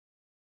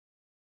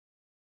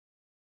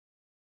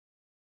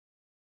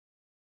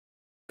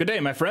Good day,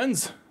 my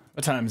friends.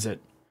 What time is it?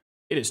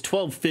 It is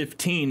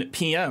 12:15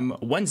 p.m.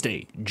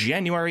 Wednesday,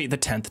 January the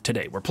 10th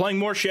today. We're playing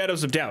more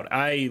Shadows of Doubt.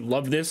 I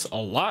love this a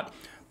lot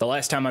the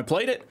last time I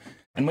played it,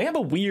 and we have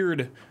a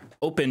weird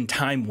open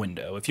time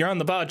window. If you're on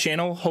the VOD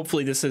channel,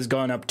 hopefully this has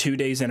gone up 2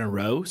 days in a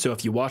row, so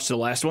if you watched the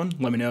last one,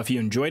 let me know if you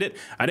enjoyed it.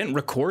 I didn't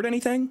record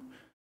anything,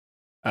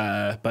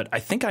 but I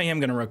think I am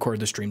going to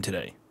record the stream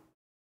today.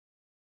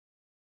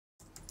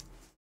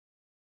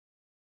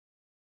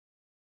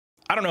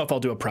 I don't know if I'll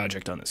do a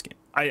project on this game.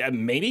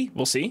 Maybe,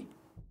 we'll see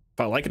if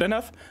I like it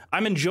enough.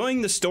 I'm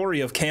enjoying the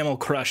story of Camel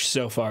Crush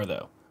so far,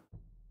 though.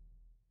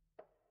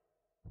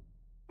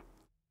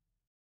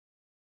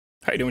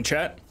 How you doing,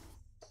 chat?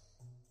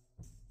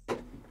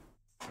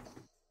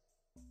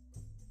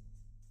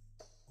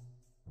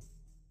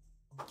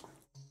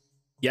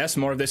 Yes,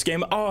 more of this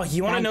game. Oh,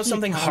 you want to know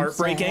something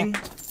heartbreaking?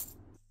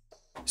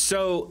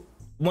 So,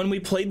 when we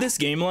played this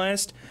game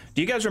last,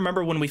 do you guys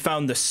remember when we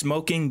found the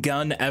smoking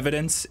gun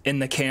evidence in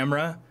the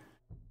camera?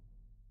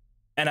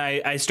 And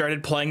I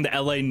started playing the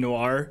LA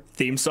Noire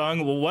theme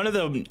song. Well, one of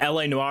the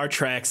LA Noire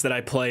tracks that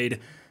I played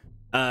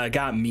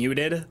got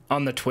muted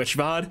on the Twitch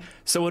VOD.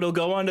 So it'll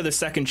go onto the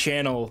second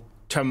channel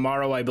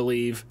tomorrow, I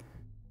believe.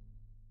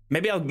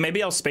 Maybe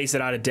I'll space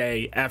it out a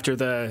day after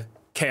the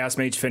Chaos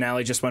Mage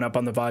finale just went up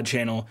on the VOD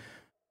channel.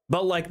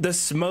 But like the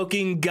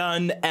smoking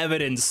gun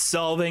evidence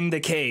solving the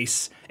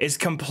case is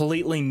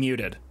completely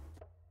muted.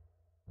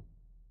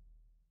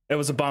 It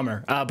was a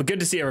bummer, but good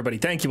to see everybody.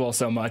 Thank you all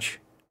so much.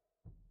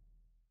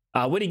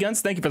 Witty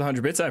Guns, thank you for the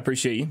 100 bits. I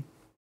appreciate you.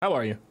 How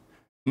are you?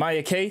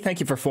 Maya K, thank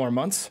you for 4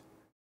 months.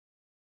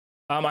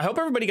 I hope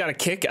everybody got a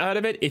kick out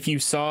of it. If you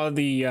saw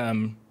the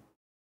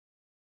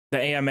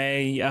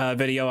AMA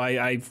video,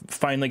 I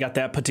finally got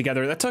that put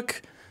together. That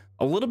took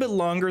a little bit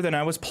longer than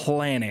I was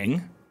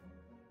planning.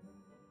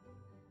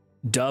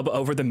 Dub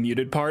over the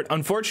muted part.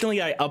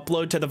 Unfortunately, I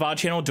upload to the VOD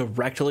channel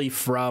directly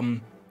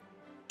from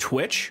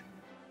Twitch.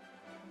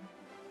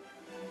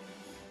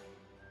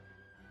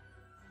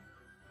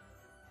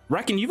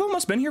 Reckon, you've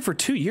almost been here for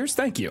 2 years.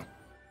 Thank you.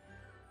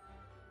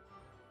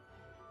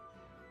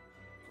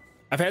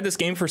 I've had this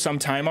game for some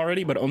time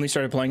already, but only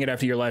started playing it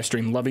after your live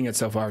stream. Loving it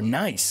so far.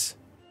 Nice.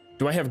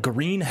 Do I have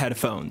green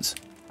headphones?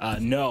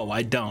 No,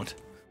 I don't.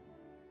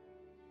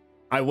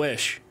 I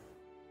wish.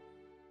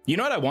 You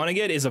know what I want to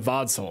get is a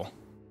VODsole.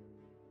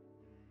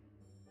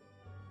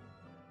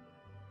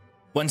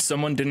 When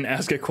someone didn't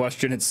ask a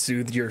question, it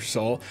soothed your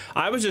soul.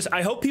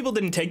 I hope people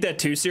didn't take that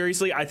too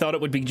seriously. I thought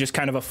it would be just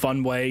kind of a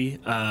fun way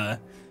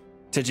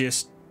to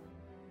just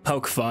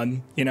poke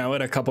fun, you know,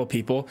 at a couple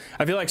people.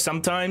 I feel like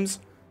sometimes,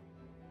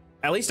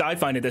 at least I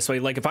find it this way,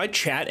 like if I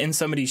chat in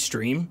somebody's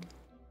stream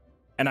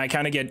and I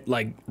kind of get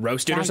like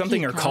roasted or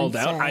something or called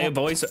out, I've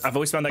always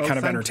found that kind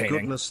of entertaining.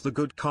 Thank goodness the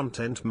good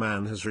content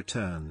man has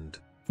returned.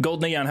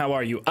 Gold Neon, how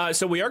are you?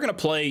 So we are going to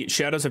play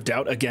Shadows of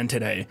Doubt again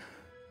today.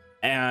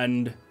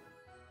 And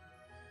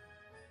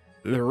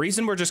the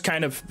reason we're just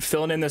kind of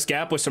filling in this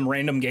gap with some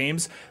random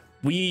games,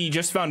 we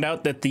just found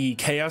out that the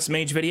Chaos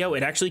Mage video,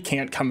 it actually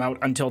can't come out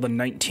until the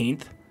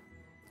 19th,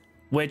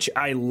 which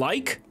I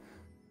like,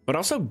 but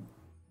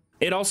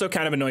it also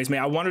kind of annoys me.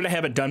 I wanted to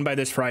have it done by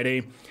this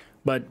Friday,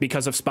 but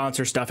because of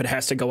sponsor stuff, it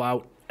has to go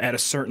out at a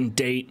certain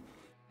date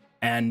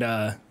and,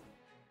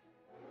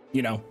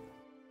 you know,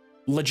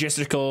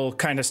 logistical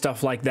kind of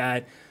stuff like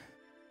that.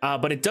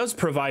 But it does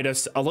provide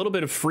us a little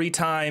bit of free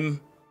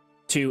time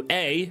to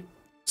A,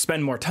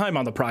 spend more time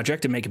on the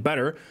project and make it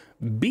better,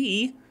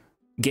 B,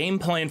 game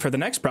plan for the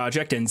next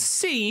project, and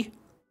C,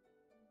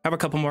 have a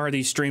couple more of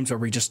these streams where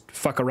we just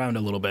fuck around a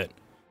little bit.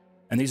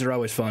 And these are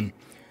always fun.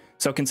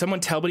 So can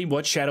someone tell me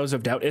what Shadows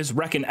of Doubt is?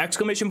 Reckon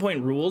exclamation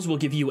point rules will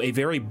give you a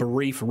very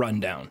brief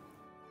rundown.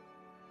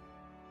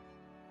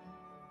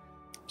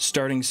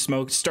 Started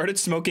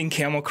smoking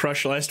Camel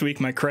Crush last week.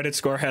 My credit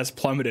score has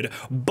plummeted.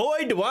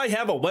 Boy, do I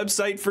have a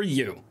website for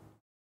you.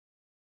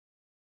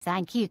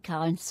 Thank you,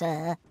 kind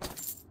sir.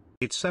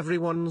 It's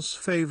everyone's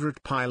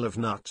favorite pile of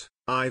nut.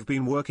 I've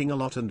been working a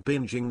lot and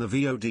binging the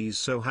VODs,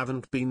 so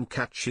haven't been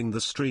catching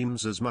the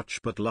streams as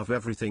much, but love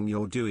everything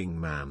you're doing,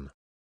 man.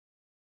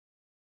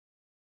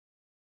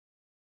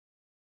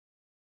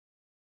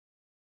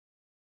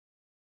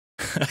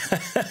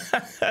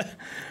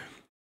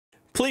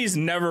 Please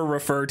never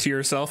refer to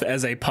yourself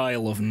as a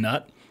pile of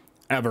nut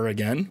ever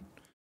again.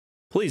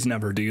 Please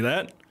never do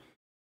that.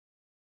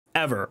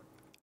 Ever.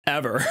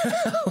 Ever.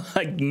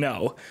 Like,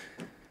 no.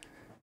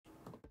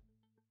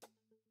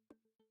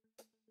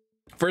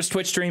 First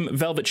Twitch stream,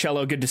 Velvet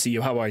Cello, good to see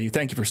you. How are you?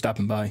 Thank you for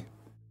stopping by.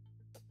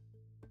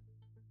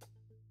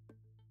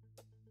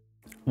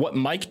 What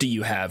mic do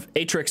you have?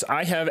 Atrix,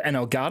 I have an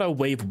Elgato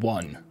Wave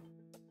 1.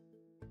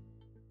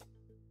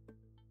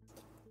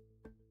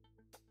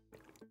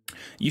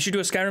 You should do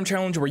a Skyrim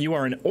challenge where you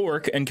are an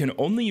orc and can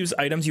only use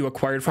items you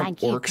acquired from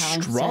orc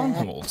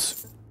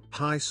strongholds.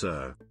 Hi,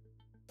 sir.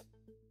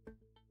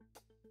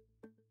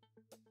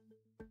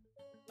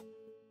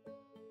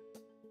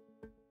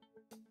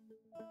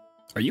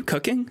 Are you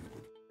cooking?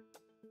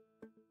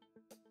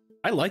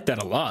 I like that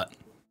a lot.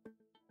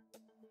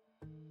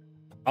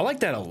 I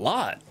like that a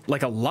lot.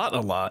 Like a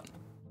lot.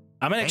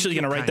 I'm actually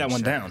going to write that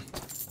one down.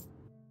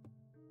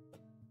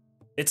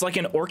 It's like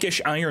an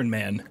orcish Iron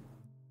Man.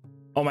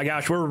 Oh my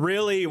gosh, we're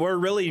really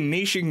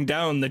niching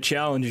down the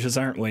challenges,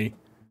 aren't we?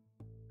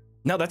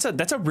 No, that's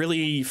a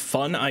really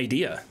fun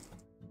idea.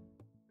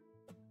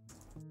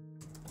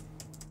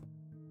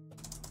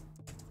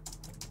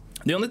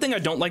 The only thing I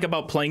don't like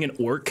about playing an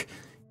orc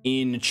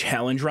in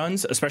challenge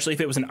runs, especially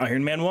if it was an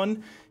Iron Man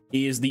one,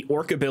 is the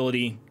orc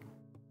ability,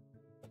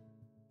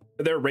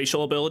 their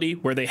racial ability,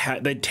 where they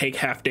take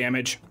half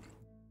damage,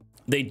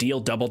 they deal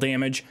double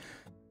damage.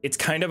 It's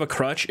kind of a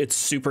crutch. It's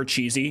super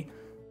cheesy.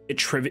 It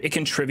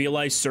can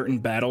trivialize certain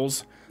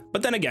battles,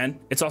 but then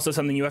again, it's also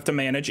something you have to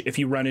manage if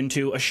you run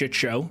into a shit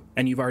show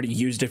and you've already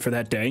used it for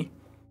that day.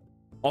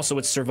 Also,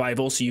 it's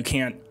survival, so you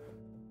can't.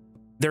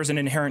 There's an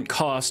inherent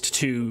cost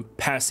to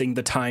passing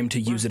the time to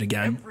use it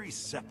again.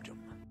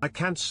 I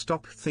can't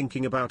stop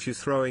thinking about you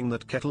throwing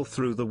that kettle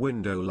through the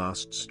window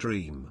last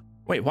stream.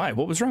 Wait, why?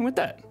 What was wrong with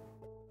that?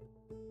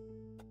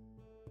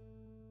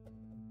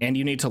 And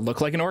you need to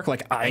look like an orc?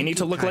 Like I need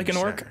to look like an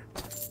orc?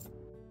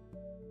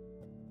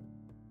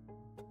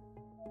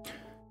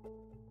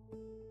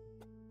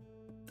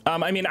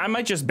 I mean, I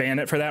might just ban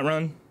it for that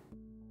run.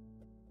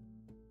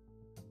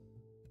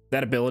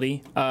 That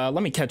ability.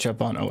 Let me catch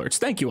up on alerts.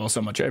 Thank you all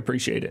so much. I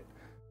appreciate it.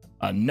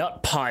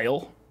 Nut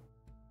Pile.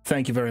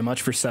 Thank you very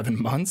much for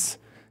 7 months.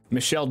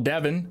 Michelle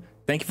Devon.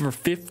 Thank you for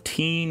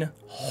 15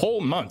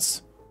 whole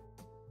months.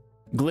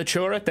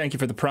 Glitchora. Thank you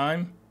for the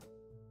prime.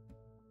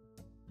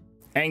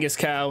 Angus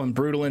Cow and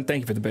Brutalin.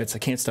 Thank you for the bits. I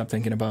can't stop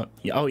thinking about.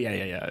 Oh,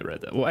 yeah. I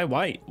read that.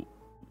 Why?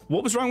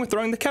 What was wrong with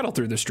throwing the kettle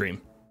through the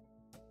stream?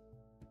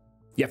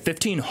 Yeah,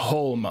 15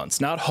 whole months,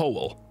 not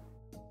whole.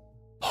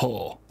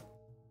 Whole.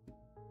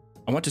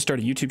 I want to start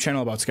a YouTube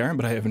channel about Skyrim,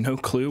 but I have no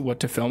clue what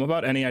to film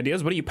about. Any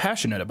ideas? What are you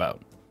passionate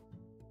about?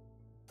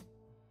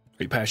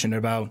 Are you passionate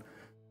about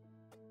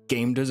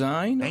game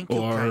design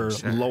or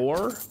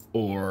lore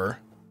or...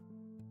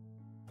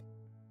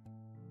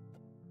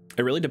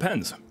 It really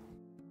depends.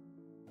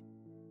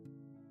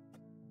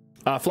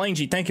 Flying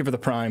G, thank you for the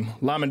prime.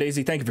 Llama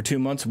Daisy, thank you for 2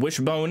 months.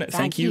 Wishbone,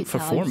 thank you for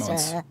 4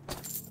 months.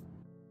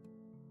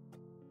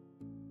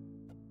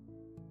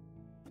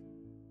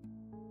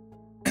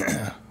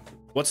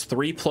 What's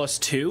 3 plus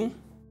 2?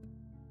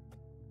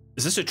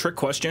 Is this a trick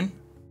question?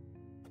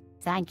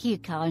 Thank you,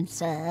 kind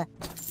sir.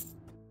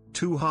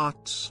 2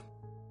 hearts.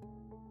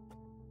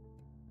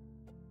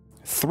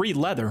 3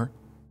 leather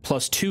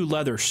plus 2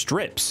 leather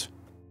strips.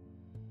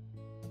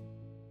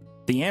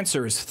 The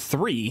answer is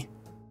 3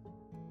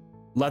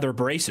 leather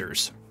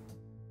bracers.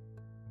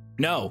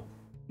 No.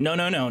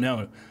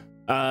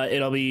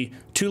 It'll be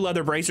 2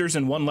 leather bracers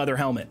and 1 leather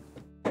helmet.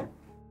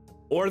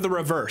 Or the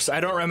reverse.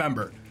 I don't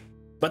remember.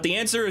 But the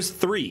answer is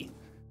 3.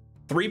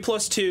 3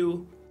 plus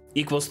 2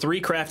 equals 3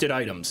 crafted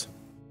items.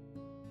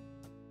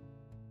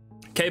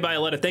 Okay,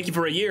 Violetta, thank you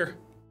for a year.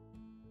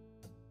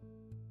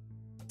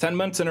 10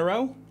 months in a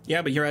row?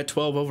 Yeah, but you're at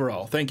 12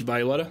 overall. Thank you,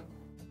 Violetta.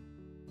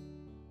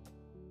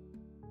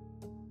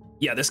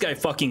 Yeah, this guy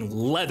fucking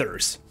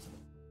leathers.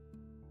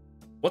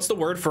 What's the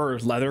word for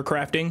leather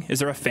crafting? Is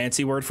there a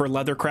fancy word for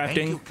leather crafting?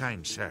 Thank you,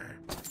 kind sir.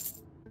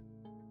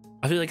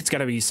 I feel like it's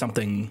gotta be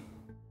something...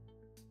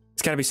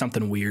 It's gotta be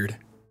something weird.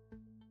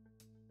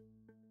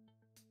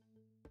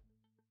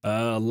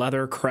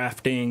 Leather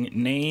crafting.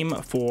 Name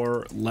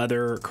for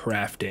leather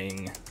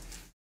crafting.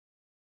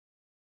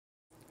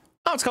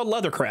 Oh, it's called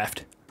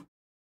Leathercraft.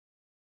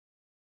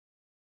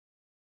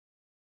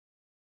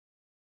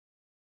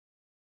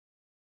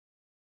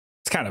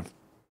 It's kind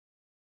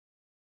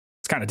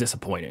of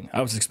disappointing.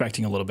 I was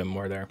expecting a little bit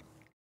more there.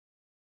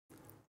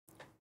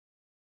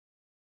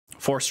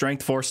 4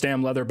 strength, 4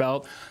 stam, leather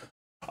belt.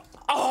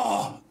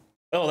 Oh,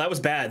 that was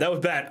bad. That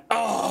was bad.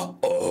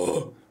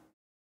 Oh.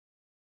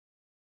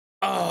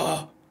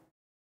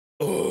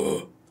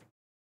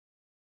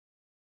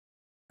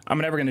 I'm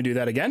never going to do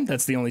that again.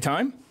 That's the only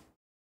time.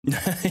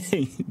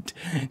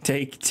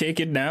 Take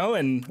it now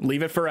and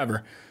leave it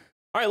forever.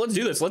 All right, let's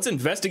do this. Let's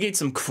investigate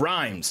some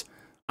crimes.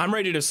 I'm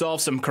ready to solve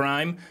some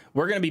crime.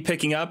 We're going to be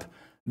picking up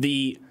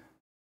the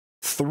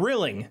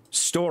thrilling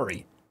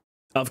story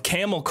of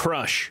Camel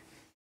Crush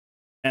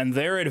and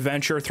their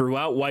adventure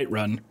throughout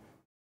Whiterun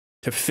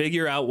to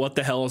figure out what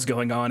the hell is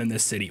going on in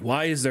this city.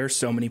 Why is there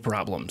so many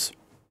problems?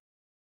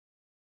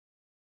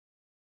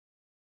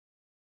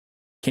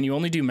 Can you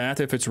only do math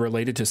if it's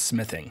related to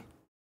smithing?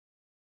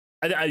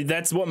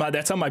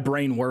 That's how my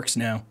brain works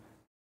now.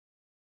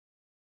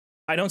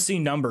 I don't see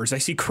numbers. I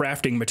see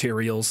crafting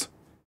materials.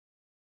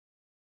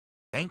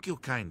 Thank you,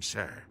 kind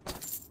sir.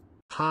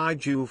 Hi,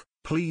 Joov.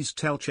 Please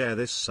tell Chair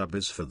this sub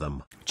is for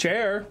them.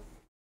 Chair,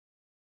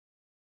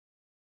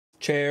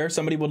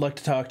 somebody would like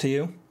to talk to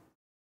you.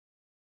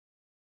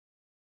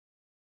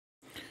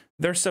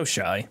 They're so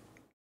shy.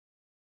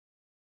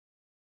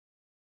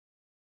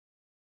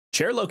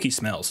 Chair Loki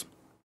smells.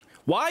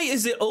 Why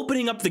is it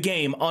opening up the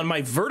game on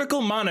my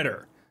vertical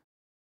monitor?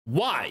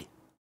 Why?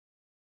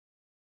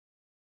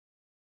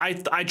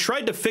 I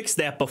tried to fix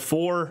that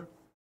before.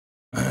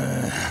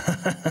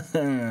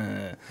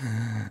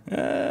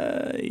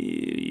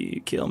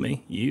 You kill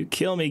me. You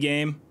kill me,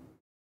 game.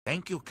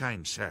 Thank you,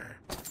 kind sir.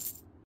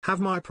 Have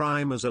my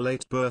prime as a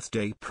late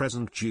birthday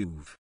present,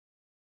 Joov.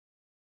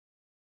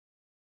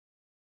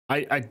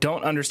 I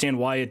don't understand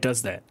why it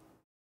does that.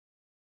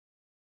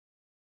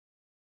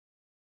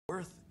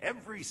 Worth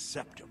every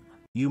septum.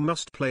 You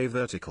must play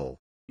vertical.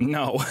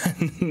 No,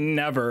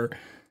 never.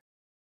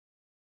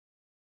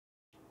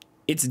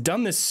 It's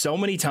done this so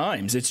many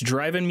times. It's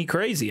driving me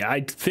crazy.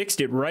 I fixed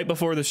it right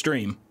before the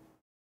stream.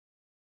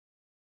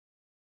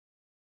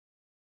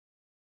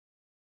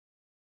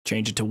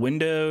 Change it to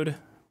windowed.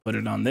 Put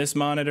it on this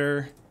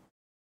monitor.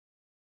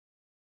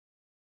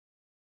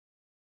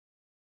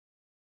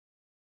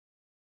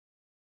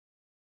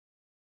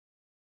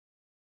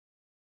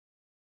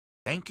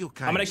 Thank you,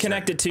 kind I'm going to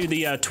connect sir. it to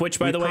the Twitch,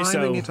 by the way. We're So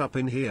priming it up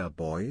in here,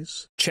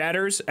 boys.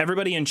 chatters,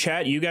 everybody in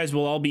chat, you guys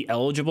will all be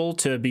eligible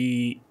to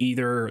be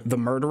either the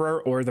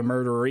murderer or the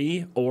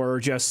murderee or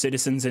just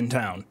citizens in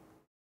town.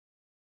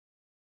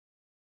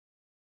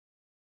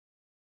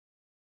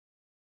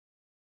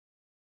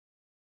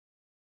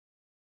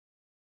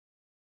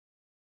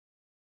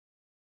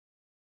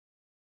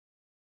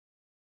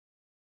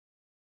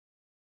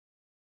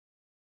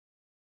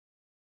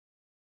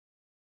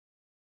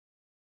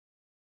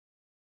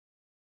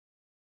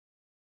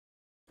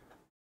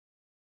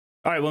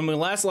 All right, when we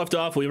last left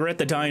off, we were at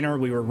the diner.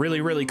 We were really,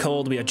 really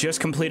cold. We had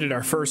just completed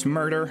our first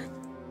murder.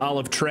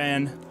 Olive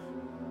Tran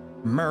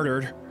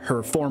murdered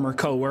her former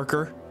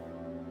co-worker.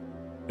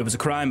 It was a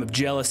crime of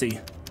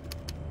jealousy.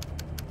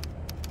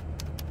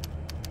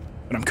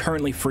 But I'm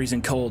currently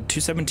freezing cold.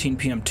 2:17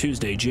 p.m.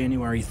 Tuesday,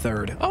 January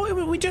 3rd.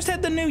 Oh, we just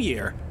had the new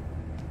year.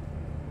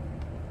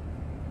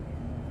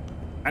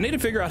 I need to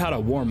figure out how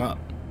to warm up.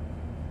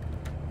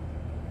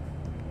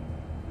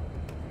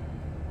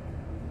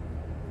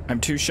 I'm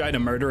too shy to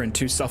murder and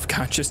too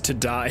self-conscious to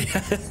die.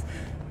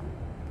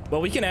 Well,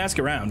 we can ask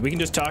around. We can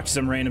just talk to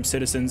some random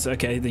citizens.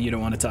 Okay, then you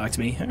don't want to talk to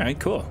me. All right,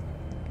 cool.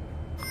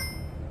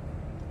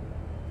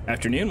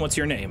 Afternoon, what's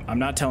your name? I'm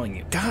not telling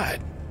you.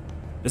 God.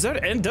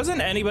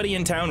 Doesn't anybody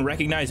in town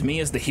recognize me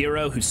as the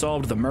hero who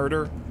solved the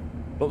murder?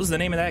 What was the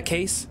name of that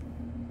case?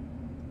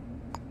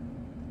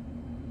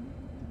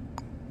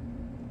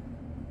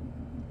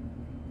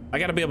 I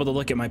gotta be able to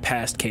look at my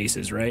past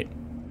cases, right?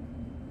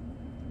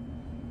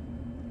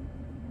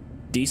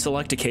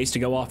 Deselect a case to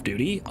go off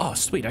duty. Oh,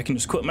 sweet, I can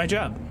just quit my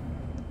job.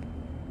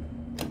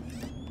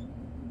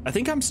 I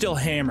think I'm still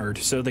hammered,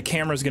 so the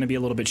camera's gonna be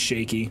a little bit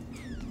shaky.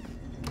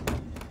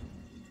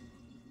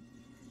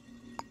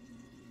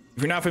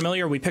 If you're not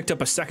familiar, we picked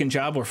up a second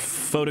job. We're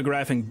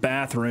photographing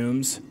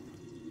bathrooms,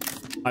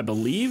 I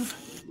believe.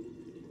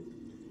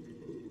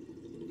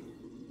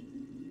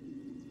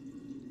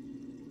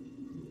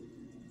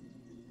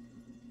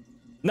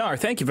 Nar,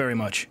 thank you very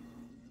much.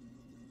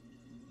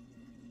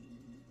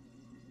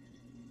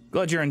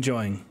 Glad you're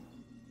enjoying.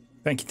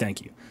 Thank you,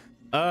 thank you.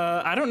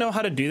 I don't know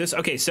how to do this.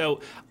 Okay, so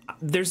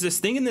there's this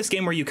thing in this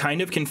game where you kind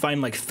of can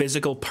find like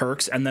physical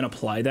perks and then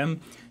apply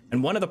them.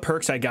 And one of the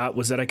perks I got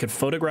was that I could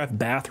photograph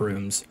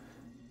bathrooms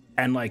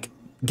and like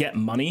get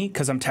money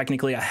because I'm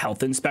technically a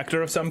health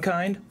inspector of some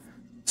kind.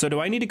 So do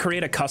I need to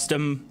create a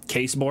custom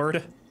case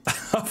board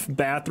of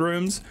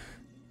bathrooms?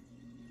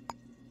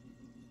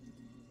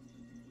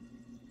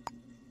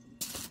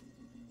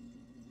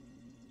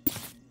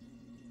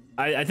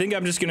 I think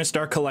I'm just going to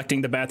start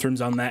collecting the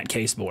bathrooms on that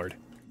case board.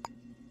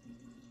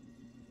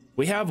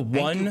 We have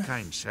one. Thank you,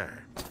 kind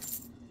sir.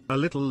 A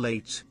little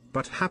late,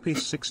 but happy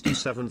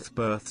 67th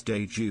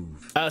birthday,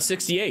 Joov.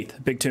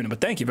 68th, Big Tuna, but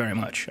thank you very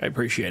much. I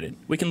appreciate it.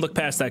 We can look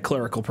past that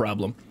clerical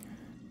problem.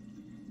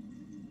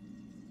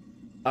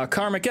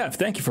 Karmic F,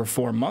 thank you for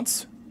 4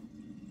 months.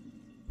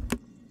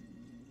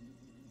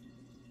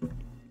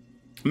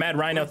 Mad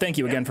Rhino, thank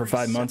you again for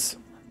 5 months.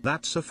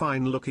 That's a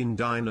fine-looking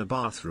diner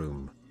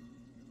bathroom.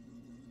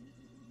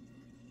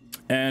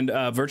 And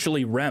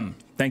Virtually Rem,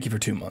 thank you for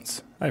 2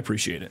 months. I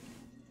appreciate it.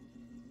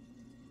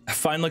 A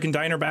fine-looking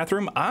diner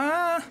bathroom?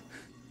 I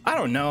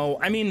don't know.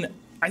 I mean,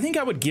 I think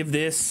I would give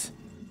this...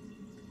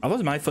 Are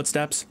those my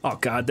footsteps? Oh,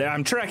 God,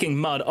 I'm tracking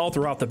mud all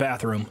throughout the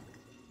bathroom.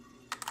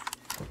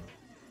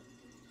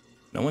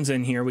 No one's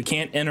in here. We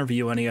can't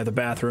interview any of the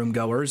bathroom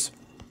goers.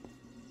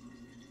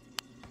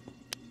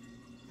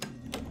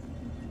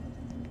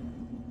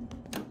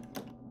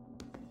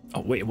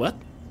 Oh, wait, what?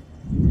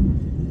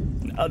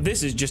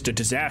 This is just a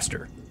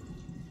disaster.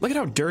 Look at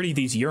how dirty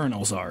these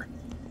urinals are.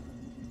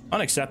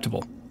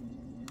 Unacceptable.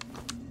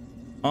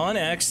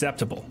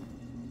 Unacceptable.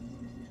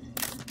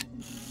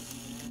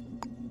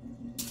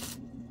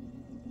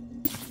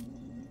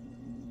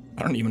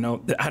 I don't even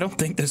know. I don't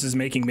think this is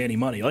making me any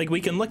money. Like,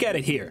 we can look at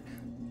it here.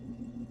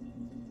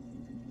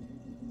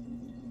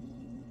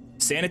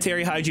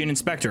 Sanitary hygiene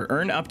inspector.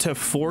 Earn up to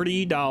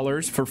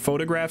 $40 for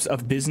photographs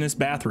of business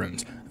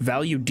bathrooms.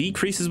 Value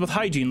decreases with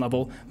hygiene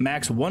level.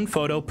 Max 1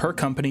 photo per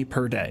company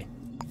per day.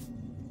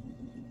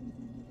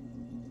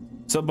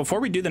 So before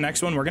we do the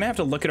next one, we're going to have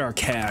to look at our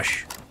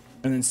cash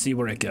and then see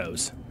where it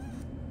goes.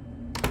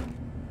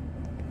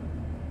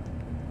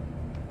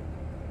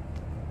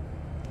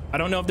 I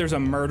don't know if there's a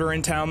murder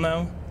in town,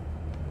 though.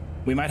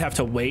 We might have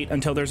to wait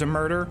until there's a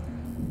murder.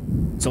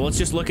 So let's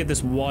just look at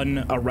this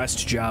one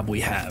arrest job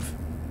we have.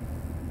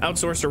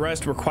 Outsourced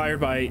arrest required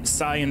by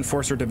Psy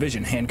Enforcer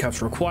Division.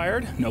 Handcuffs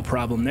required. No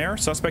problem there.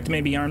 Suspect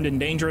may be armed and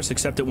dangerous,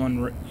 except at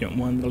one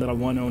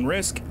own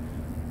risk.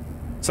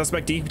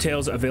 Suspect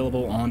details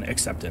available on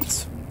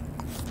acceptance.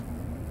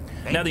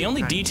 Now, the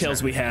only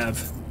details we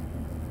have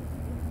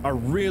are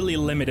really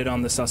limited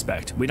on the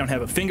suspect. We don't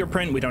have a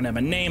fingerprint, we don't have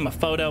a name, a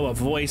photo, a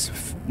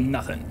voice,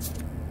 nothing.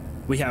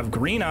 We have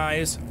green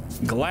eyes,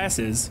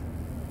 glasses.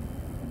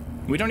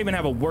 We don't even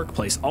have a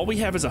workplace. All we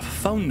have is a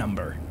phone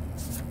number.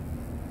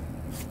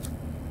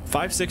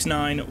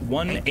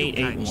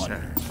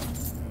 569-1881.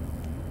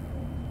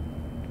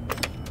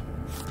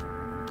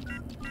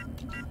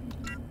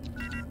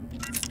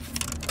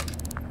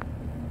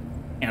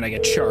 And I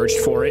get charged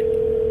for it.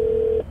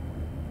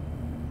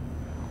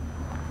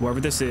 Whoever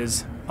this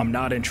is, I'm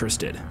not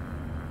interested.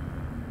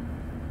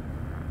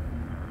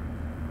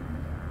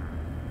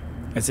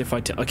 As if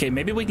okay,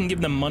 maybe we can give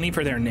them money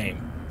for their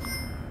name.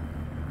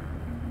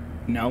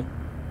 No.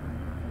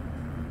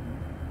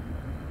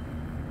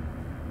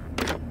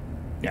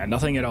 Yeah,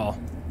 nothing at all.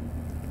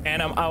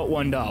 And I'm out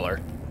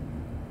 $1.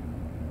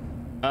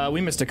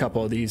 We missed a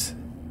couple of these.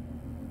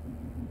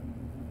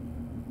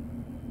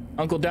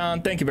 Uncle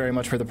Don, thank you very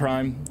much for the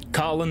prime.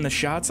 Calling the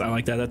Shots, I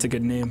like that, that's a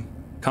good name.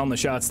 Calling the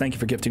Shots, thank you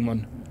for gifting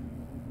one.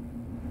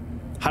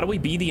 How do we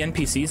be the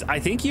NPCs? I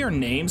think your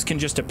names can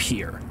just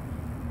appear.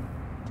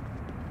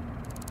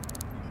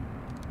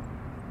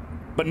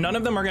 But none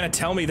of them are gonna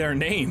tell me their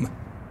name.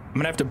 I'm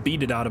gonna have to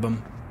beat it out of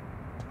them.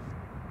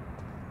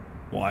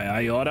 Why,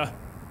 I oughta.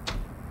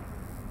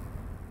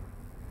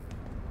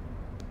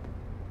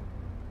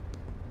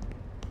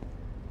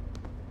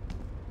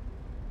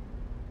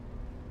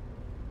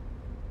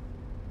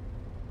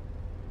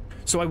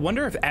 So I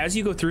wonder if as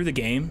you go through the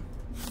game,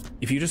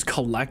 if you just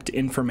collect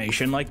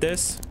information like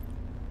this,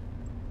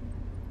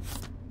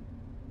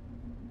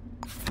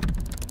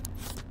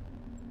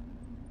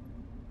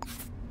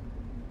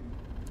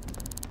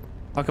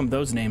 how come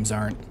those names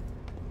aren't?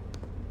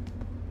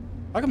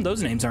 How come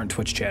those names aren't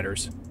Twitch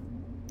chatters?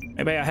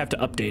 Maybe I have to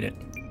update it.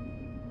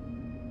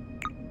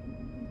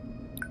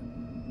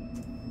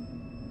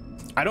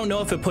 I don't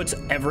know if it puts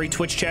every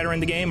Twitch chatter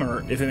in the game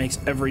or if it makes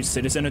every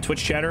citizen a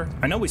Twitch chatter.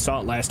 I know we saw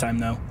it last time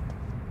though.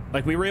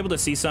 Like we were able to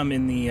see some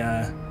in the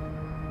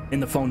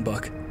phone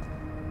book.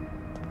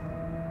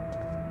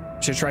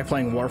 Should try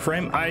playing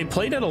Warframe. I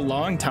played it a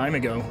long time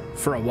ago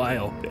for a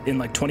while in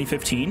like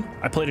 2015.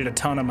 I played it a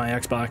ton on my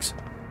Xbox.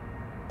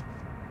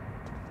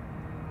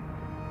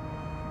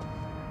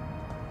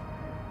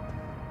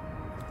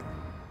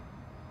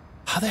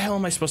 How the hell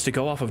am I supposed to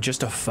go off of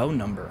just a phone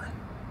number?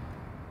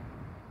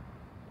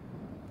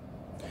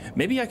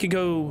 Maybe I could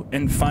go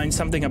and find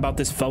something about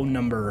this phone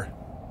number.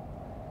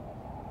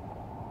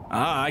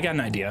 Ah, I got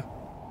an idea.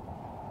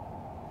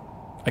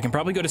 I can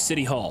probably go to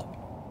City Hall.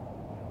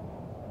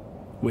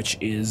 Which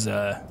is,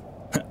 I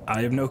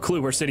have no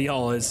clue where City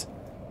Hall is.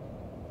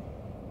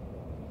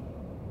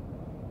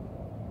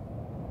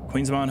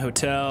 Queensmont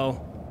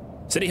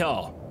Hotel. City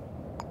Hall.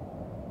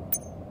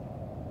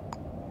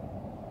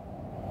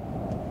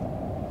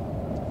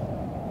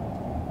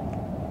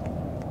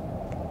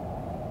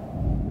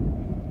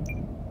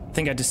 I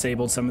think I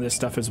disabled some of this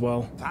stuff as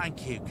well.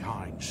 Thank you,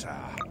 kind sir.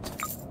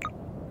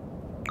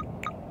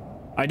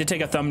 I did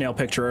take a thumbnail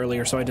picture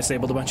earlier, so I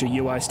disabled a bunch of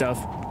UI stuff.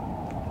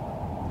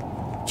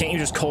 Can't you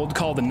just cold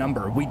call the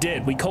number? We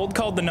did. We cold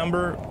called the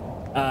number.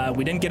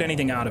 We didn't get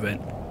anything out of it.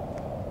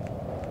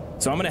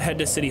 So I'm gonna head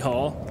to City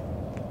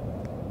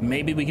Hall.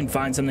 Maybe we can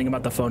find something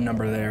about the phone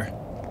number there.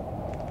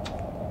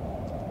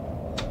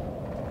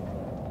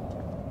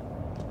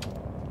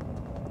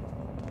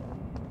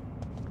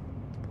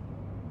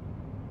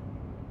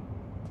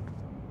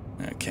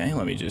 Okay,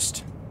 let me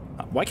just...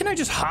 Why can't I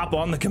just hop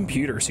on the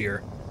computers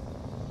here?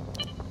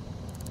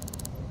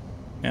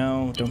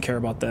 No, don't care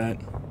about that.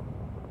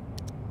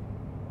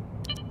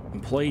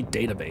 Employee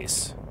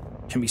database.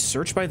 Can we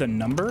search by the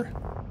number?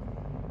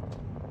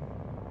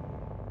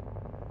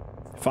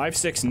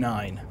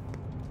 569.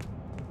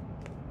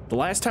 The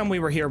last time we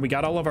were here, we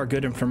got all of our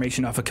good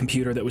information off a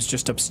computer that was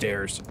just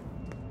upstairs.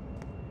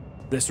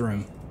 This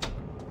room.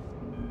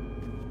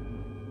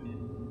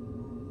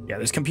 Yeah,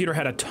 this computer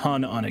had a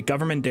ton on it.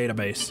 Government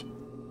database.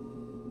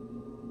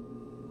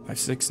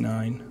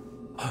 569.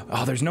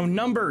 Oh, there's no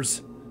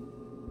numbers!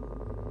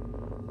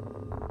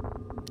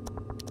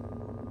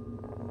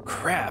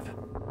 Crap.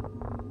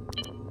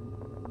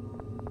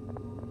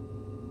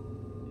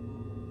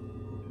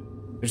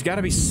 There's got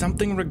to be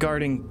something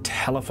regarding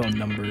telephone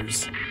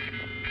numbers.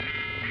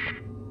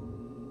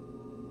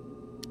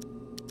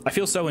 I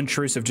feel so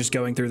intrusive just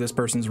going through this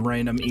person's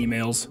random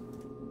emails.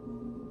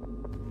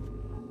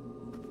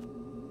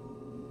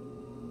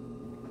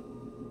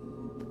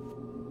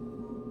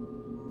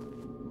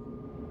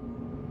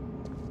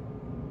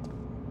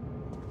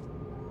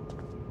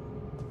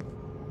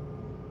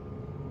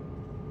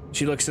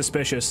 She looks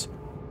suspicious,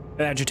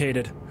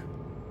 agitated,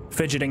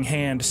 fidgeting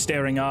hand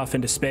staring off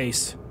into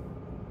space.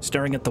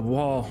 Staring at the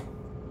wall.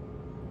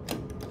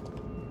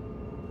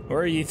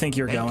 Where do you think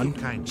you're going? Thank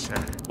you, kind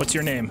sir. What's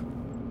your name?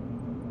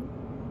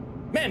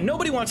 Man,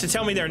 nobody wants to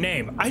tell me their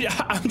name.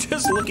 I'm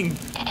just looking.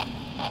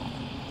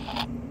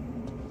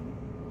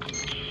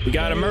 We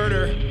got a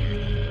murder.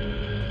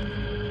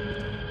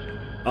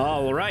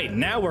 All right,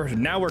 now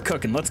we're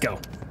cooking. Let's go.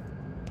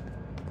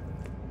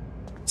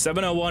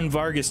 701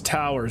 Vargas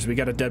Towers. We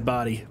got a dead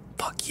body.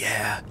 Fuck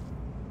yeah.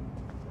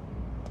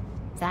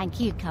 Thank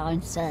you,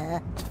 kind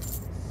sir.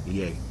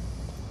 Yay.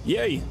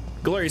 Yay.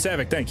 Glorious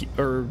Havoc, thank you.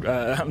 Or,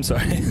 I'm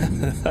sorry.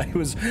 I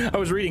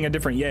was reading a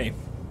different yay.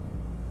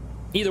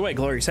 Either way,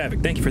 Glorious Havoc,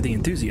 thank you for the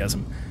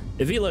enthusiasm.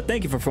 Avila,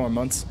 thank you for 4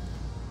 months.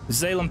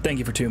 Salem, thank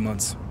you for 2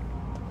 months.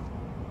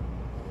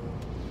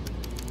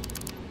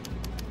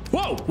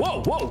 Whoa,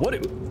 whoa, whoa,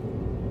 what?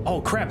 Oh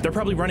crap, they're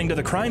probably running to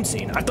the crime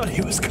scene. I thought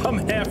he was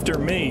coming after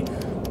me.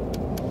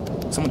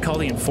 Someone call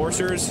the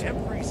enforcers.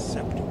 Every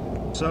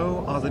septum.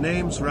 So, are the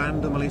names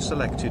randomly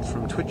selected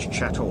from Twitch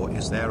chat, or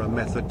is there a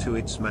method to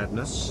its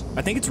madness?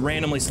 I think it's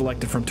randomly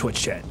selected from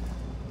Twitch chat.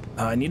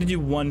 I need to do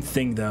one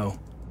thing though.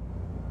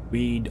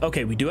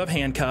 Okay, we do have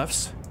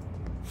handcuffs.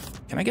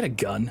 Can I get a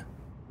gun?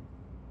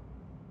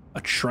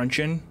 A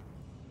truncheon?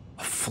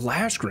 A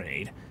flash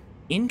grenade?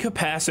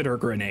 Incapacitor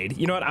grenade.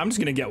 You know what? I'm just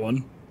gonna get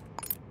one.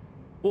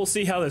 We'll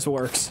see how this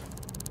works.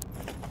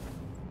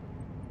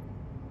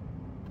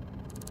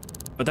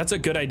 But that's a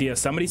good idea.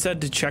 Somebody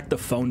said to check the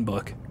phone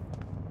book.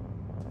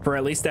 For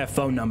at least that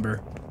phone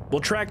number. We'll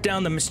track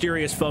down the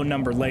mysterious phone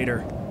number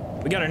later.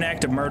 We got an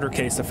active murder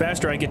case. The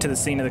faster I get to the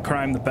scene of the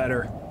crime, the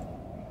better.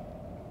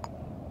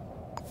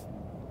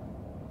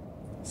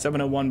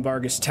 701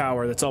 Vargas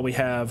Tower, that's all we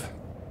have.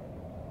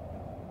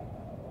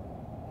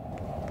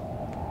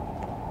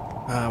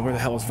 Where the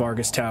hell is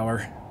Vargas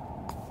Tower?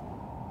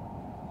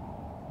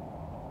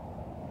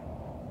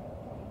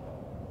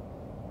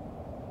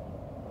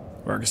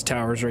 Vargas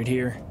Tower's right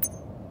here.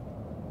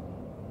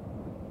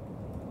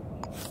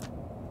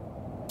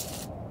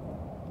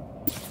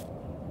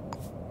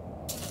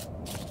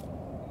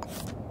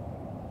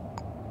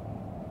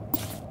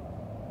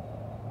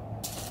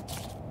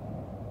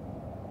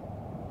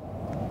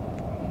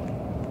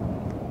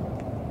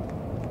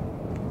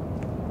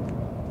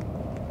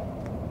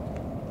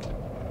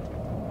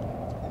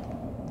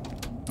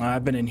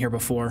 I've been in here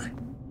before.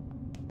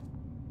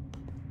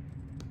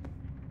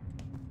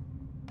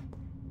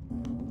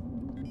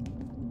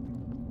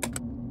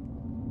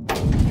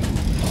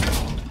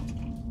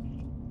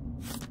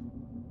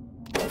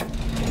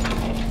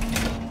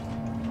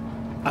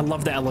 I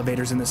love the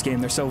elevators in this game.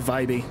 They're so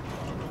vibey.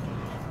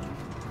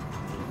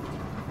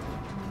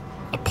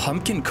 A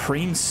pumpkin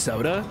cream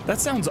soda? That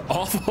sounds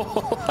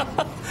awful.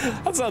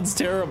 That sounds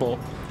terrible.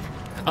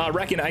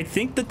 Reckon, I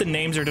think that the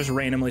names are just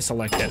randomly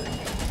selected.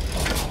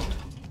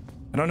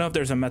 I don't know if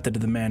there's a method to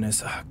the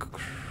madness.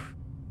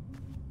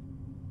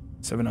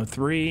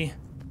 703.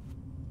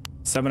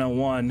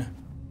 701.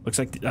 Looks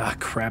like,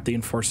 crap, the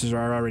enforcers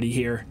are already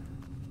here.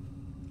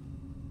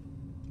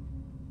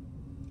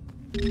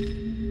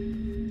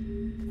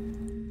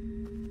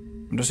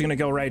 I'm just gonna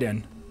go right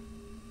in.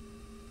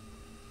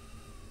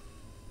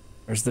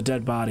 There's the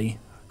dead body.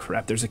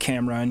 Crap, there's a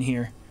camera in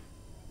here.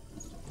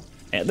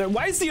 And then,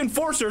 why is the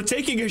enforcer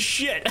taking a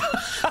shit?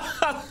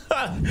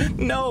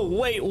 No,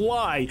 wait,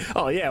 why?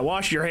 Oh yeah,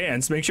 wash your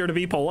hands. Make sure to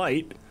be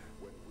polite.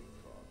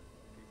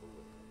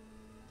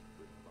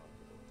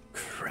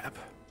 Crap.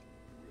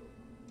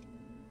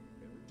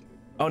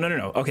 Oh, no, no,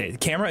 no. Okay, the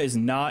camera is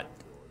not...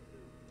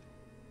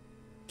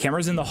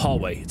 Camera's in the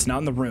hallway. It's not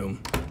in the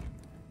room.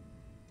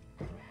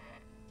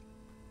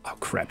 Oh,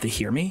 crap. They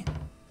hear me?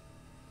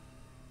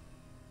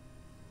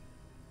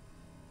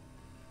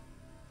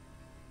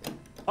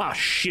 Ah,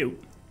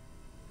 shoot.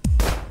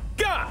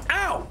 God!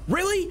 Ow!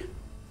 Really?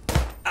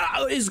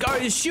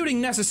 Is shooting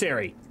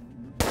necessary?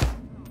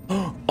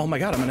 Oh my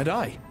god, I'm gonna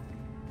die.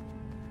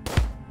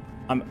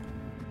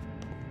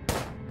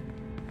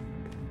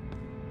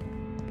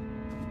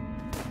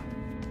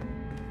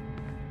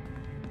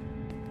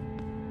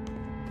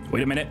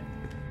 Wait a minute.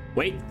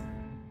 Wait.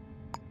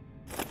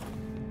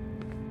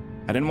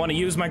 I didn't want to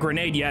use my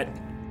grenade yet.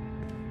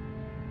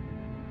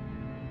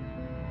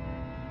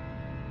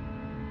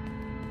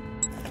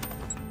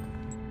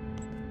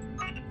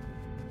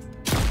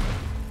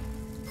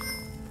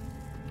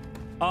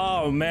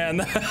 Oh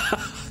man. Are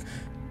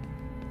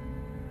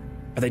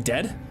they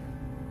dead?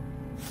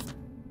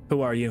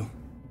 Who are you?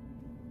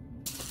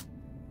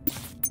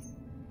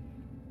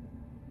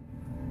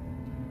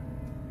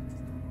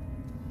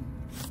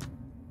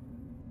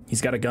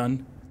 He's got a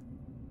gun.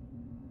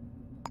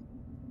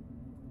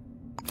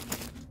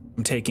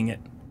 I'm taking it.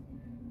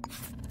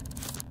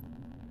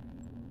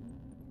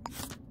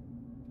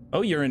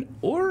 Oh, you're an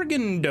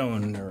organ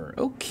donor.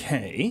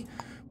 Okay.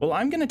 Well,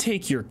 I'm gonna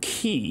take your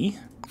key.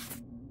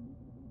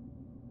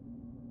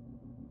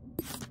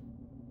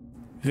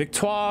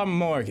 Victoire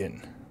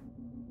Morgan.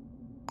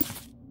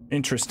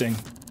 Interesting.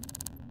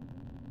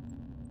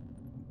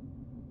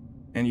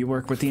 And you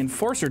work with the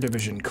Enforcer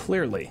Division,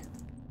 clearly.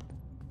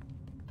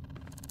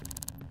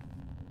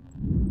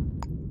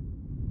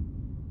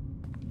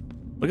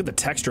 Look at the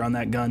texture on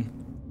that gun.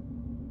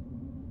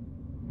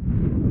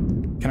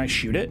 Can I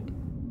shoot it?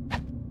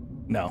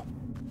 No.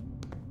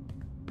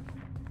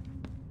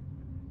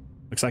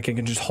 Looks like I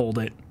can just hold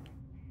it.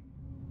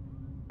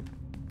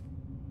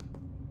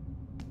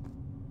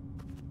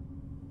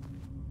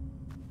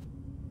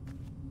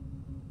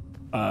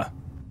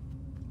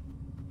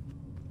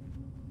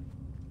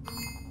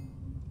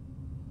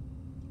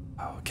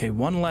 Okay,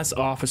 one less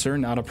officer,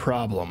 not a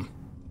problem.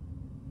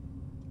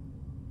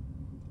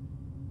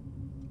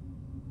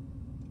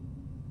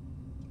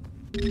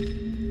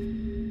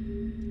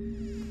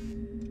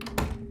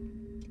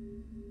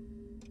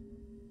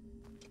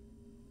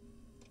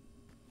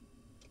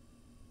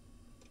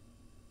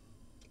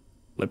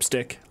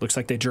 Lipstick. Looks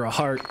like they drew a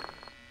heart.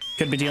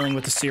 Could be dealing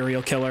with a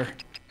serial killer.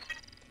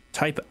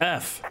 Type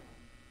F.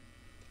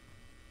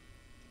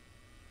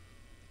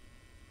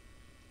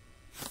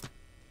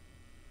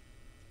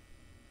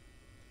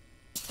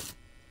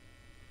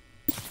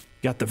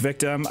 Got the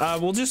victim.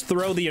 We'll just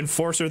throw the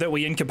enforcer that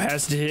we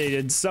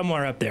incapacitated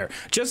somewhere up there.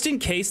 Just in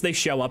case they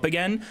show up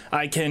again,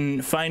 I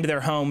can find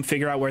their home,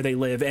 figure out where they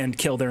live, and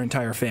kill their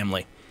entire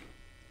family.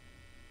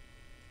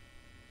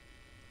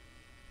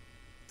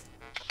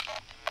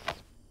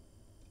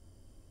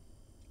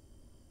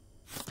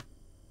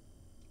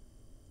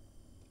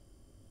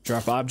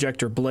 Drop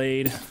object or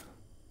blade.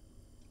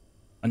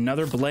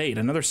 Another blade,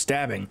 another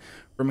stabbing.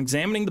 From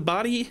examining the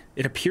body,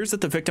 it appears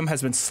that the victim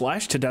has been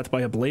slashed to death by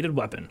a bladed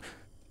weapon.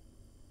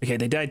 Okay,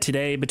 they died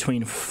today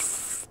between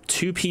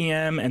 2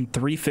 p.m. and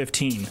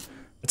 3:15.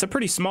 That's a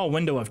pretty small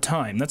window of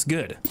time. That's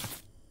good.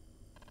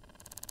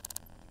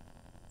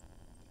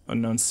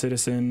 Unknown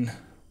citizen.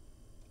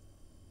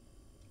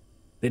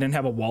 They didn't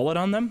have a wallet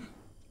on them?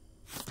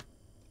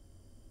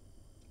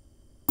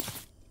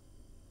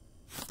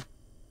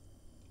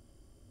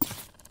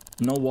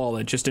 No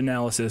wallet, just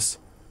analysis.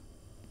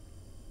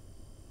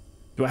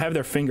 Do I have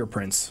their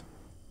fingerprints?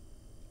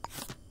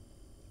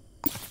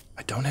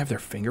 I don't have their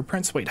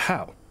fingerprints? Wait,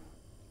 how?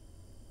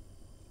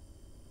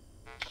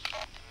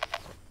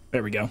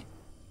 There we go.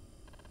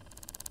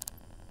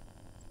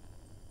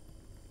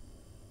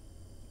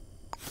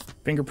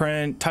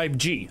 Fingerprint type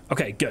G.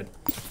 Okay, good.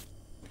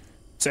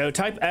 So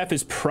type F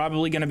is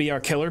probably going to be our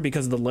killer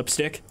because of the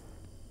lipstick.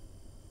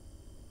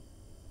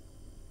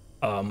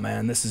 Oh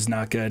man, this is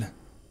not good.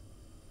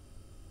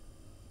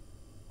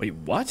 Wait,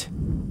 what?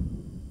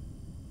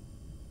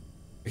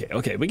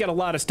 Okay, we got a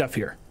lot of stuff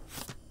here.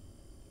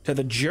 To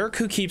the jerk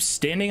who keeps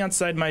standing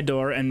outside my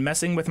door and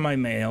messing with my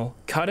mail,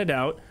 cut it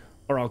out,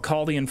 or I'll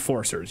call the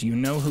enforcers. You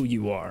know who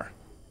you are.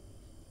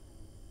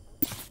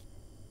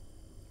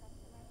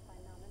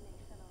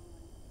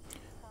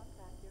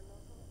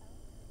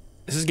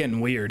 This is getting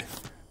weird.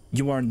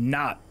 You are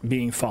not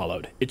being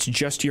followed. It's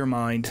just your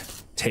mind.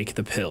 Take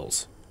the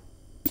pills.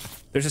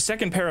 There's a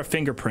second pair of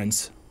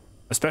fingerprints,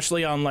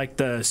 especially on like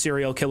the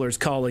serial killer's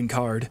calling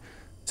card.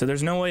 So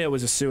there's no way it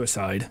was a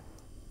suicide.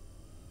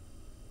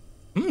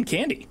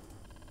 Candy.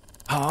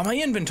 Oh, my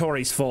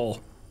inventory's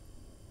full.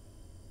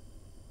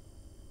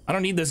 I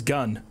don't need this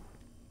gun.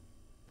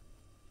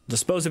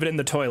 Dispose of it in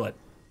the toilet.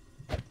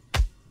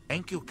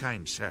 Thank you,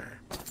 kind sir.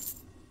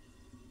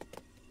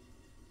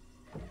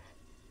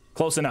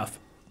 Close enough.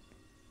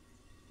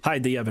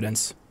 Hide the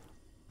evidence.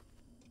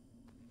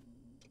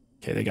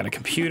 Okay, they got a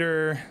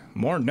computer.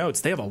 More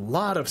notes. They have a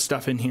lot of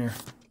stuff in here.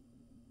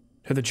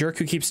 To the jerk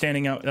who keeps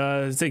standing out.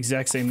 It's the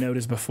exact same note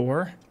as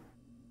before.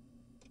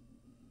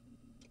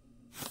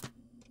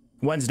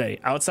 Wednesday,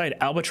 outside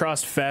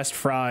Albatross Fast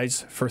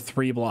Fries for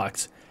 3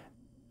 blocks.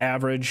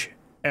 Average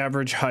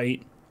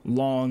height,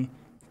 long,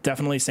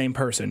 definitely same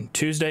person.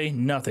 Tuesday,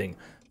 nothing.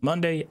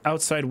 Monday,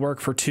 outside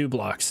work for 2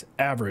 blocks.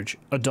 Average,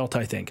 adult,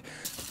 I think.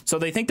 So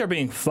they think they're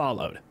being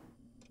followed.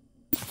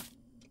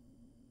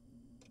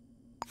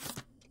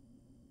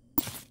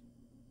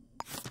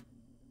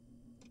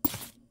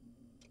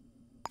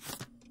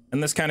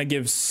 And this kind of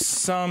gives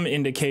some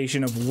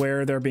indication of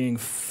where they're being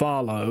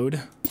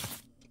followed.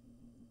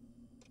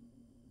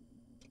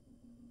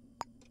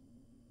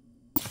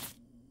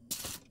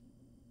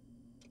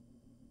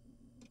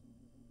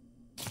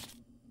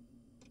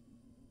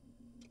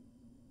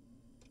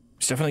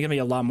 There's definitely gonna be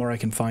a lot more I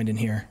can find in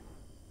here.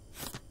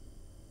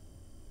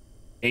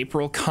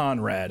 April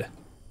Conrad.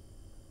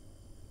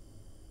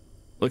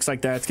 Looks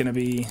like that's gonna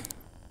be...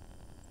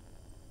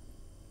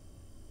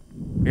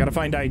 We gotta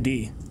find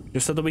ID,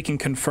 just so that we can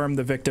confirm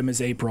the victim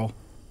is April.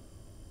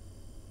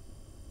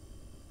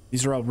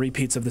 These are all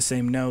repeats of the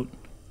same note.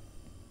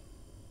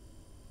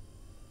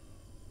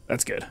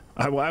 That's good.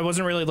 I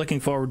wasn't really looking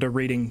forward to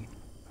reading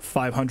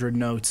 500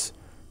 notes.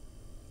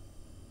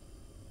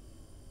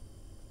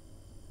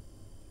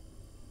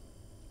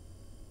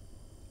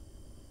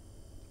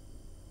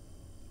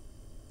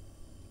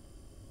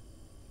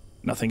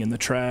 Nothing in the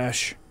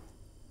trash.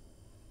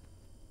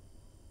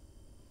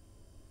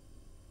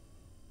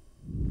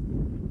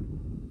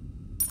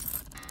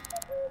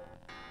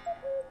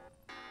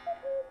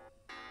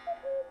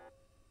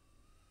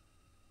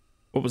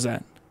 What was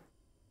that?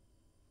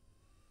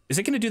 Is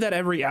it going to do that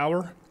every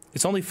hour?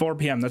 It's only 4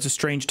 p.m. That's a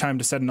strange time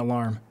to set an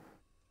alarm.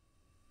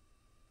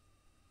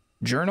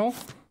 Journal?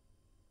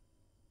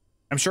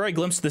 I'm sure I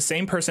glimpsed the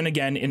same person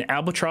again in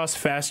Albatross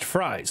Fast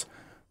Fries.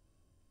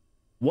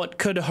 What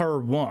could her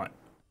want?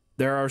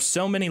 There are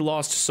so many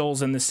lost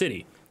souls in the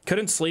city.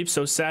 Couldn't sleep,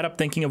 so sat up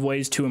thinking of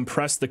ways to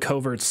impress the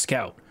covert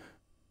scout.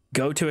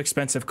 Go to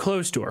expensive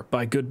clothes store,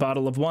 buy good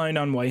bottle of wine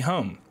on way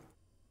home.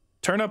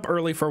 Turn up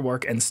early for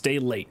work and stay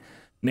late.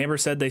 Neighbor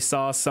said they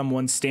saw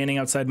someone standing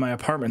outside my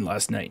apartment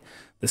last night.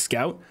 The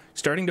scout?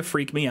 Starting to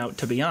freak me out,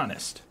 to be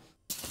honest.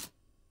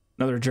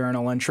 Another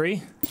journal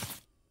entry.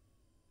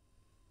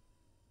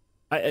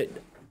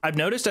 I've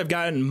noticed I've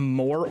gotten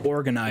more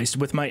organized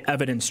with my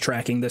evidence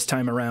tracking this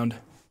time around.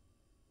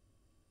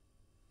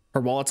 Her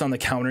wallet's on the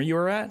counter you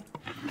were at?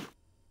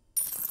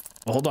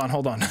 Oh,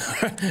 hold on.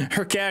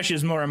 Her cash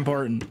is more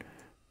important.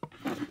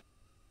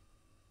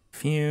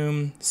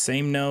 Fume,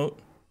 same note.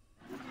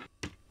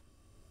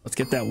 Let's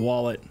get that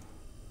wallet.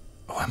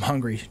 Oh, I'm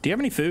hungry. Do you have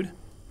any food?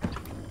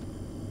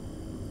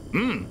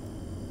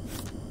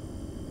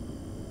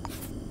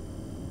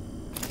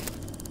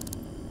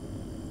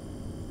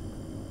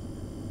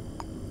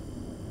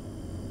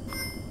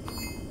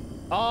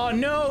 Oh,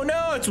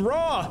 no, it's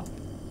raw.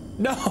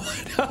 No,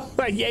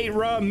 I ate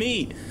raw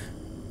meat.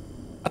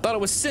 I thought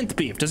it was synth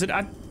beef. Does it?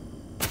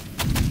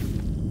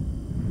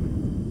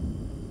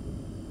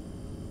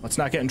 Let's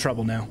not get in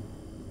trouble now.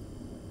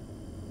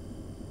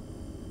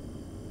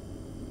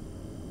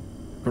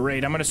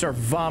 Great, I'm gonna start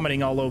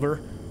vomiting all over.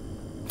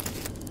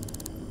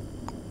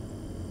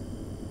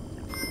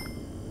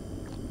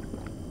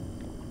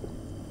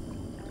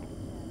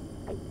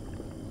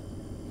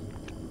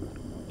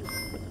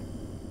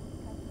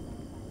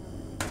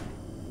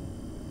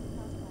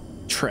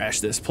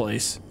 Trash this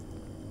place.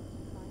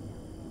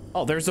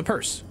 Oh, there's the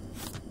purse.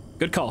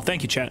 Good call.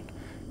 Thank you, chat.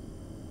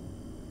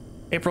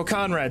 April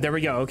Conrad. There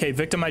we go. Okay,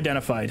 victim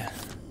identified.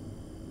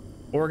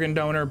 Organ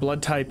donor,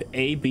 blood type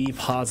AB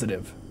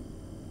positive.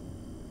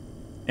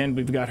 And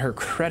we've got her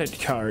credit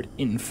card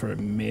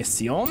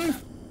information.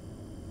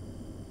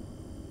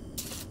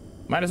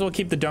 Might as well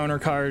keep the donor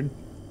card.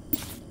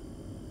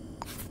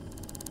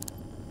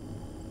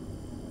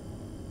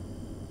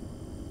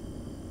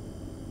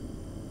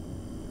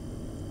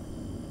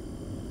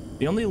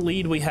 The only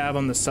lead we have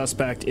on the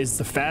suspect is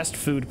the fast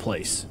food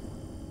place.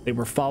 They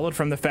were followed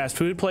from the fast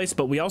food place,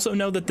 but we also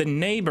know that the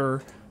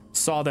neighbor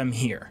saw them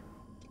here.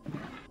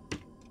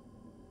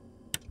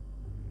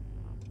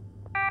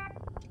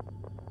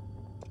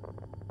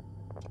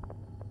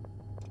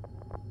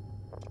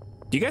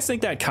 Do you guys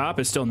think that cop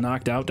is still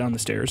knocked out down the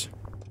stairs?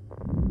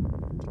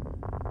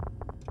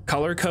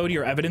 Color code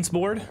your evidence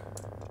board?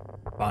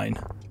 Fine.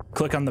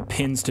 Click on the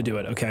pins to do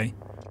it, okay?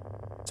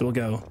 So we'll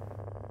go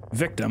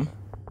victim.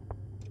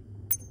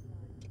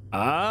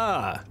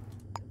 Ah.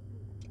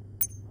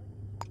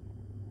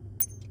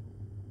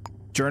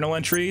 Journal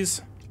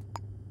entries.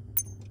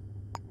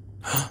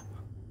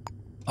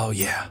 Oh,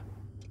 yeah.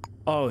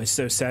 Oh, it's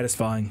so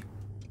satisfying.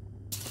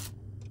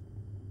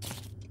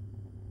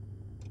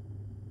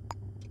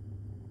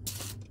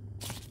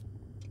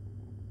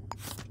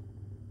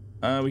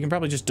 We can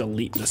probably just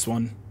delete this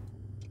one.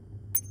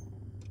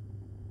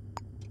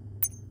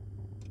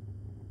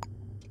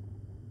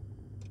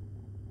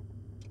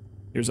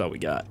 Here's all we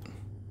got.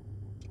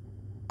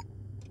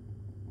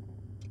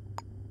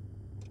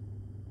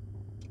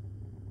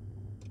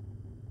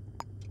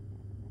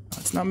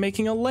 It's not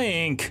making a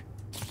link.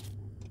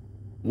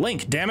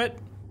 Link, damn it.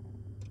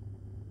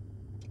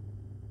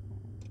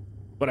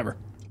 Whatever.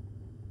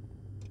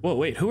 Whoa,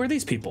 wait, who are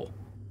these people?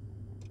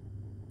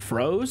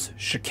 Froze?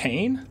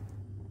 Chicane?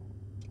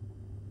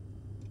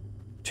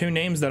 Two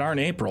names that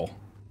aren't April.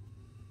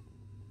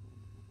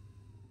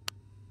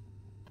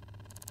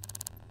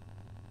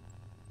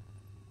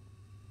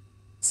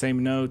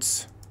 Same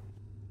notes.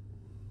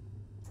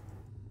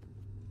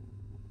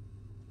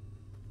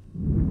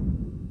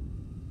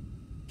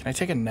 Can I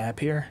take a nap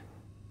here?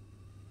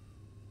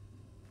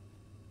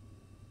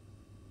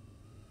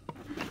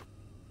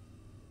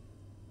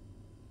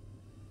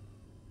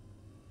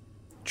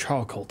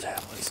 Charcoal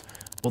tablets.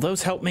 Will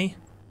those help me?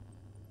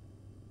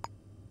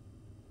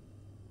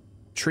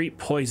 Treat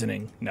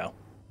poisoning. No.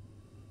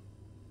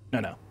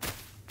 No.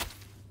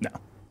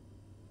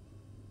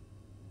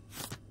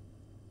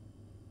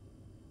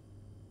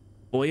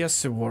 Boya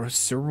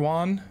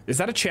Sirwan? Is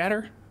that a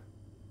chatter?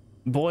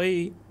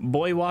 Boywa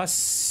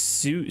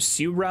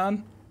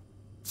Suran?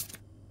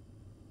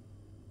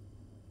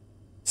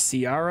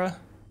 Ciara?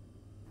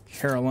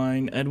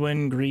 Caroline,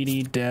 Edwin,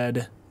 Greedy,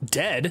 Dead.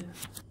 Dead?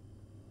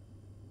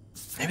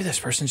 Maybe this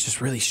person's just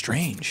really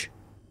strange.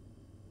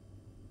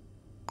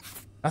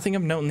 Nothing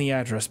of note in the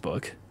address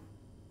book.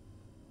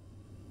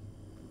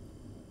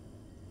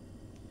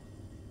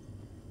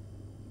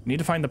 Need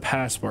to find the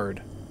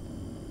password.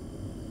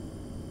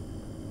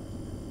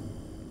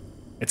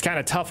 It's kind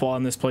of tough while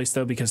in this place,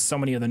 though, because so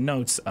many of the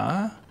notes,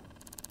 okay,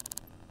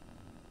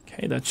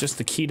 that's just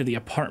the key to the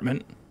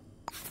apartment.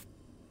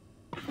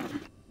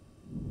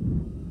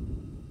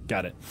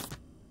 Got it.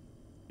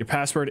 Your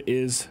password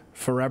is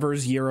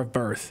Forever's year of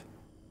birth.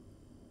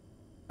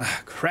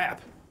 Ah,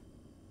 crap.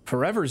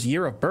 Forever's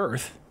year of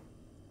birth?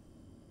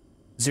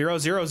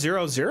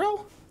 0000?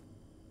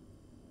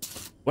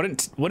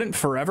 Wouldn't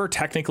Forever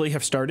technically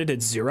have started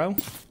at 0?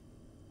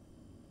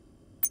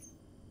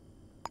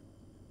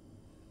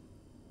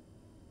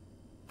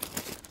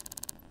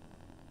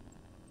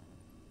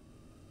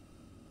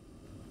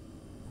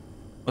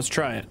 Let's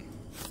try it.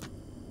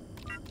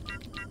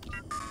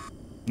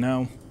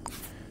 No.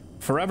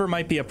 Forever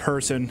might be a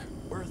person.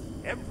 Worth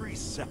every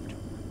septum.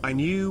 I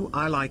knew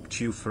I liked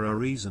you for a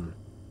reason.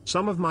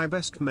 Some of my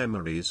best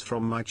memories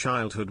from my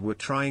childhood were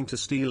trying to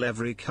steal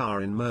every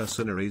car in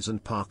Mercenaries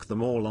and park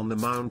them all on the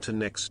mountain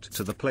next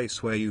to the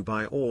place where you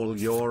buy all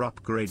your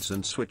upgrades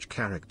and switch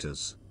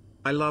characters.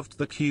 I loved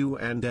the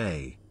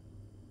Q&A.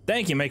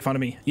 Thank you, make fun of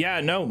me. Yeah,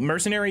 no,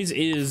 Mercenaries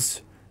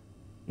is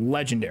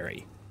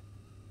legendary.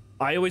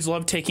 I always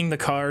loved taking the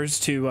cars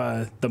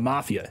to the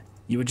Mafia.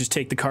 You would just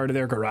take the car to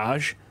their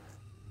garage.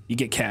 You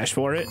get cash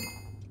for it.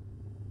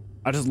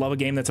 I just love a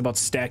game that's about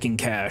stacking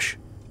cash.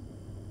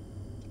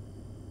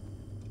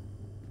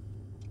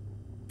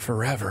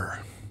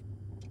 Forever.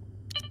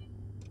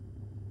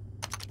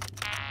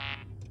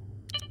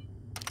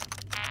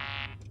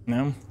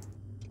 No.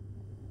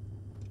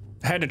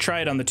 I had to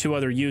try it on the 2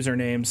 other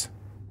usernames.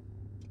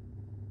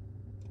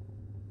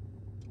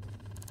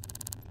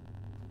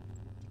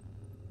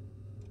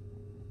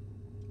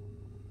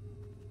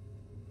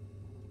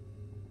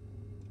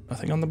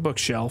 Nothing on the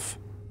bookshelf.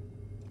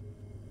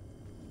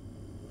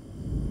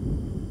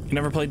 You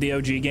never played the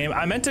OG game?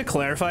 I meant to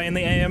clarify in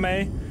the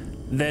AMA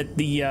that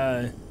the,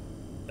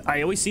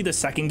 I always see the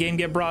second game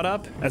get brought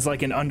up as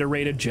like an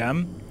underrated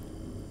gem.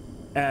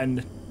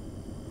 And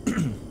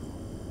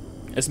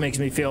this makes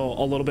me feel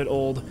a little bit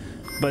old,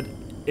 but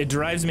it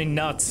drives me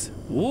nuts.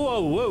 Whoa,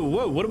 whoa,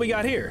 whoa, what do we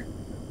got here?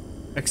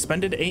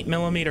 Expended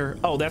 8mm.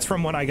 Oh, that's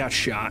from when I got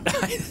shot.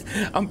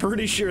 I'm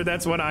pretty sure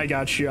that's when I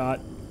got shot.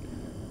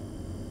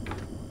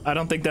 I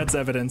don't think that's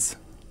evidence.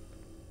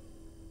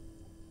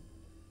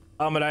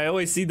 And I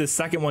always see the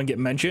second one get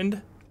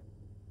mentioned.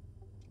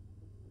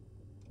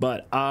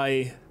 But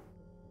I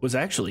was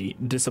actually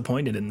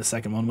disappointed in the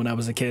second one when I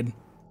was a kid.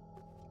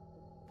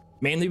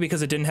 Mainly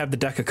because it didn't have the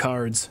deck of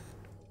cards.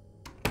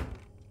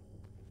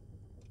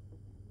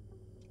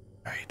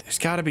 Alright, there's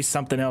gotta be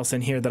something else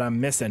in here that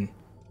I'm missing.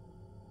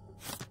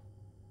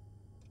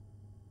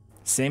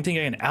 Same thing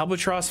again,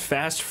 Albatross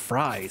Fast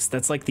Fries.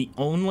 That's like the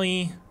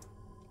only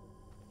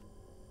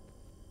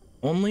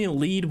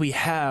lead we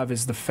have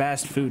is the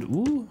fast food.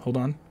 Ooh, hold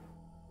on.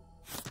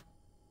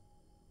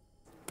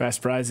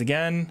 Fast fries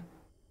again.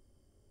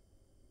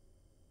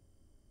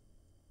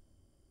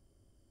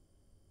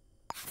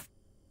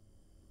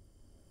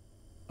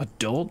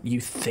 Adult? You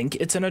think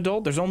it's an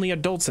adult? There's only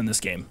adults in this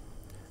game.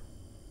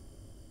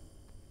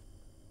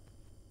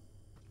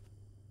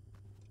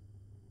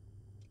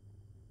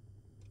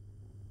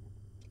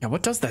 Yeah,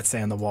 what does that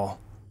say on the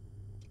wall?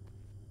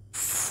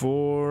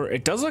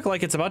 It does look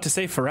like it's about to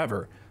say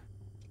forever.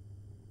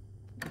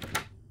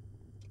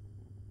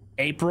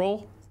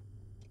 April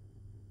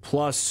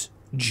plus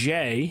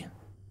J.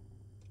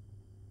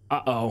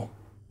 Uh-oh.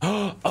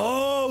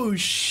 Oh,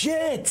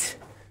 shit!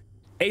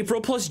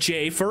 April plus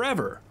J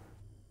forever.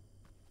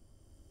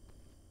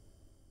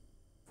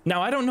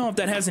 Now, I don't know if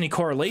that has any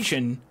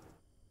correlation,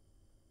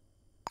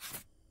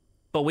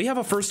 but we have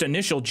a first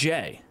initial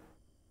J.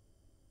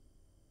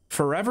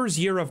 Forever's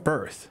year of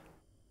birth.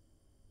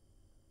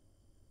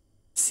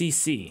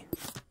 CC.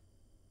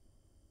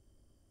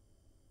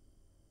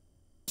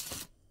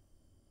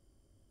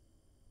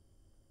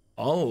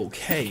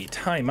 Okay,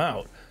 time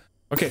out.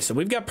 Okay, so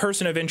we've got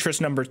person of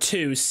interest number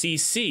 2,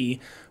 CC,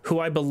 who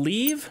I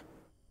believe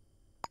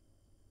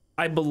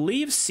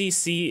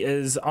CC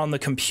is on the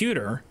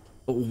computer.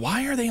 But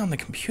why are they on the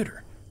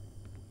computer?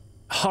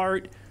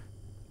 Heart,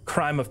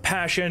 crime of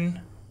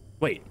passion.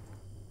 Wait,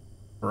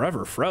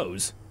 forever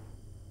froze.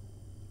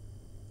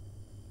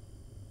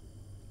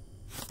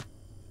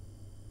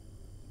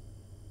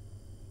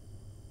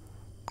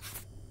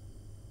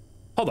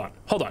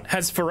 Hold on.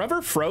 Has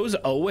Forever Froze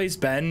always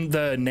been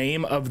the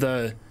name of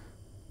the...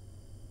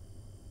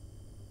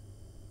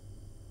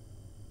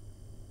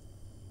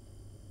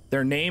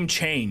 Their name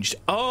changed.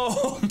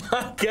 Oh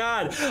my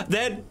God.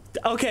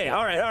 Okay,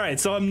 all right.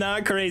 So I'm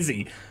not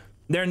crazy.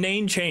 Their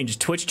name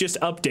changed. Twitch just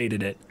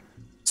updated it.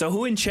 So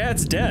who in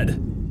chat's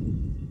dead?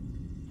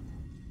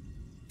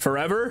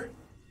 Forever?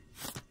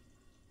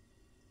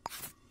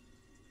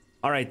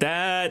 All right,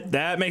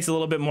 that makes a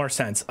little bit more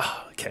sense.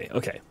 Oh,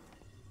 okay.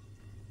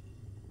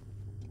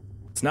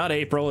 It's not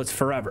April, it's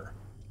Forever.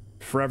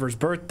 Forever's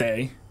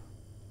birthday.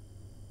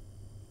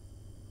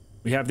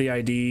 We have the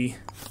ID.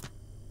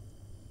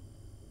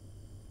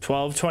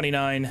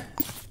 12/29/1937.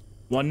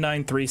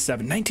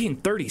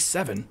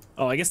 1937.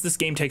 Oh, I guess this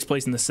game takes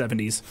place in the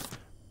 70s.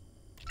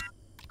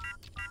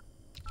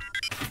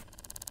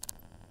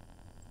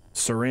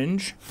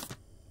 Syringe.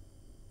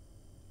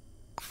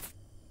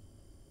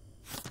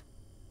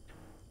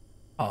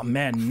 Oh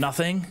man,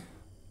 nothing.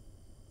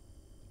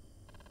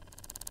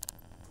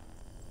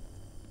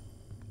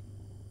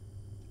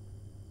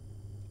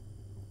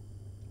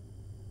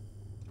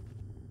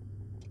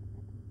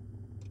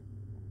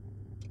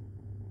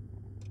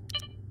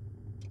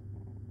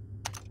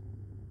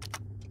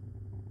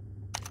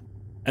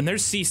 And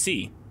there's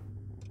CC.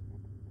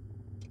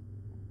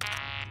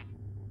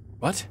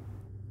 What?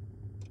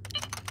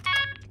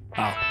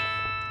 Oh.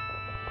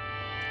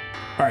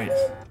 Alright.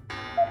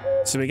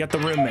 So we got the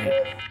roommate.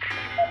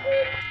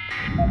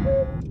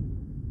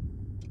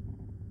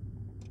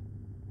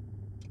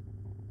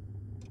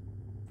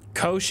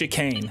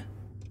 Co-chicane.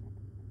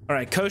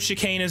 Alright,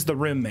 co-chicane is the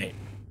roommate.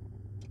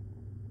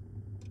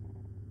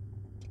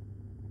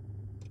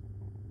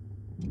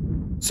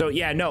 So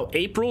yeah, no,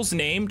 April's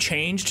name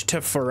changed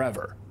to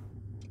Forever.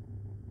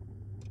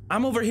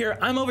 I'm over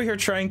here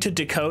trying to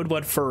decode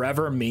what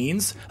forever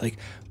means. Like,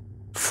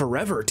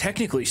 forever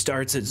technically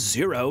starts at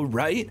 0,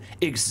 right?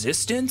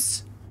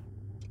 Existence?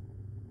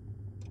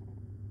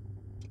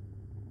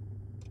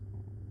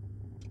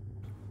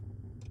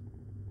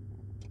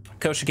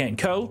 Co-chicane.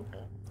 Co?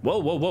 Whoa,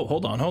 whoa, whoa,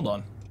 hold on, hold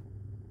on.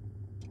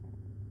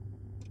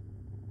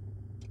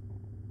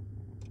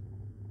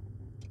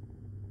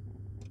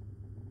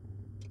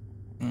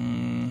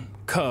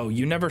 Co,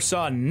 you never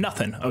saw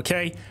nothing,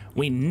 okay?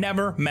 We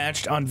never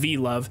matched on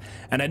V-Love,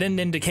 and I didn't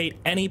indicate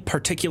any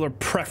particular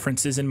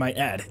preferences in my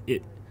ad.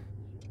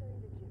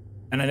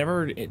 And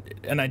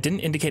I didn't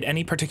indicate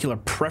any particular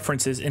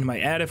preferences in my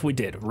ad if we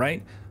did,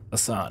 right?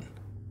 Hassan.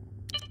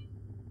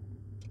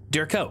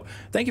 Dear Co,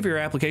 thank you for your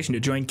application to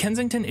join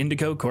Kensington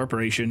Indigo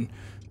Corporation.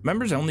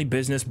 Members only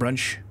business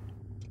brunch.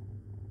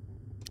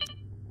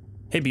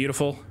 Hey,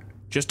 beautiful.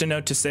 Just a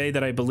note to say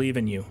that I believe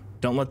in you.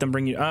 Don't let them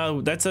bring you.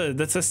 Oh, that's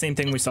the same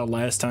thing we saw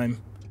last time.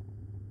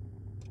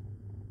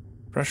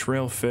 Fresh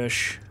rail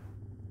fish.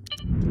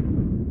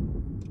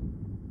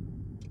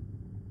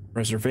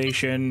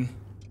 Reservation.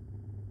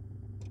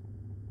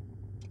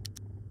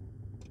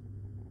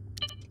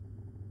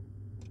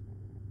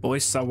 Boy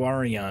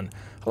Sawarian.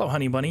 Hello,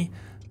 honey bunny.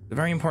 The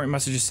very important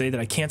messages say that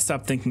I can't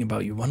stop thinking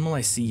about you. When will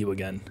I see you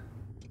again?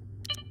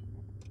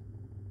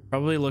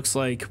 Probably looks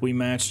like we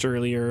matched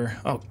earlier.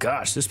 Oh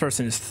gosh, this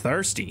person is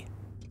thirsty.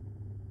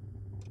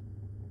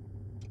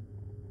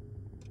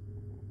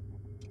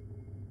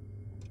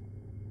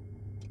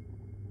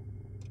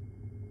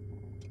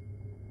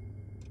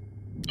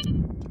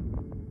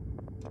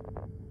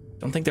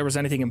 Don't think there was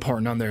anything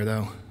important on there,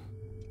 though.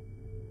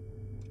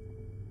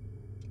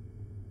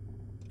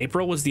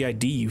 April was the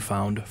ID you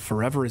found.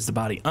 Forever is the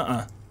body.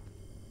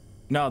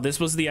 No, this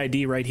was the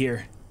ID right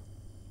here.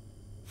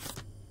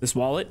 This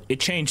wallet, it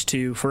changed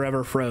to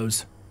Forever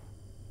Froze.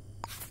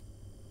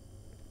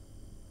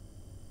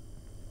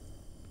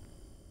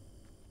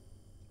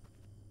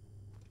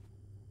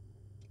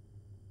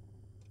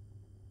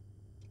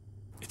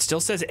 It still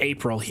says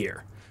April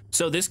here.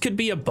 So this could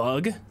be a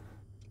bug.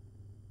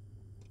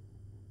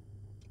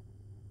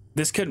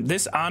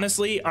 This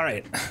honestly, all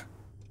right.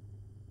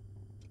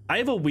 I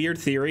have a weird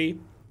theory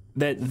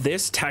that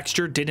this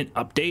texture didn't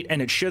update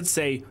and it should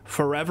say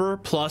Forever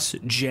plus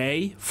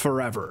J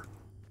Forever.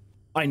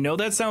 I know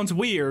that sounds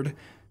weird.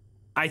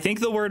 I think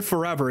the word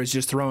forever is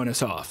just throwing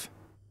us off.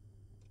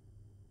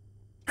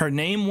 Her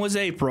name was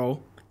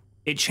April.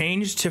 It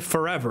changed to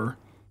Forever.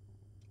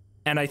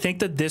 And I think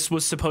that this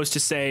was supposed to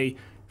say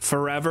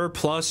Forever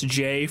plus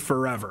J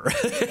Forever.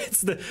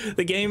 It's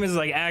the game is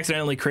like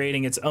accidentally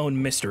creating its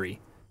own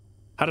mystery.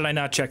 How did I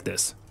not check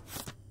this?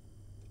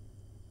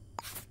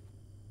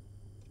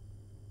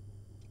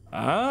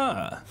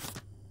 Ah.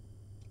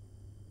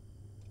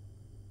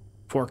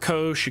 For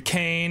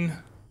co-chicane.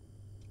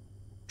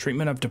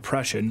 Treatment of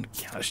depression.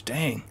 Gosh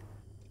dang.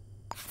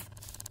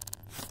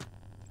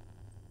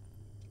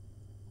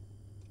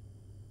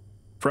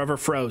 Forever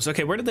Froze.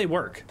 Okay, where did they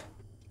work?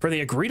 For the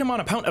agreed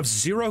amount amount of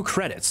 0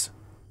 credits.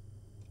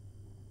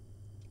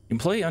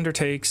 Employee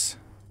undertakes.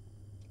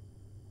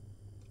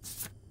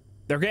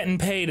 They're getting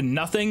paid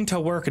nothing to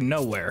work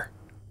nowhere.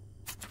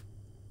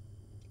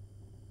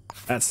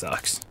 That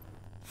sucks.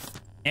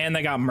 And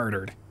they got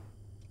murdered.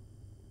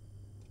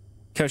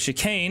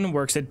 Co-chicane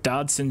works at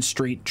Dodson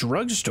Street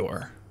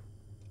Drugstore.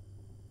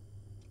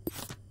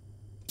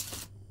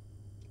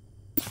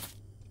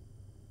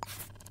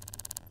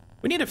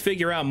 We need to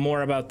figure out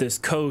more about this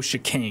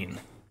co-chicane.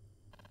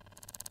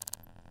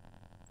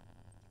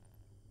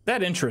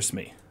 That interests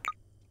me.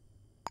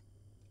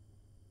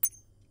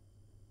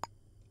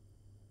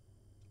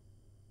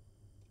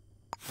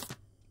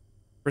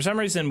 For some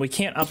reason, we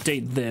can't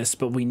update this,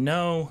 but we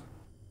know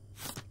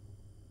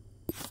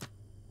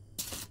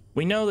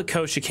the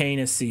co-chicane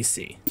is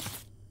CC.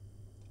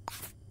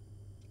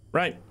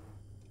 Right.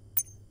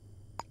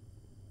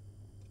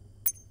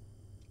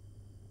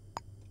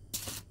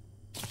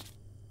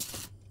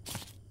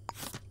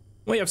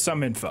 We have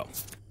some info.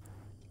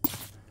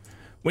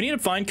 We need to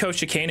find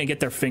co-chicane and get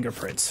their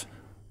fingerprints.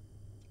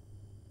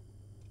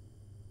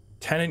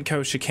 Tenant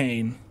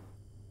co-chicane.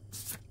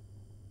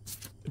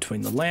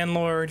 Between the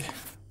landlord.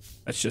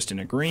 That's just an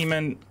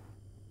agreement.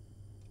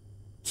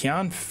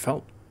 Kian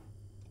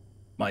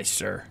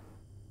Feltmeister.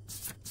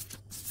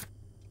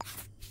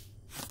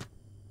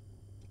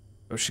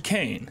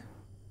 Co-chicane.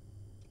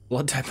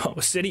 Blood type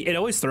Ottawa City. It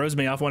always throws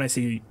me off when I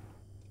see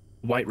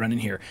Whiterun in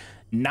here.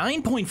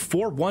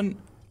 9.41.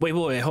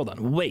 Wait, hold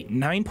on. Wait,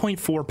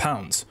 9.4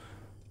 pounds.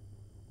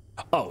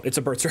 Oh, it's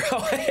a birth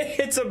certificate.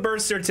 It's a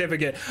birth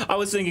certificate. I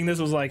was thinking this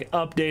was like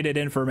updated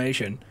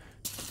information.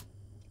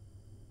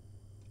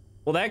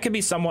 Well, that could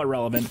be somewhat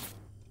relevant.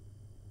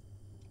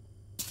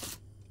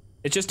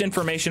 It's just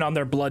information on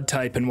their blood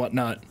type and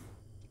whatnot.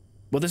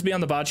 Will this be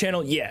on the VOD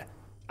channel? Yeah.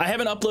 I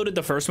haven't uploaded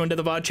the first one to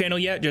the VOD channel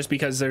yet, just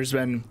because there's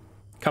been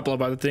a couple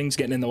of other things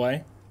getting in the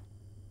way.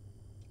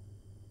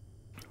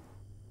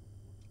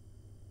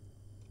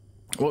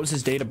 What was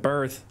his date of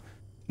birth?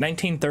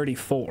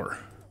 1934.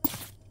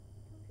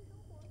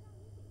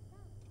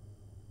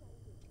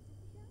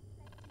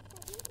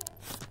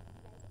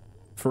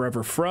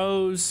 Forever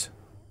froze.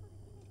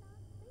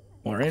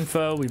 More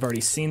info. We've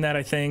already seen that,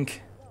 I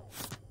think.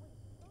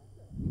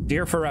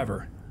 Dear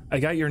Forever, I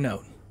got your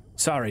note.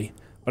 Sorry,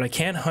 but I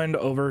can't hand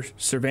over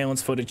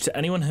surveillance footage to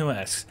anyone who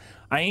asks.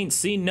 I ain't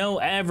seen no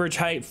average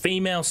height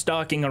female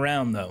stalking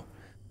around, though.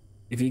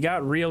 If you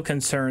got real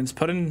concerns,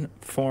 put in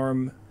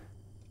form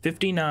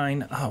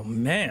 59. Oh,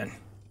 man.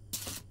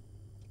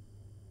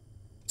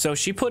 So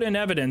she put in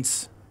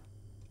evidence.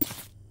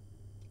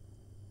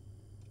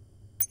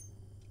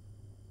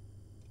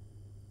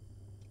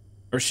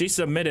 Or she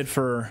submitted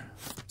for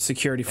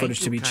security footage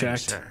to be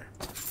checked. Sir.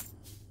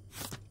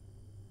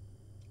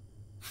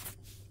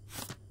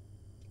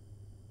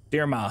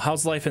 Dear Ma,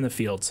 how's life in the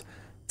fields?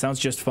 Sounds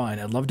just fine.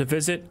 I'd love to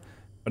visit,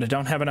 but I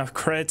don't have enough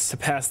credits to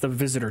pass the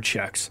visitor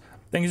checks.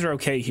 Things are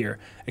okay here,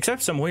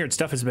 except some weird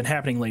stuff has been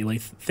happening lately.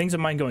 Things of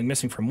mine going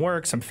missing from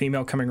work, some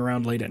female coming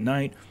around late at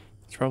night.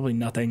 It's probably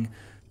nothing.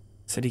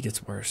 City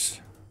gets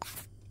worse.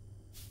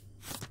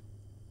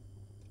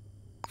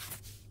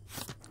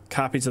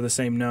 Copies of the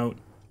same note.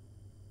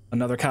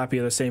 Another copy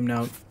of the same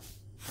note.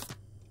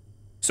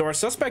 So our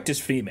suspect is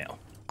female.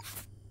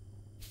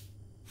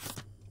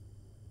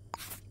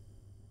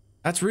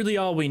 That's really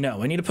all we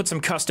know. I need to put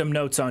some custom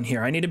notes on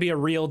here. I need to be a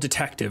real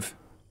detective.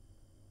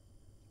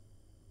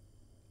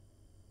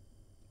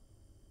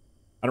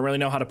 I don't really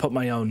know how to put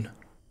my own.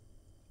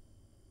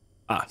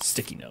 Ah,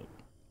 sticky note.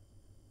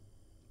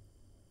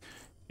 You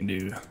can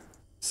do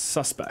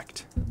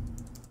suspect.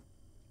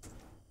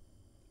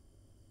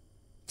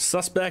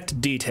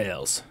 Suspect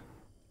details.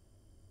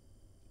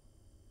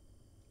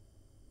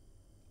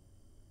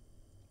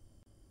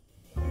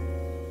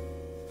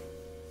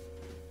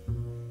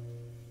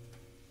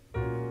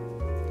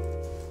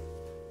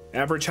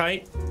 Average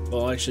height?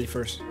 Well, actually,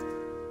 first.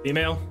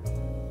 Female.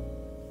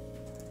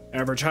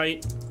 Average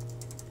height.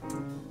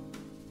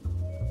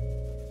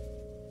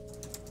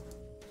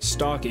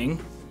 Stalking.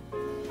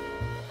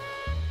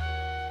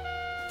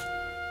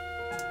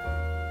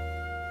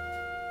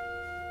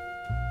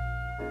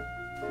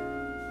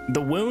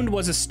 The wound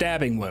was a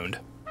stabbing wound.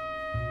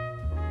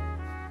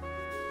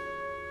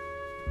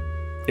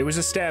 It was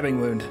a stabbing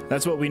wound.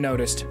 That's what we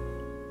noticed.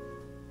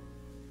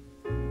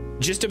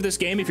 Gist of this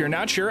game, if you're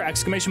not sure,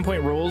 exclamation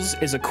point rules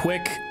is a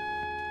quick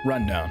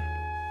rundown.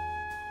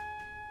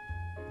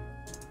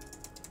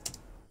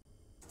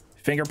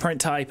 Fingerprint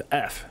type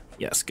F.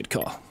 Yes, good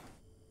call.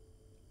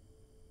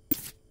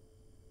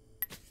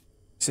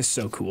 This is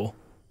so cool.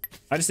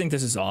 I just think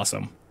this is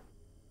awesome.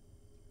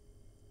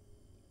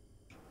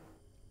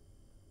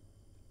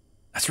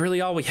 That's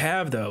really all we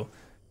have, though.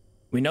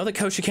 We know that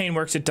Coachicane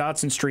works at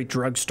Dotson Street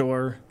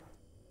Drugstore.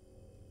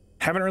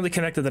 Haven't really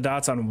connected the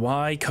dots on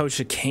why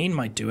Coachicane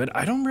might do it.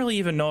 I don't really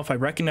even know if I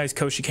recognize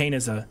Coachicane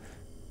as a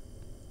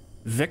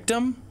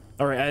victim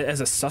or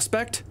as a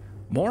suspect,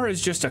 more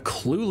as just a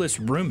clueless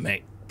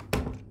roommate.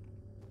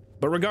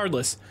 But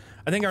regardless,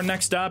 I think our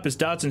next stop is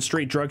Dotson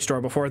Street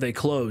Drugstore before they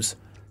close.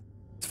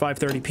 It's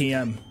 5:30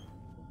 p.m.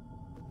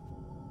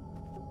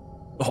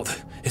 Oh,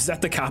 is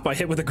that the cop I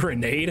hit with a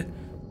grenade?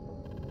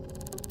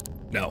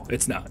 No,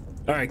 it's not.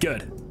 All right,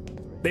 good.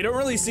 They don't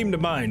really seem to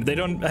mind. They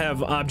don't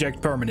have object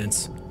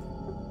permanence.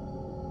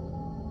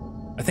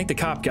 I think the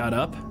cop got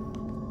up.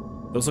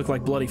 Those look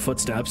like bloody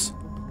footsteps.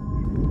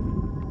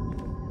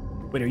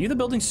 Wait, are you the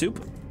building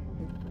soup?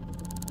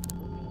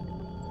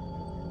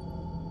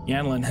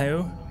 Yanlin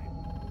who?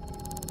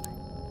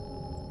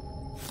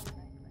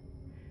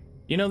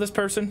 You know this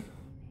person?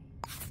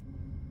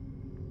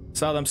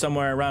 Saw them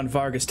somewhere around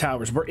Vargas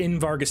Towers. We're in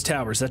Vargas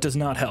Towers. That does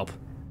not help.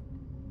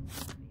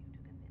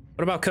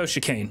 What about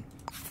Coachicane?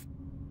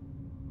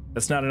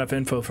 That's not enough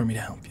info for me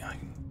to help you.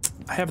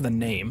 I have the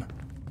name.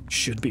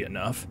 Should be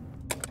enough.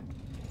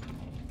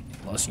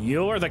 Plus,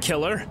 you're the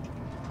killer.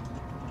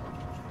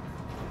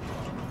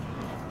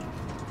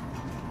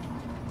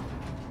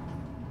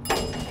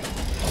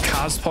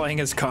 Cosplaying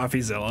as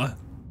CoffeeZilla.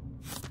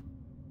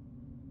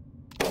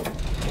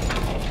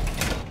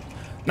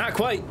 Not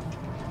quite.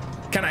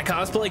 Can I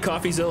cosplay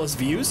CoffeeZilla's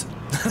views?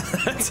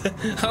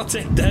 I'll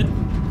take that.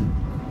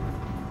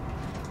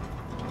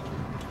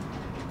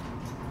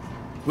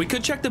 We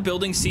could check the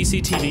building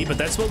CCTV, but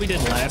that's what we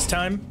did last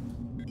time.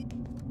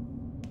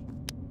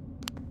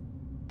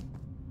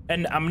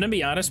 And I'm gonna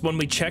be honest, when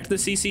we checked the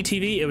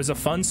CCTV, it was a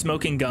fun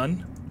smoking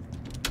gun,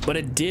 but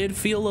it did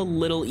feel a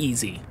little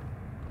easy.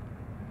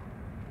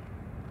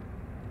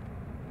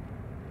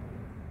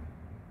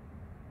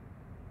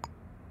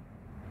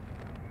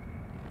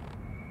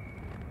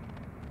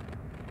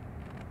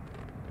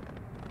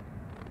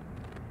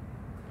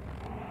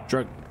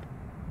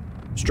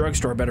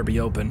 Drugstore better be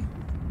open.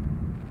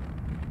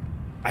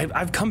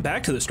 I've come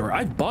back to the store.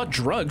 I've bought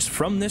drugs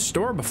from this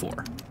store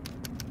before.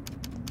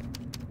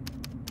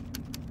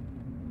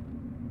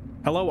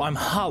 Hello, I'm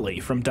Holly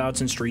from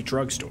Dodson Street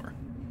Drugstore.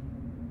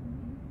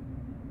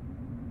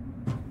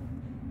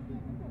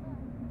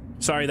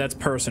 Sorry, that's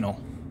personal.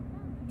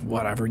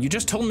 Whatever, you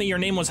just told me your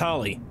name was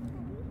Holly.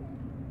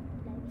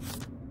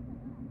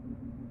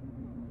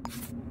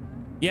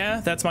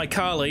 Yeah, that's my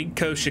colleague,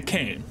 Kosha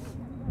Kane.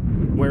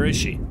 Where is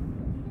she?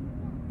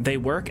 They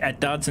work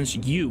at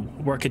You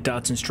work at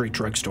Dodson Street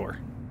Drugstore.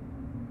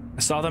 I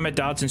saw them at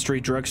Dodson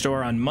Street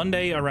Drugstore on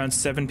Monday around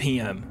 7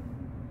 p.m.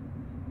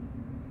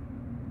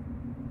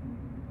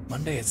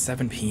 Monday at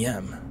 7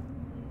 p.m.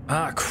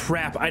 Ah,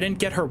 crap. I didn't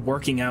get her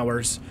working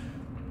hours.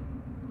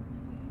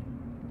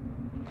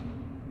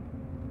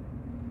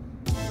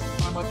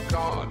 I'm a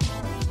god.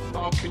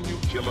 How can you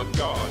kill a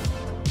god?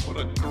 What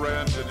a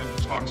grand and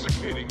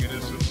intoxicating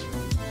innocence.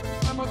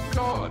 I'm a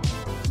god.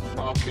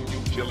 How can you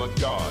kill a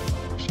god?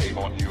 Shame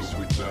on you,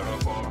 sweet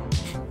Zarabar.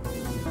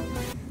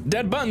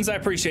 Dead Buttons, I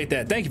appreciate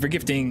that. Thank you for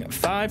gifting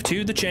 5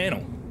 to the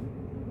channel.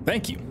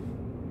 Thank you.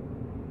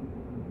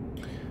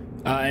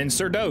 And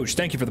Sir Doge,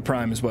 thank you for the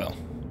prime as well.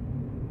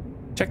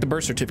 Check the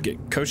birth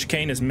certificate. Kosha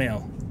Kane is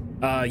male.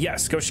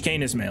 Yes, Kosha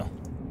Kane is male.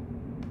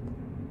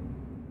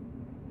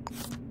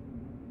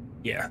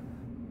 Yeah.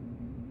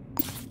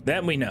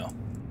 That we know.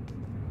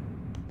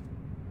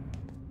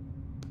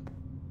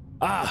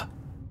 Ah!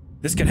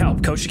 This could help.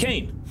 Kosha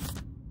Kane.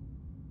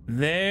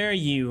 There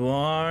you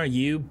are,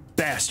 you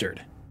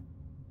bastard.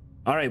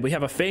 Alright, we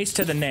have a face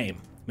to the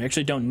name. We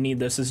actually don't need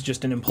this. This is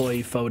just an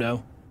employee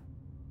photo.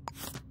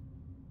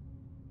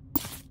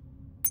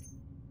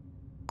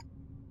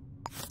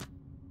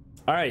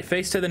 Alright,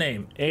 face to the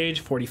name.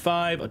 Age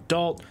 45,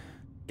 adult.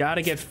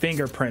 Gotta get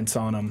fingerprints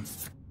on him.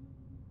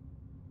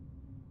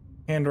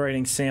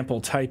 Handwriting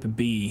sample type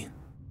B.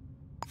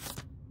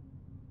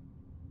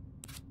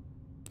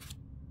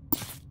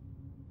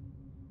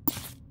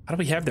 How do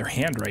we have their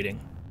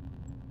handwriting?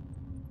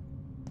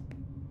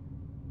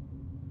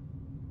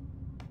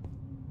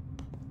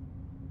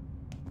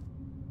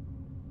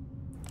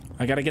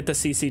 I gotta get the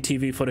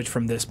CCTV footage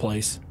from this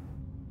place.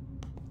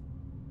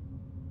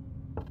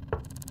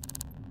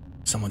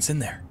 Someone's in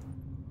there.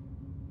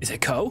 Is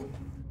it Ko?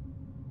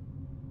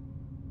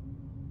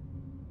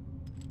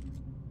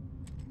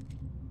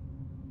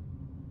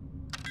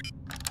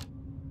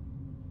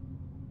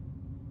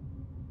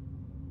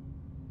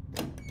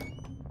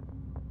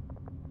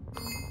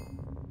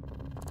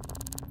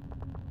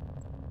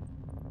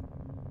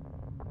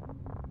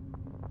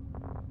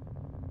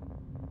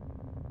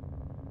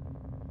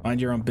 Mind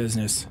your own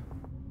business.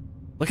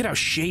 Look at how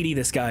shady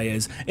this guy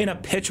is. In a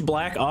pitch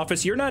black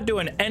office, you're not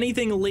doing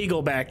anything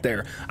legal back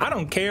there. I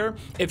don't care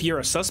if you're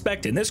a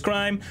suspect in this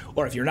crime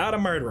or if you're not a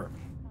murderer.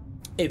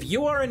 If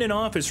you are in an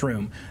office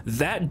room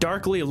that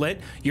darkly lit,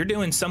 you're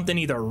doing something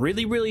either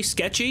really, really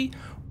sketchy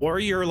or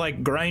you're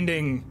like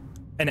grinding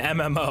an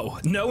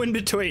MMO. No in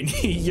between.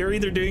 You're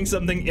either doing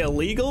something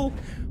illegal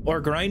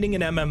or grinding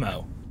an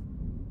MMO.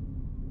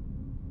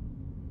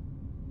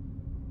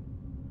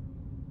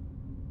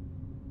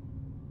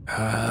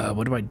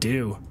 What do I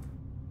do?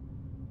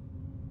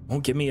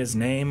 Won't give me his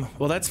name.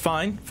 Well, that's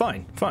fine.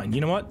 Fine.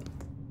 You know what?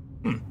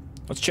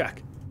 Let's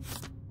check.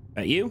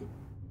 That you?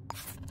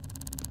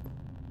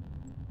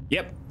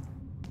 Yep.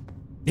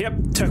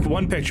 Took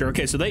one picture.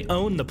 Okay, so they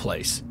own the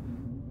place.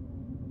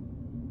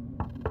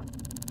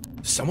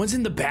 Someone's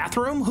in the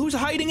bathroom? Who's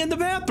hiding in the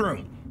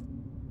bathroom?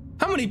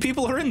 How many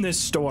people are in this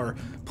store?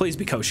 Please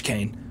be Kosha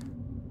Kane.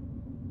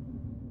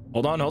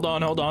 Hold on.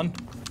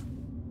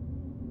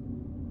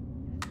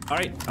 All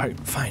right,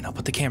 fine. I'll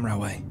put the camera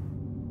away.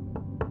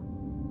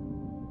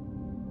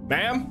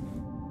 Ma'am?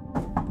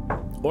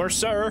 Or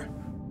sir?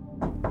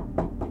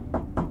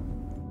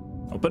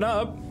 Open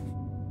up.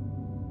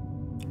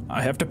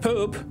 I have to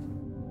poop.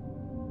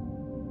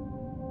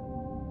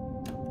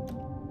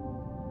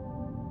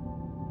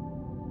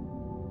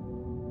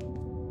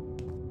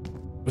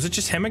 Was it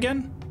just him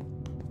again?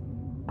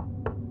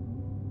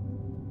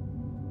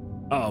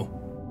 Oh.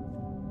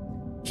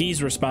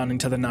 He's responding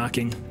to the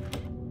knocking.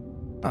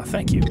 Oh,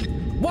 thank you.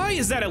 Why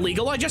is that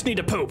illegal? I just need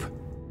to poop.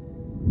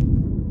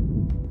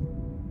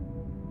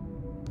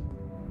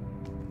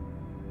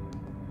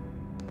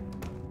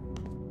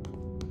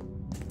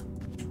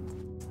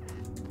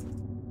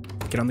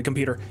 Get on the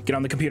computer. Get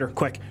on the computer.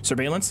 Quick.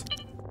 Surveillance.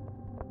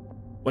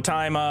 What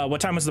time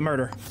was the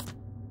murder?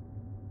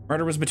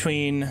 Murder was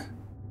between...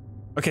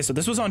 Okay, so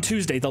this was on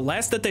Tuesday. The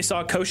last that they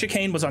saw Kosha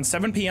Kane was on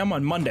 7 p.m.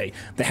 on Monday.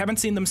 They haven't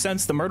seen them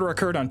since. The murder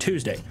occurred on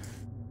Tuesday.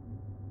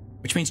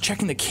 Which means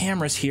checking the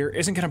cameras here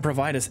isn't going to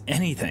provide us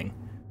anything.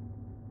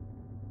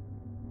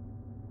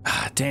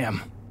 Ah,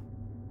 damn.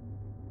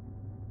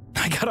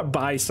 I gotta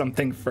buy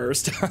something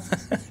first.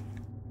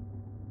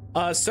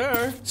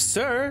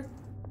 Sir.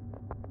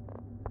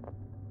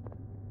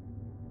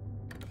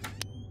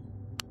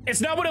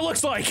 It's not what it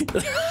looks like.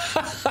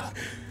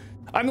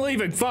 I'm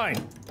leaving, fine.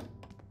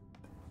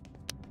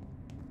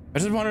 I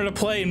just wanted to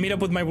play and meet up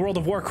with my World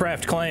of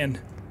Warcraft clan.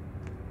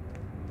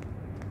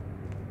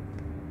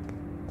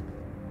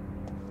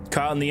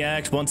 Caught in the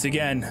act once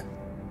again.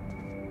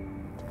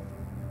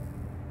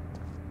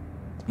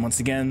 Once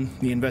again,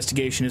 the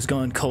investigation has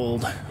gone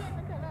cold.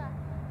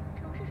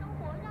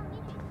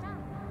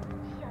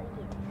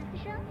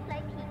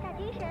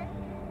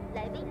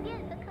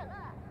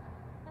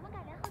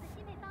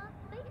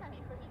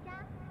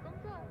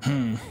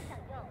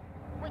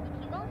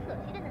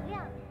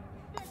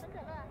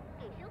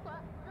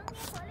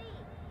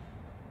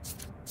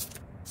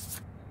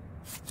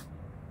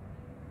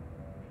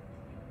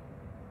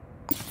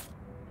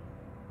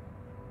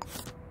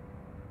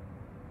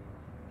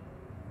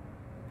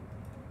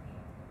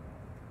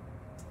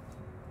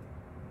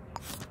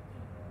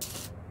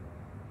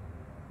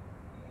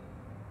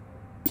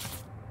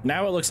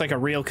 Now it looks like a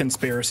real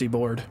conspiracy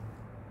board.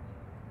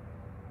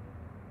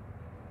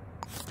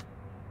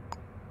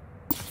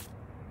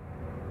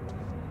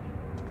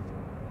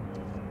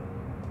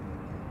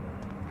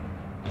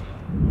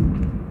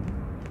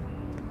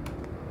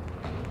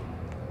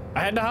 I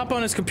had to hop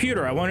on his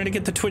computer. I wanted to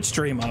get the Twitch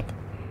stream up.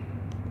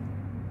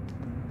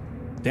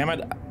 Damn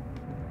it.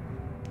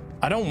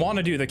 I don't want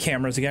to do the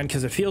cameras again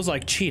because it feels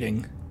like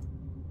cheating.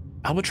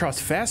 Albatross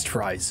fast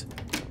fries.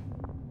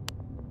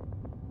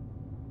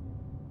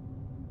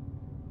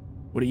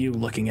 What are you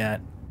looking at?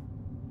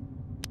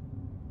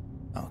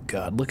 Oh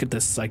god, look at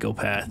this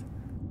psychopath.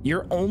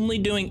 You're only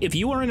doing, if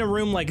you are in a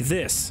room like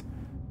this,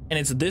 and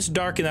it's this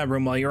dark in that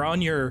room while you're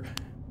on your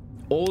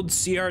old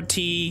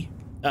CRT,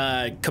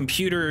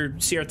 computer,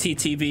 CRT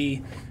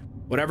TV,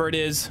 whatever it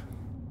is.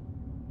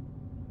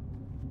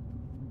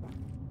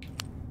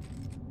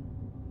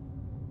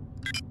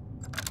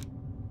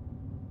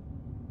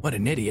 What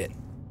an idiot.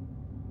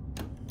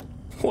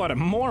 What a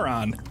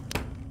moron.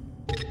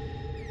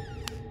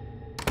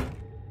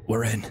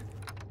 We're in.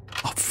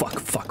 Oh, fuck,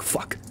 fuck,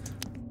 fuck.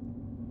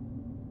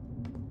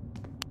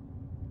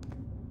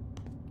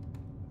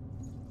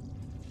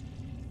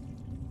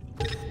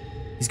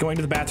 He's going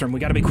to the bathroom. We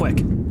gotta be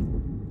quick.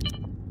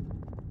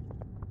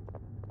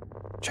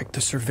 Check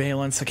the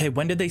surveillance. Okay,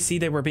 when did they see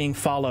they were being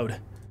followed?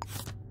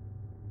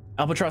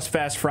 Albatross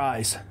fast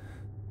fries.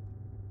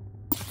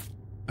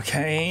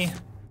 Okay.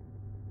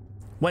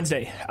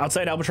 Wednesday.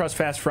 Outside Albatross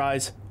fast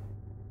fries.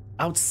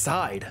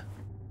 Outside.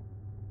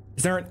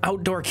 Is there an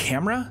outdoor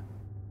camera?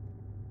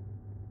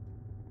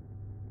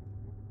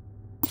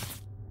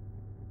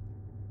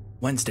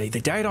 Wednesday.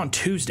 They died on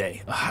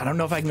Tuesday. Ugh, I don't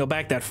know if I can go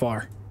back that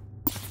far.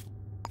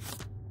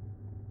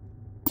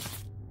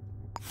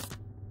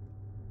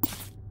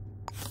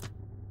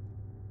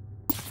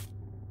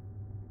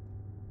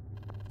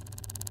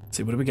 Let's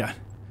see, what do we got?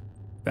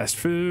 Fast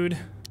food.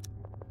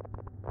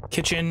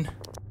 Kitchen.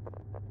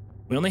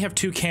 We only have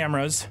 2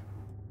 cameras.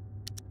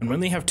 And we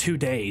only have 2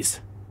 days.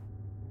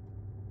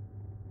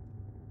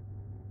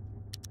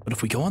 But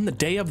if we go on the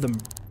day of the...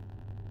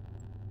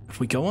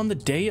 If we go on the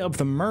day of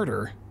the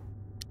murder...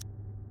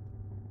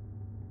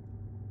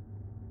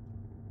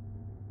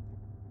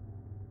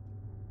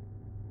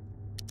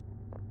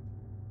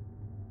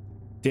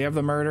 Day of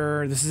the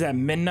murder, this is at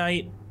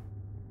midnight.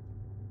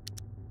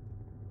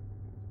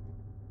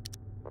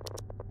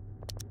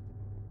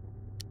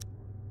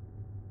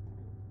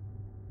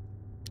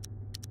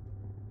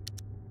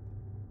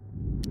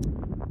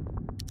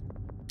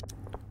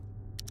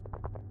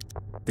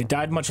 They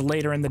died much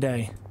later in the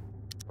day.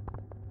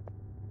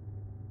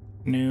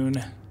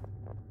 Noon,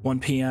 1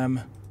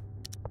 p.m.,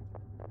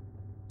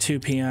 2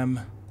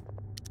 p.m.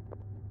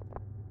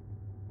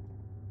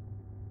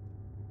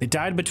 They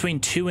died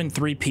between 2 and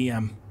 3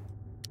 p.m.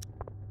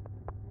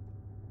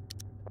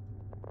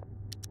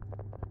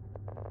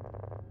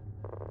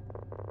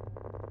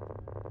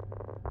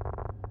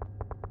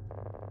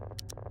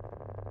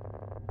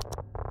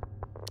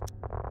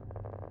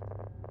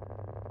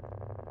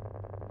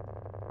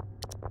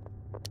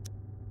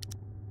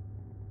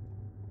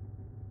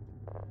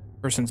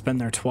 Person's been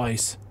there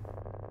twice.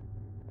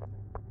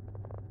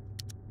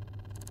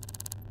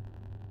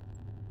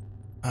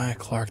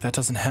 Clark, that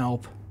doesn't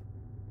help.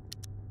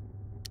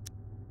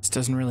 This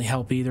doesn't really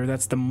help either.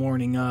 That's the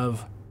morning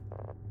of.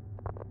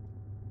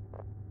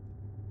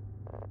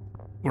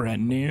 We're at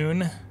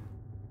noon.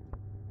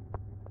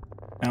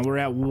 Now we're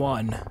at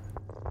 1.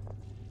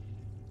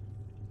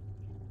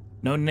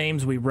 No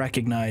names we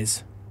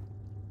recognize.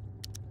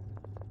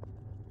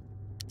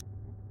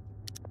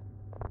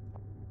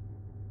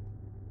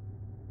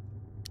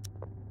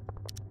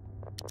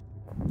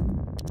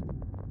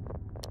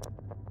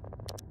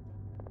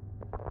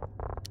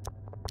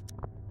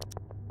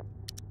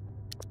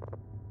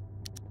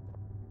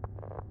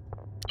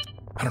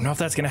 I don't know if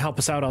that's going to help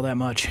us out all that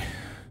much.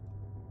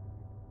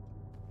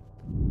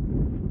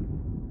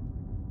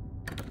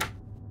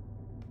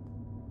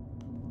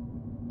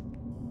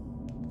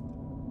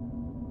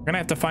 We're going to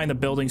have to find the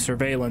building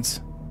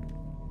surveillance.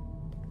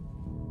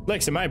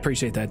 Lexim, I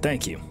appreciate that.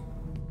 Thank you.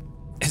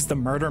 Is the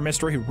murder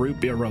mystery root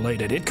beer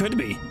related? It could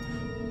be.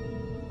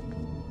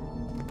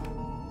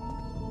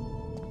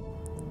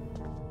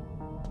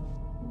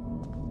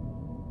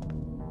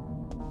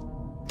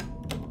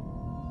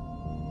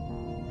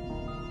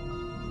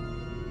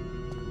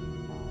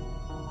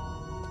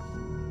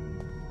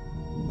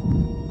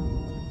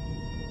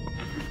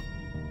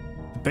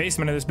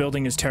 basement of this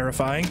building is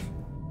terrifying.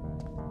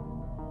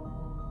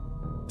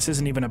 This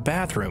isn't even a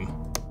bathroom.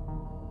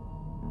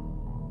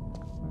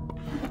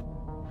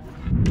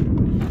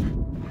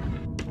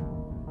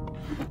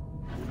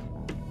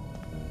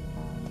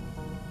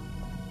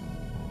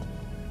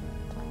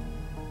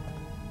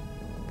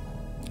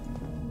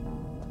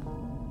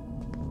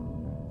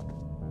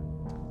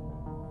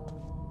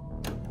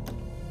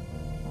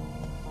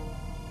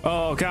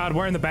 Oh God,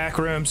 we're in the back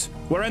rooms.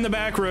 We're in the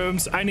back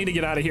rooms. I need to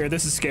get out of here.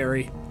 This is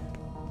scary.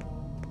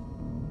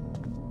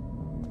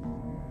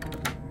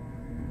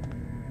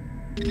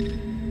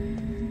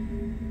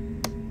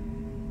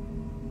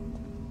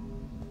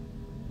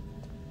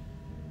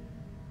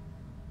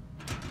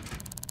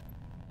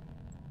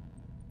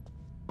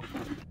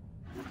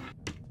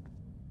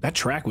 That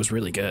track was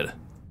really good.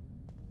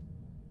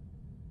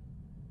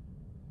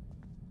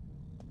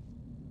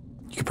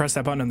 You can press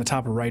that button on the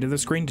top right of the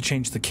screen to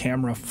change the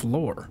camera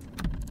floor.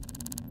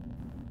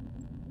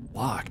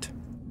 Locked.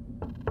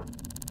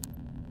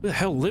 Who the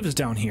hell lives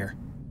down here?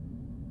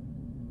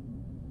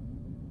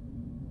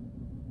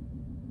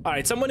 All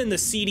right, someone in the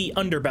seedy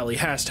underbelly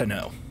has to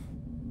know.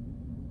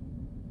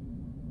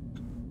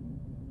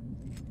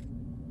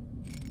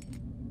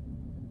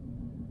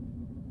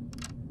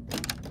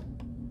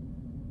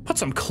 Put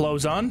some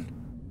clothes on.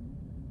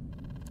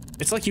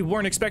 It's like you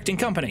weren't expecting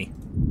company.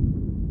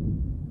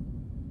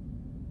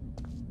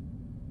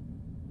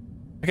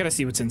 I gotta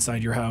see what's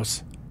inside your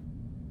house.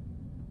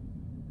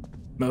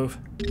 Move.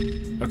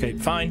 Okay,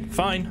 fine.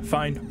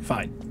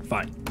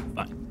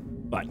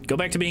 Go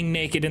back to being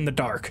naked in the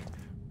dark.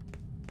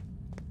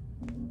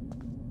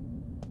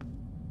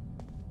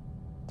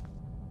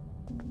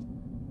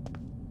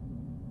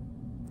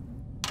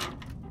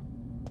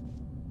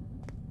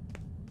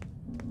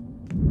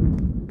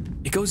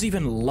 It goes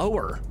even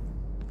lower.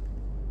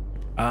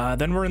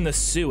 Then we're in the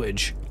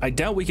sewage. I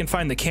doubt we can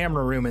find the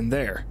camera room in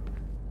there.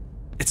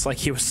 It's like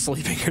he was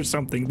sleeping or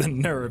something. The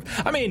nerve.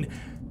 I mean,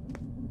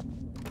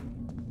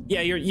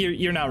 yeah,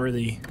 you're not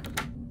really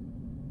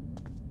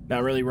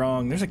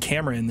wrong. There's a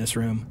camera in this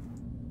room.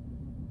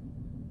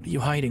 What are you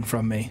hiding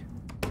from me?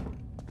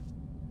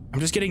 I'm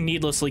just getting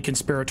needlessly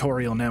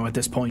conspiratorial now at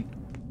this point.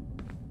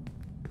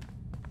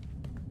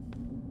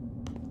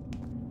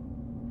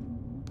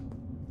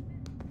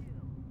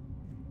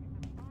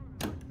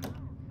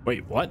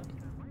 Wait, what?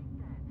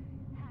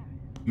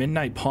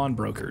 Midnight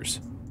pawnbrokers.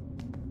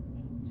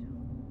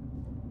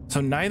 So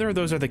neither of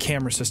those are the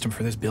camera system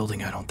for this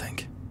building, I don't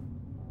think.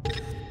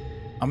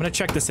 I'm gonna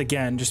check this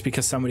again just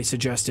because somebody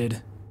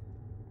suggested.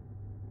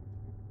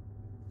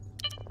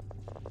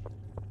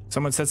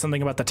 Someone said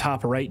something about the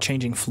top right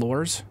changing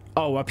floors.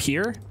 Oh, up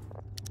here?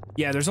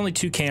 Yeah, there's only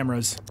 2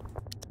 cameras.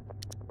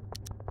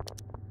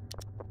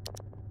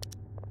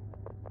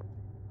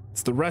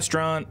 It's the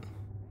restaurant,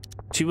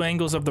 2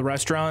 angles of the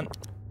restaurant,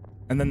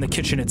 and then the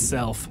kitchen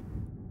itself.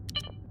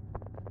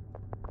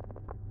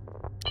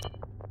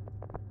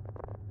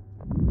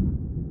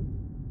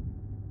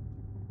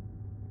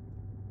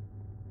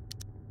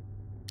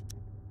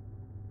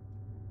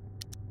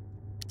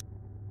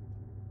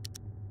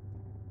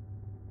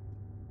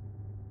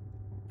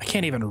 I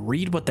can't even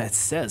read what that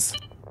says.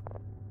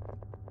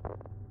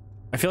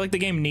 I feel like the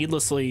game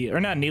needlessly,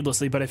 or not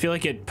needlessly, but I feel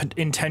like it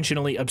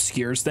intentionally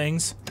obscures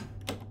things.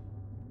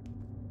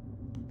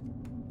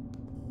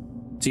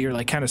 So you're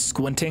like kind of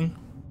squinting.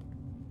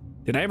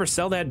 Did I ever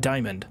sell that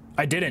diamond?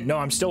 I didn't. No,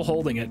 I'm still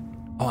holding it.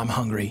 Oh, I'm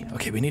hungry.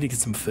 Okay, we need to get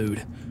some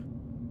food.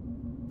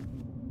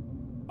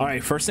 All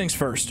right, first things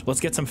first. Let's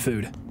get some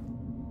food.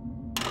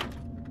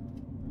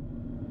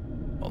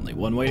 Only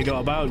one way to go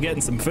about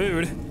getting some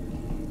food.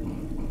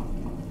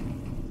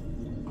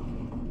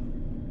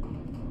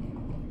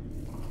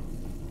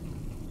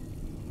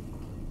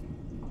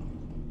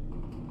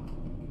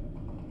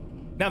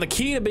 Now, the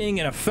key to being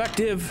an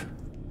effective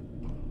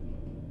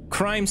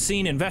crime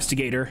scene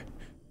investigator,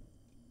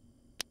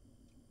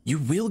 you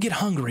will get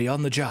hungry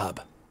on the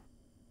job.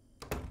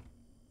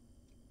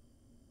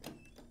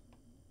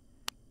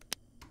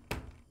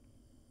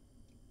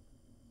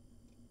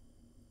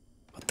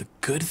 But the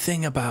good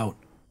thing about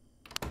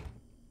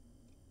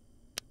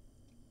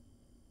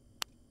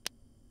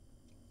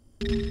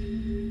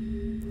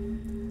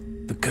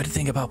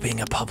being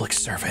a public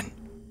servant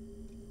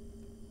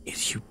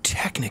is you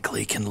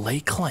technically can lay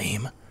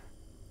claim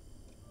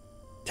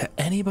to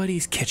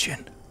anybody's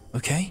kitchen,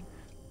 okay?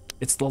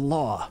 It's the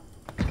law.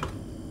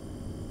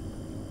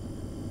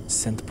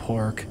 Synth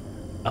pork,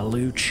 a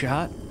lewd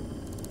shot. I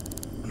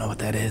don't know what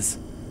that is.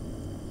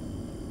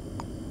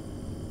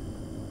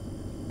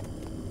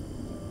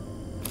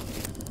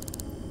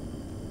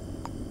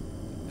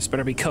 This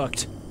better be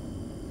cooked.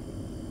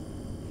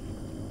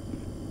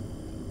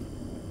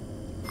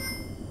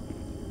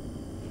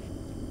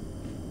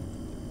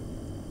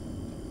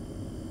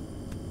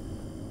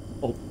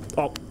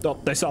 Oh,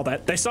 they saw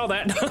that. They saw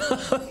that.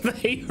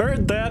 They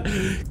heard that.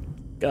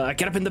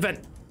 Get up in the vent.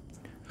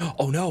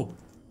 Oh, no.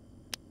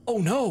 Oh,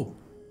 no.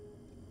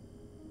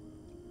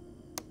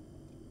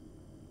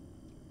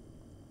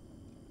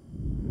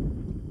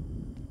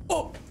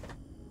 Oh.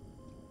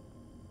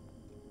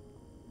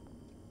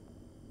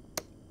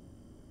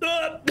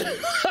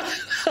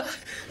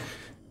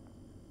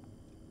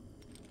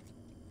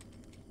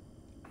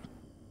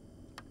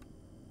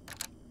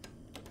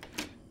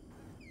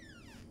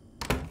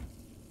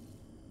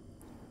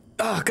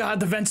 Oh god,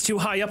 the vent's too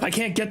high up. I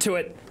can't get to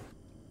it.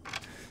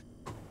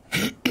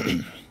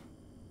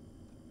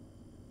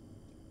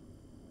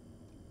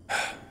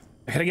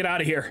 I gotta get out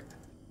of here.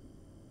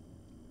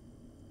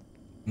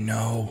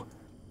 No.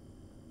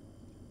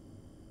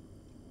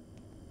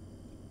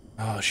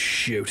 Oh,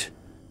 shoot.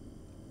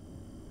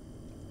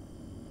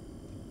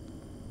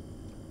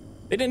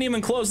 They didn't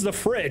even close the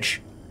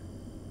fridge.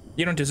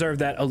 You don't deserve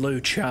that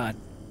allude shot.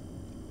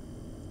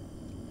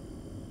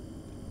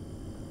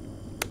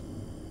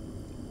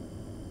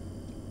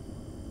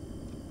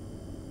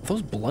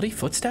 Those bloody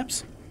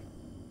footsteps?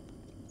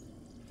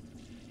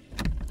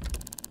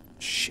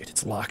 Shit,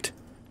 it's locked.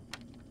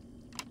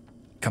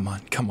 Come on,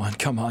 come on,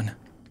 come on.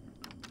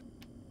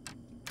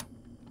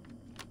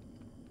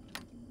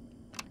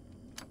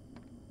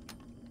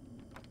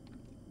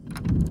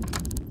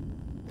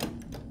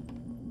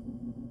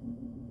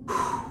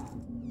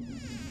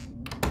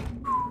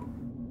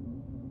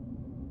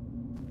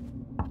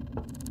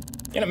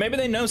 You know, maybe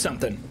they know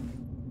something.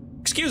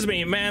 Excuse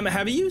me, ma'am,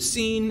 have you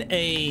seen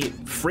a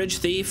fridge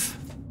thief?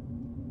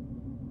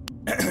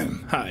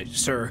 Hi,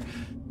 sir.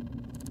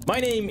 My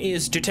name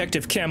is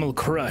Detective Camel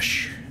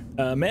Crush.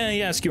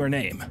 May I ask your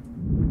name?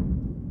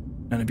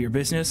 None of your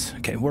business?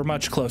 Okay, we're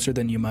much closer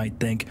than you might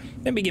think.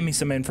 Maybe give me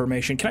some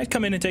information. Can I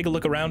come in and take a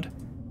look around?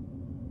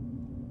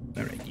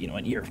 All right, you know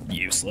what? You're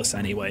useless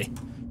anyway.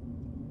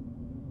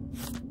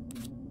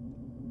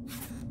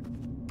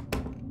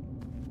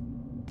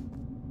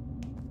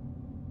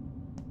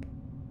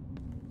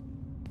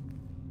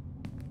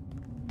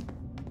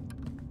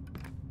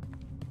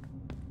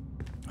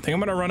 I think I'm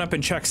gonna run up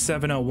and check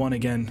 701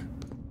 again.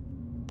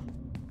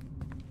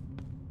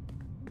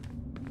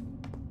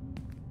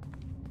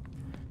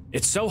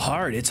 It's so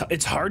hard.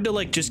 It's hard to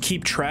like just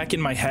keep track in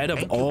my head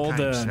of all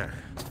the...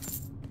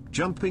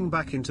 Jumping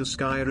back into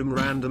Skyrim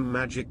random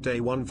magic day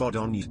 1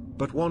 VOD on you,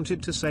 but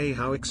wanted to say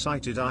how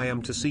excited I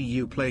am to see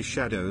you play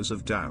Shadows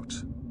of Doubt.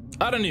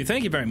 I don't know.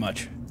 Thank you very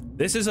much.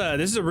 This is a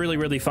really,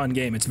 really fun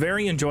game. It's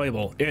very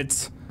enjoyable.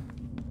 It's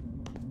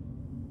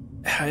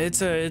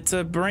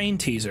a brain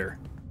teaser.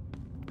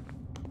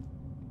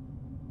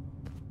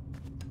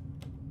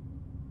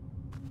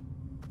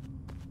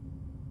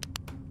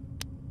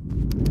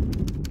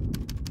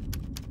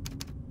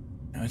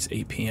 Now it's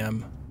 8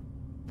 p.m.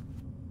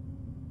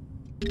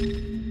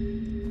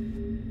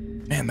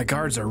 Man, the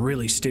guards are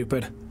really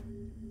stupid.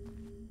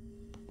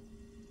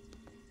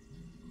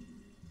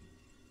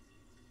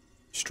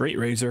 Straight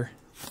razor.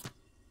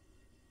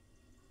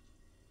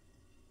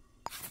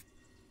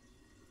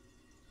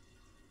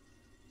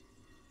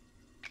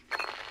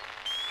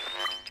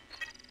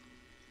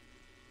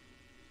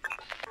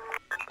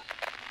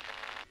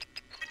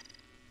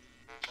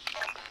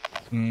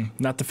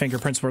 Not the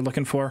fingerprints we're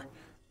looking for.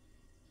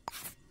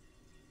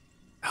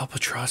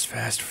 Albatross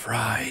fast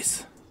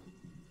fries.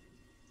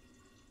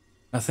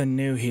 Nothing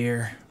new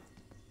here.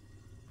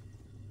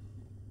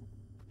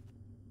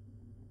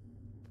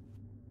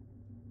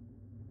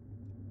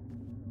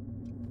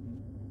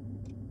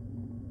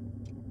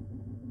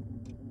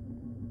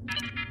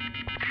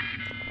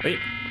 Wait,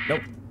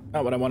 nope,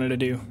 not what I wanted to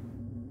do.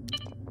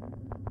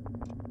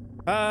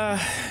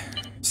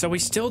 So we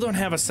still don't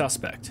have a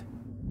suspect.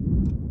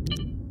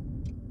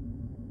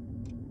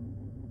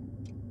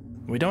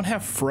 We don't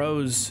have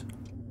Froze.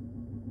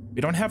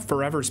 We don't have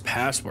Forever's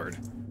password.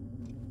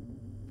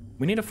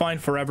 We need to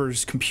find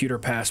Forever's computer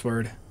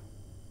password.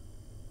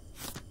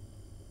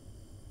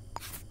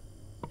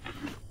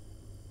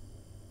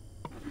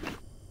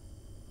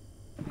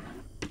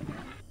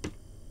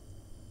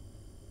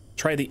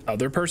 Try the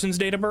other person's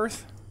date of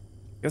birth?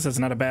 Guess that's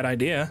not a bad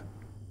idea.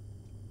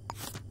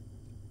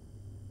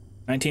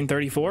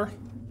 1934?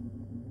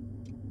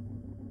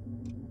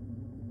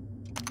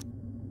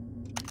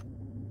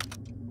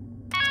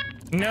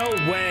 No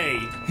way.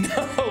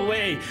 No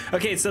way.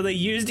 Okay, so they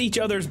used each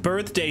other's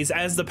birthdays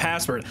as the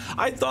password.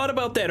 I thought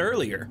about that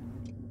earlier.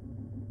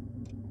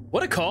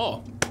 What a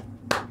call.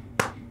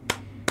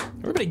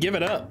 Everybody give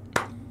it up.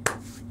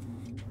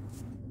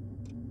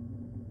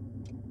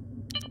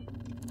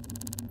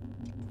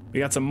 We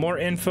got some more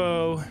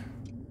info.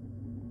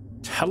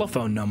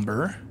 Telephone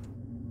number.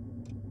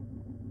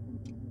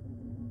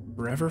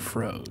 Forever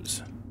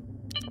froze.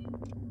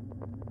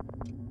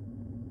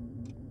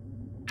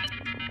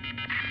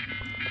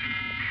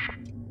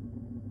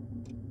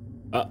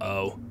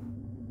 Uh-oh.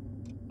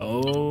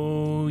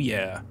 Oh,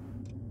 yeah.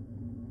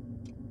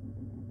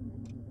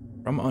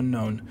 From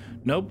unknown.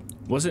 Nope.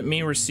 Wasn't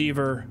me,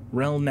 receiver.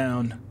 Rel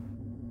noun.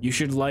 You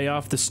should lay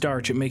off the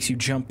starch. It makes you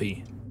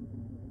jumpy.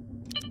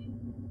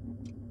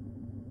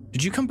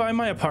 Did you come by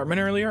my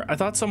apartment earlier? I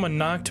thought someone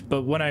knocked,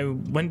 but when I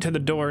went to the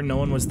door, no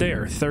one was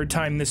there. Third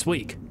time this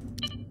week.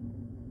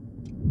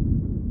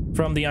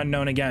 From the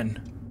unknown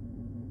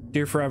again.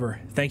 Dear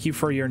Forever, thank you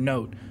for your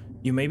note.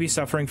 You may be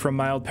suffering from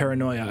mild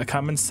paranoia, a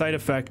common side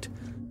effect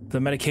of the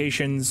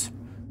medications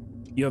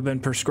You have been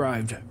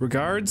prescribed.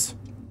 Regards,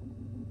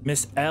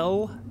 Miss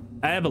L.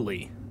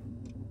 Abilene.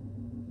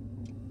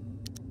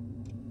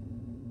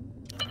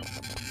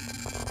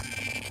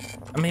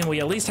 I mean, we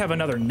at least have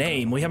another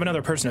name. We have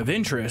another person of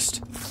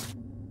interest.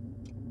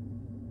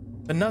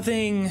 But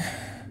nothing...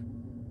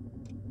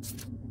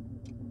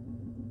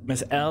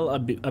 Miss L.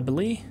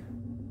 Abilene?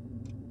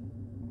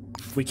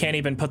 We can't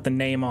even put the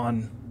name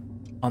on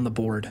the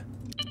board.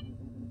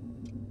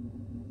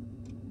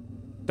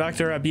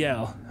 Dr.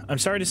 Abiel, I'm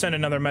sorry to send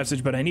another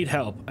message, but I need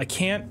help. I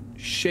can't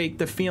shake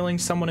the feeling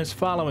someone is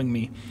following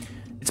me.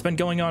 It's been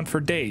going on for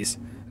days.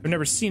 I've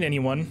never seen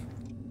anyone,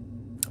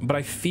 but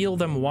I feel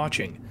them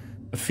watching.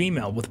 A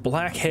female with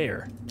black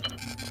hair.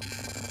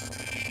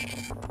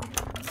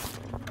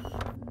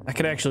 That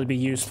could actually be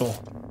useful.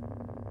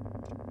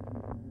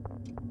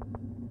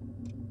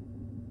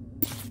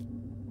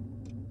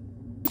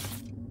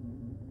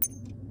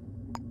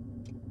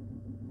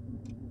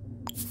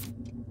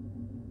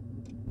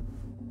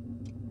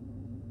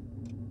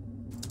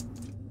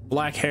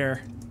 Black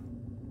hair.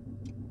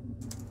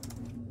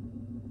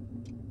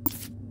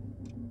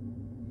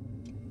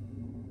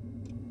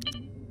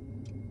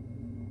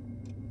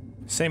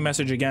 Same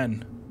message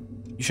again.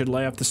 You should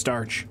lay off the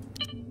starch.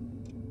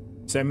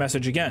 Same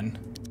message again.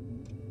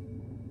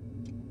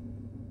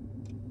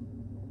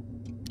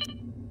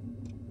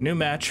 New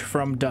match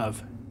from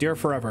Dove. Dear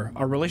Forever,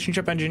 our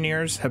relationship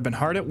engineers have been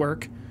hard at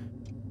work.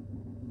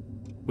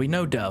 We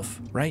know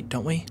Dove, right?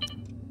 Don't we?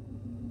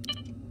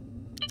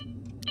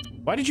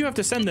 Why did you have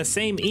to send the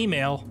same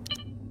email?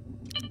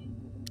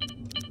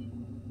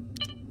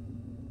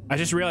 I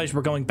just realized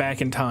we're going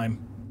back in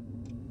time.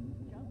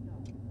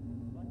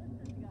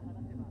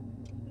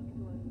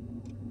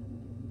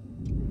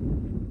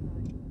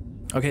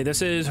 Okay,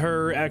 this is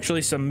her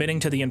actually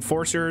submitting to the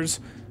enforcers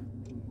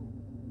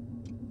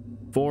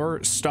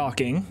for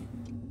stalking.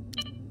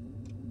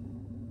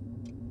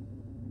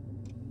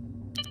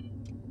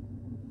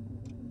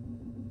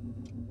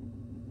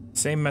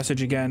 Same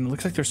message again.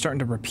 Looks like they're starting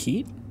to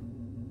repeat.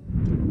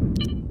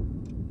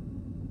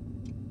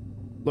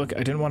 Look, I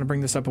didn't want to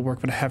bring this up at work,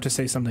 but I have to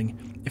say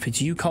something. If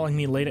it's you calling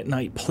me late at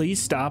night, please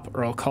stop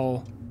or I'll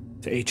call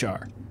to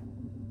HR.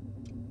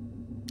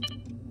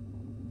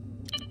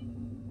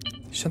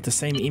 She sent the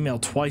same email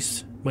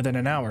twice within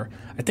an hour.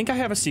 I think I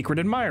have a secret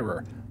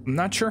admirer. I'm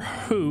not sure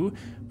who,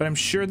 but I'm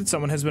sure that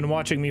someone has been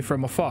watching me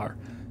from afar.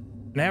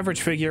 An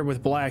average figure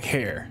with black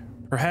hair.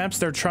 Perhaps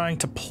they're trying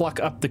to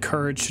pluck up the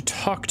courage to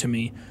talk to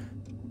me.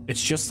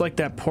 It's just like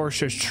that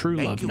Portia's True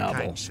Love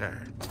novel. Kind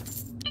sir.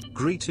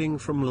 Greeting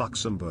from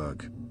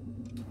Luxembourg.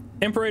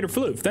 Imperator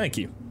Floof, thank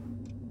you.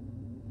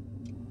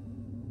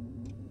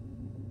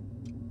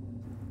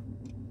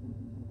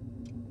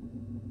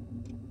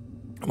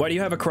 Why do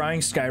you have a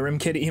crying Skyrim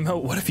kid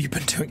emote? What have you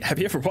been doing? Have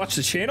you ever watched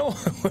the channel?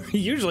 We're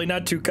usually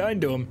not too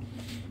kind to him.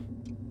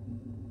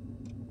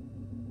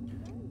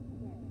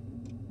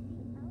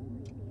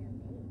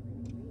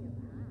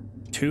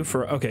 Two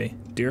for, okay.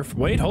 Dear,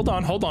 wait, hold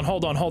on.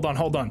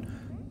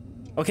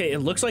 Okay, it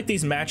looks like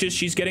these matches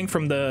she's getting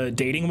from the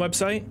dating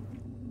website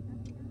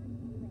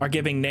are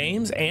giving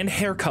names and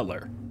hair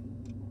color.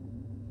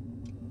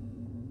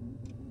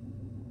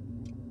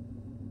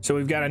 So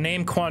we've got a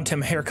name,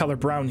 Quantum, hair color,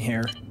 brown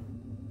hair.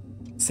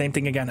 Same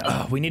thing again.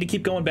 Oh, we need to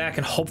keep going back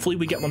and hopefully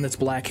we get one that's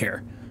black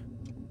hair.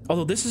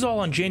 Although this is all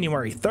on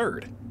January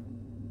 3rd.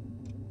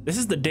 This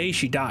is the day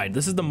she died.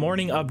 This is the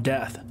morning of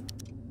death.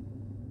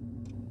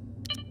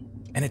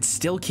 And it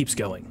still keeps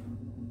going.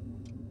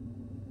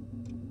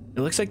 It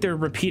looks like they're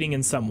repeating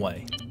in some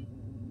way.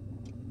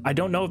 I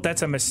don't know if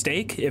that's a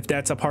mistake, if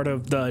that's a part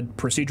of the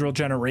procedural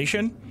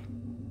generation.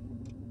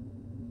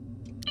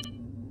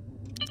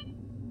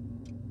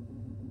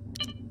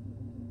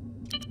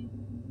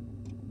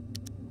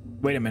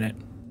 Wait a minute.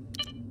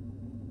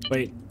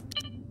 Wait.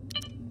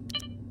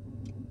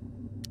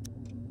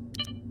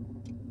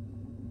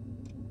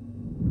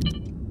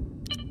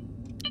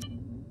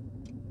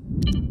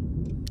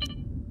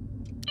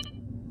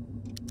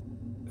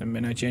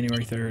 Midnight,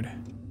 January 3rd.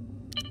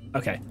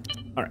 Okay.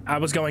 All right. I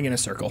was going in a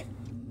circle.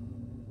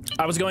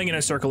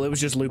 It was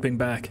just looping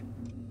back.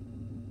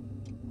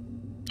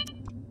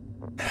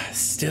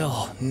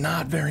 Still,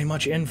 not very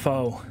much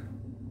info.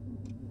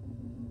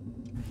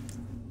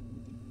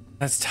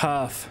 That's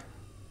tough.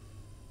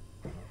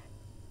 There's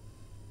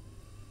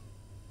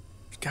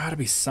gotta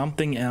be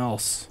something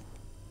else.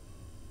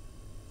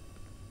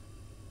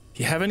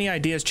 If you have any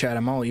ideas, chat,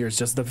 I'm all ears.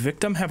 Does the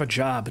victim have a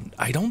job?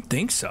 I don't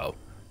think so.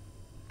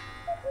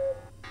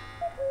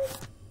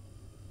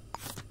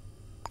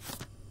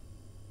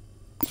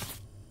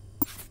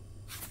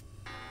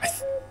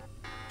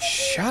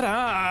 Shut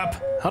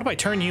up! How do I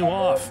turn you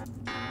off?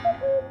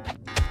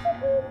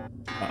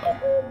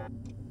 Uh-oh.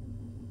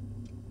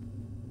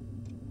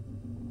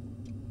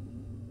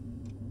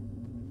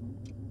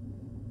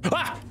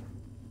 Ah!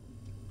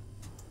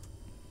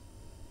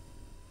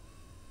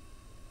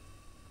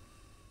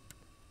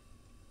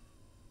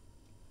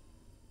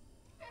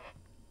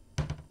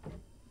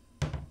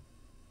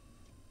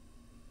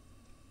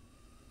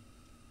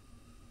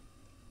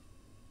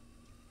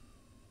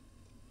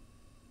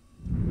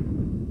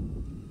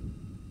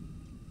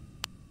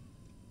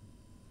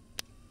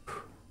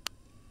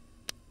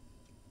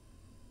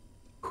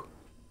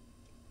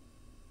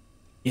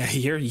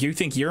 Yeah, you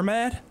think you're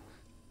mad?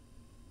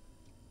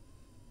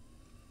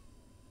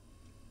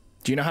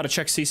 Do you know how to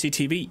check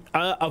CCTV?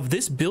 Of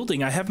this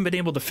building, I haven't been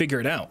able to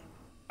figure it out.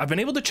 I've been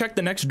able to check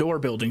the next door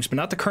buildings, but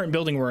not the current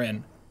building we're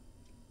in.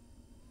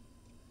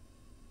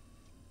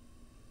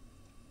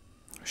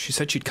 She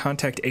said she'd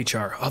contact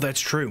HR. Oh, that's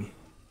true.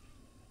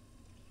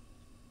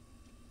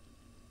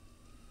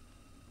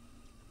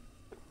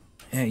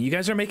 Yeah, you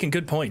guys are making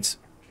good points.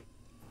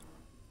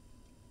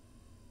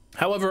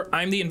 However,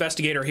 I'm the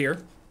investigator here.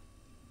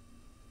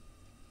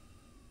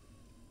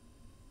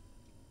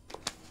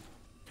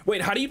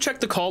 Wait, how do you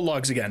check the call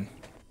logs again?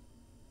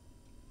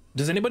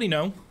 Does anybody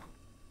know?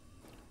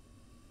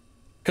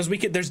 Because we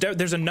could,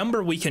 there's a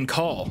number we can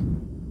call.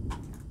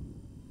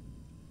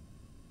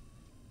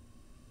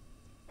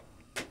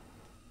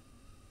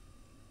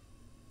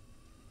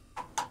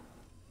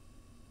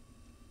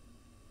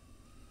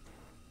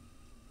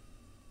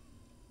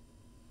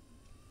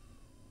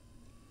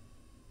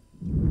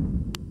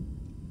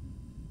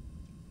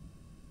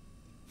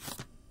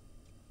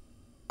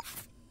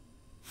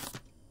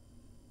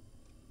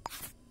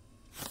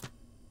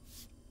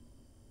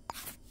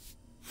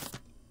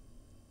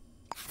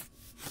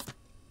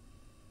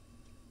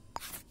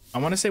 I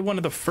want to say one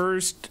of the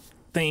first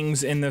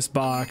things in this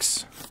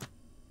box.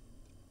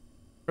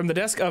 From the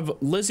desk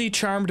of Lizzie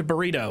Charmed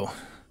Burrito.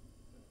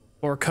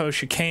 Or Co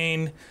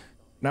Chicane.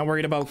 Not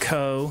worried about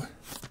Co.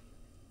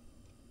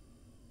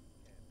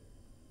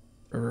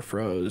 River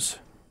froze.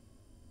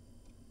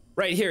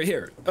 Right,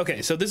 here.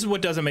 Okay, so this is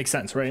what doesn't make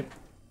sense, right?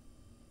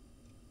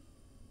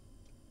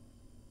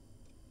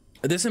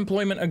 This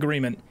employment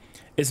agreement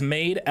is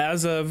made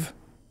as of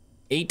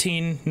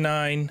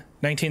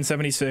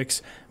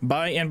 18/9/1976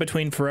 by and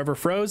between Forever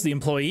Froze, the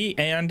employee,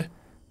 and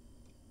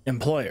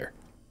employer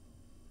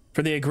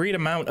for the agreed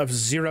amount of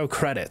 0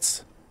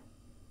 credits.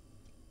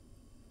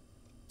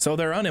 So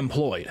they're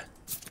unemployed.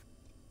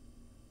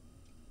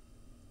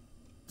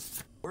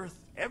 Worth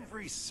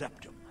every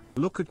septum.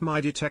 Look at my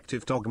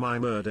detective dog. My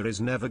murder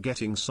is never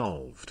getting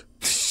solved.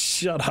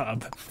 Shut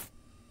up.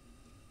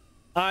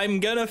 I'm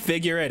gonna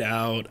figure it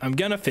out.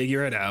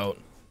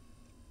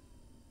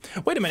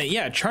 Wait a minute,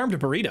 yeah, Charmed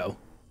Burrito.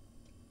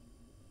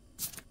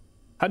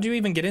 How'd you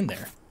even get in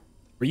there?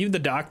 Were you the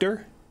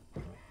doctor?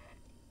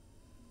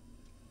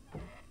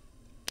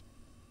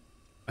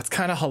 That's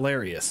kind of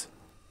hilarious.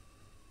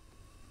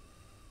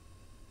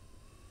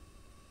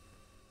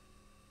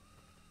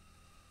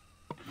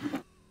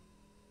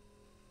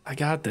 I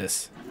got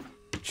this.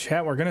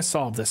 Chat, we're gonna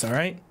solve this, all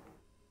right?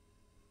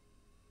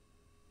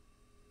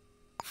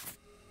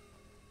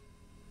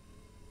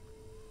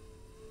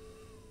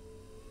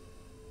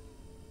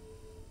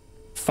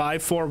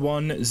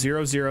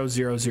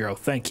 $541-0000.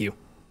 Thank you.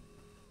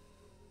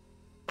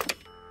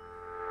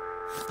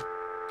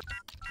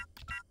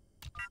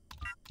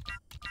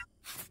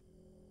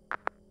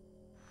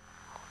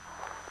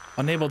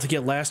 Unable to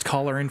get last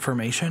caller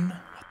information?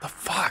 What the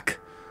fuck?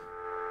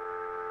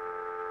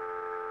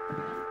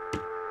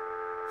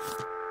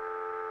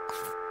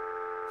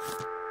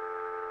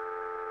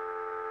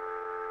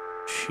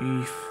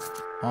 Chief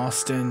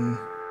Austin.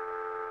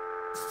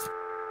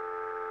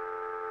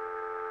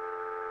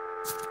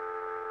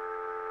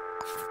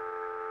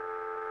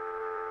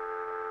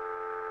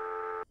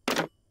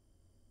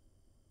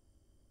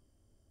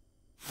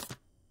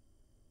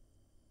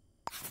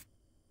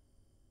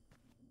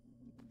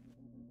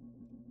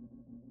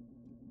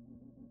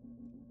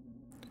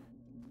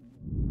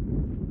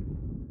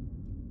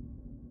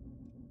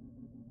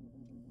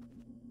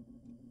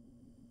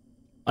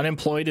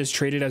 Unemployed is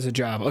treated as a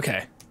job.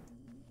 Okay.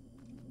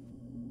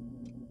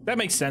 That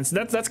makes sense.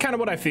 That's kind of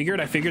what I figured.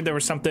 I figured there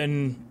was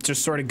something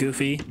just sort of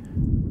goofy.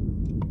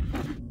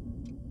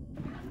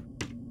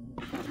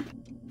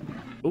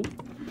 Oh,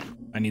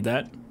 I need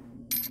that.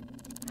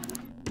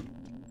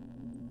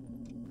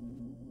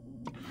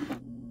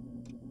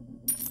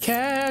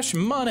 Cash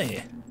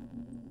money.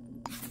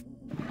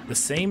 The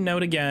same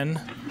note again.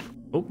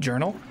 Oh,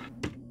 journal.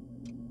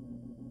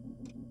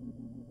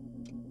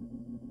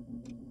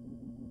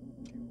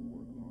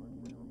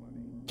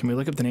 Can we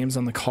look up the names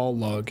on the call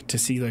log to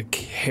see the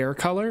hair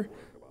color?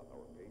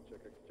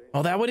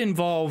 Oh, that would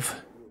involve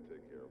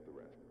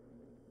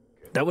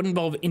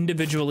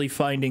individually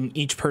finding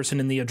each person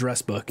in the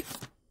address book.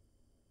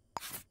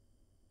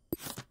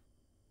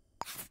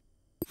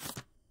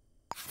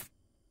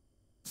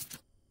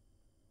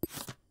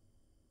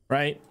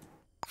 Right?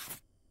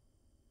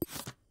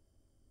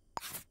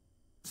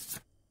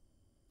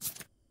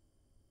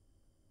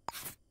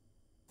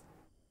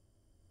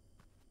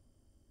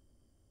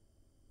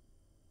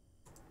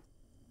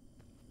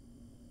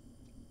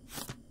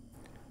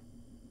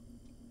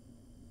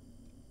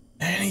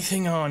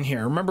 Anything on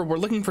here? Remember, we're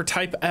looking for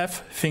type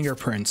F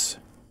fingerprints.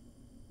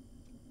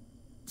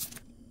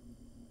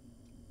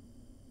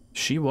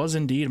 She was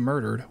indeed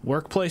murdered.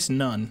 Workplace,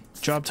 none.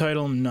 Job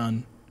title,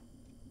 none.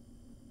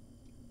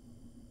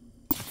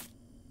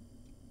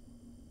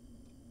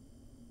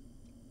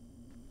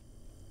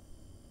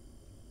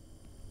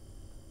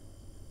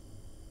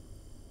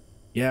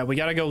 Yeah, we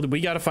gotta go. We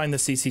gotta find the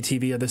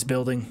CCTV of this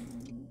building.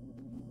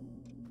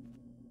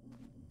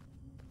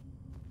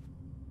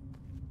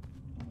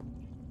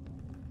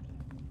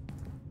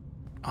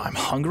 Oh, I'm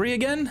hungry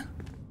again?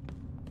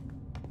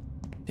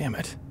 Damn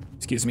it.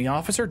 Excuse me,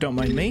 officer. Don't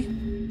mind me.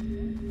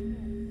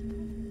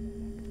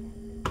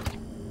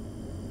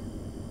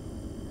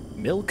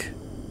 Milk.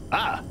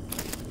 Ah.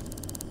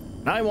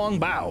 Nai Wong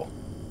Bao.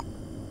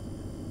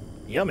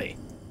 Yummy.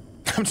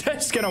 I'm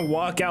just gonna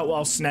walk out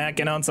while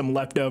snacking on some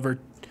leftover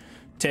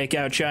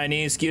takeout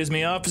Chinese. Excuse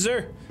me,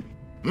 officer.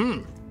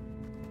 Mmm.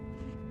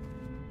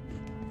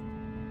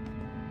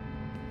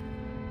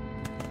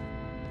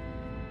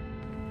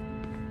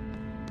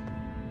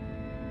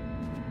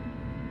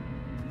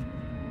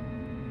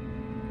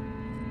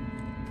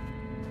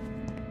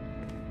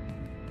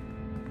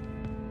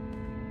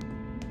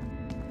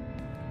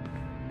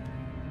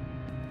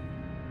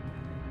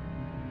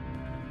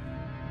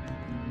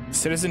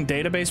 Citizen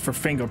database for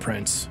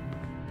fingerprints.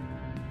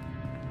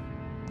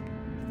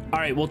 All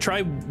right, we'll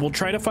try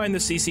to find the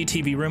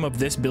CCTV room of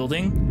this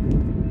building.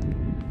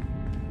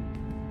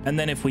 And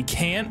then if we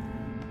can't,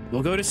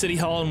 we'll go to City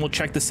Hall and we'll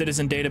check the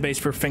citizen database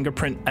for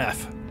fingerprint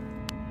F.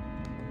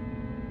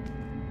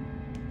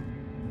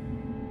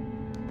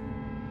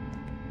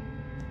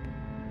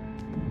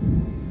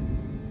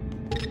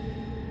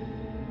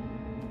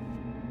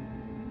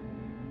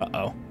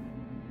 Uh-oh.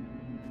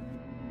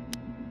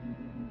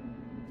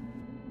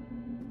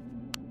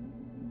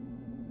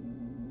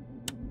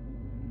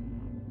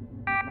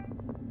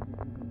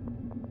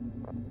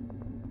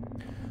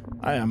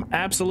 I am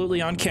absolutely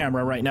on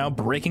camera right now,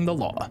 breaking the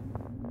law.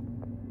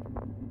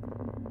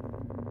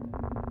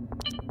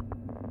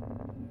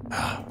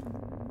 I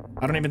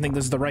don't even think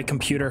this is the right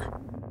computer.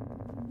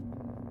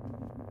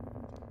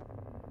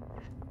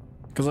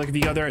 Because like if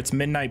you go there, it's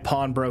Midnight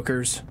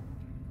Pawnbrokers.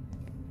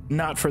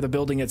 Not for the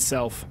building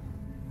itself.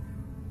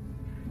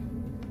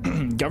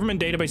 Government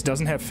database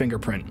doesn't have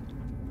fingerprint.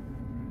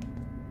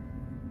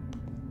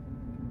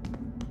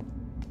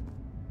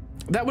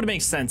 That would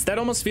make sense. That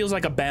almost feels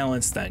like a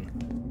balance thing.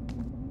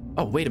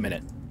 Oh, wait a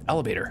minute.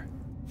 Elevator.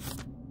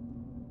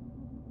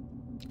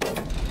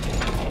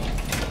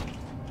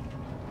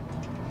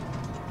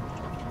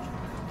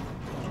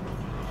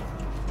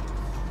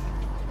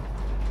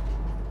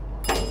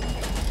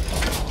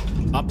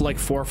 Up like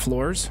 4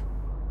 floors?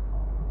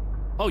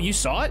 Oh, you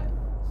saw it?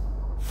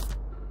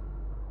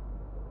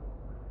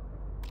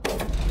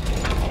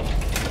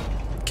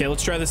 Okay,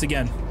 let's try this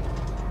again.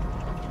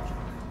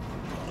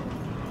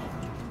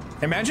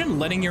 Imagine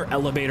letting your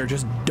elevator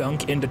just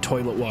dunk into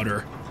toilet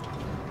water.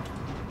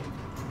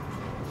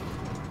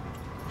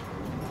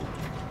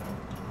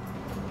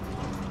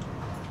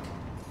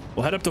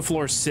 We'll head up to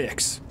floor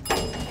 6.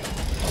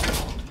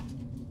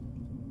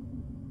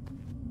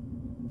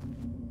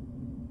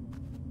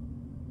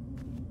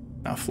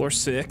 Now floor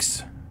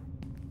 6.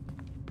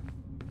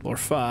 Floor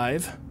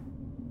 5.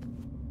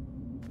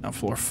 Now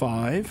floor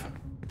 5.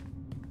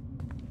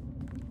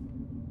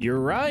 You're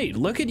right.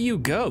 Look at you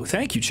go.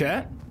 Thank you,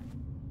 chat.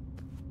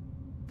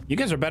 You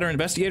guys are better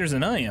investigators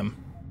than I am.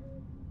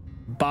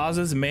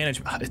 Boz's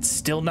management. It's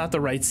still not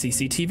the right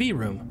CCTV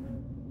room.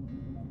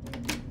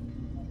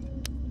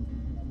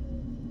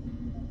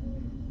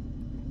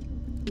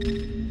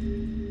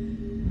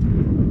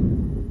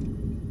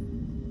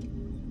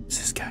 Who's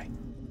this guy?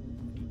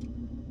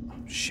 Oh,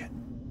 shit.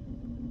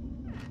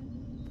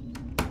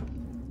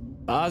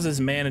 Boz's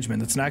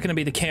management. That's not going to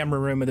be the camera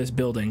room of this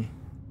building.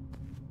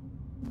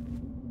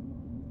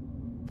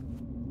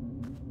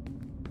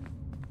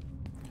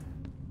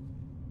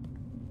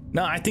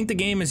 No, I think the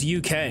game is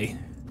UK,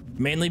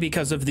 mainly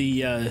because of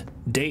the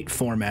date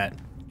format.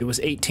 It was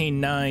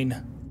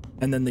 18/9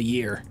 and then the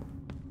year.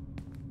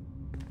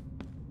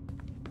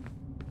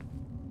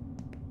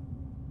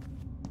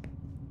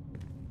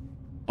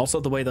 Also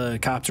the way the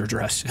cops are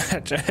dressed.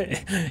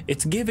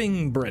 It's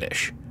giving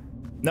British.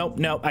 Nope,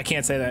 nope, I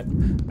can't say that.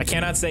 I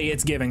cannot say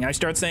it's giving. I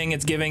start saying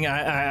it's giving,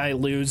 I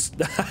lose,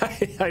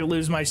 I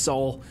lose my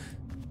soul.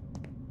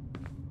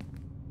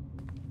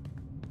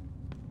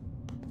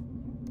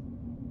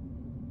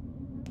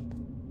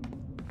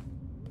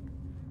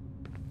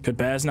 Could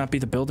Baz not be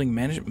the building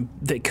manager?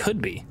 They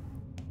could be.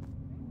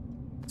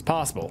 It's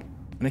possible.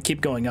 And they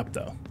keep going up,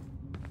 though.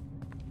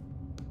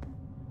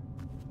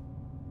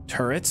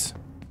 Turrets.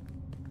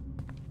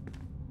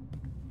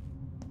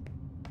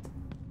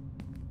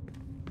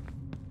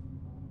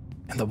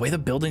 And the way the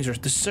buildings are,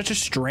 this is such a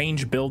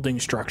strange building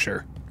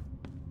structure.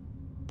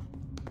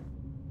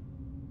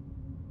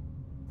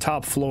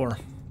 Top floor.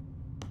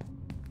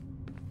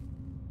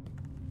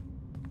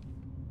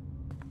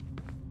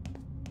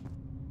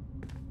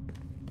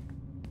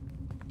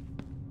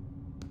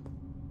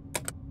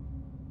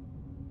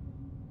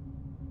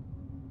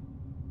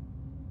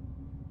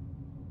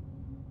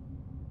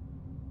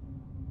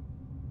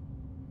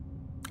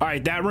 All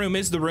right, that room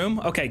is the room.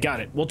 Okay, got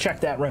it. We'll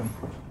check that room.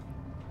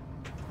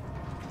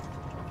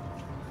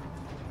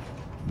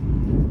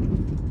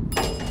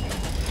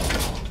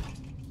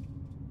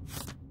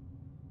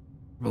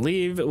 I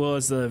believe it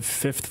was the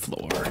 5th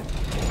floor.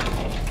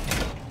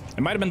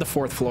 It might have been the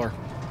 4th floor.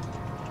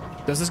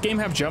 Does this game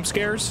have jump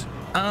scares?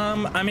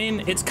 I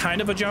mean, it's kind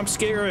of a jump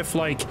scare if,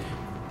 like,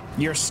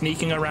 you're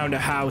sneaking around a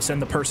house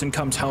and the person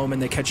comes home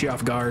and they catch you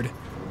off guard.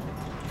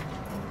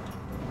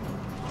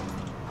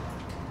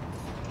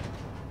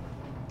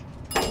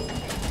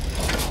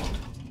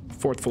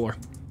 Fourth floor.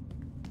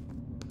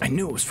 I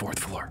knew it was 4th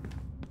floor.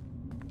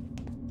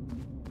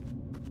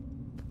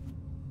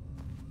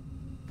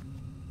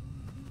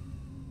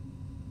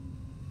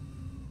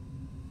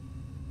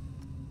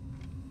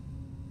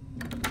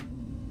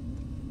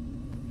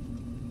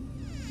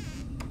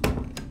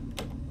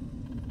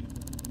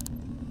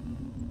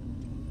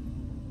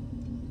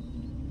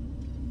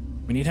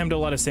 We need him to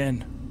let us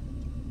in.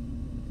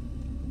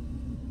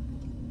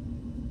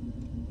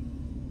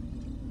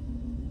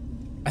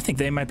 I think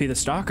they might be the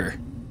stalker.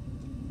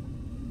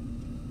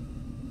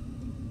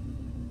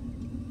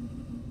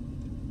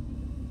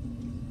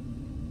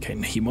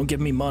 Okay, he won't give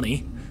me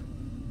money.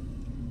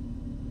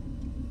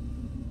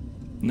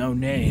 No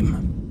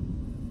name.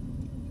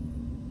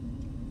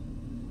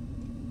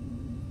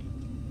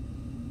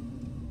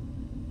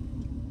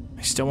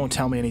 He still won't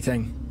tell me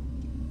anything.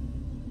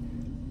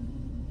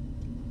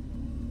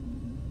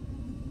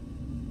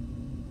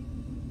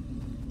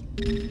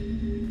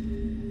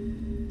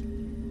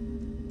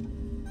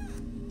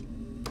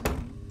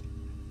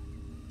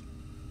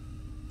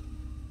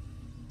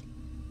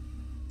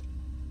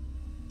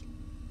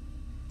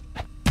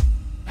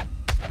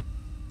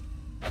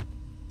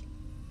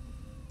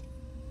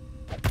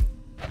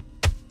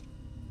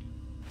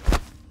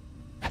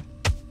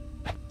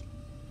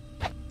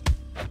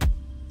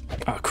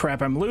 Oh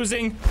crap, I'm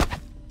losing.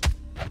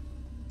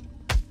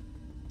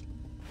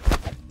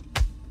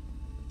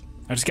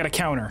 I just got a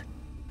counter.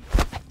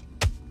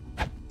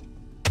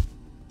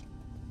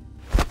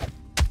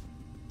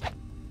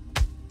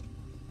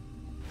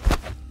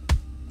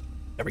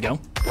 There we go.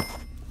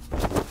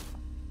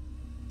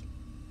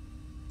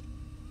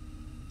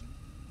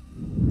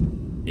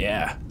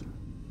 Yeah.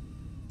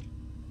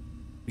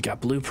 We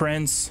got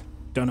blueprints.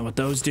 Don't know what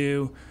those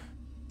do.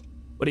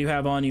 What do you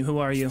have on you? Who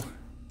are you?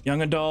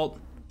 Young adult.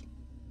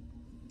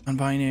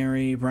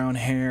 Non-binary, brown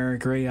hair,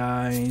 gray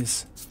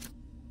eyes.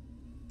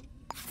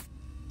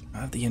 I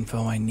have the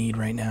info I need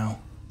right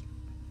now.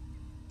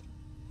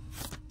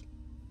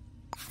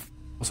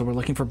 Also, we're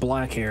looking for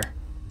black hair.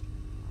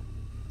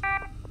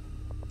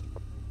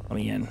 Let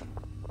me in.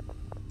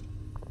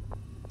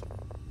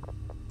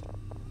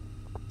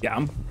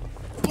 Yeah,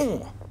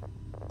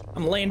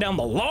 I'm laying down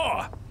the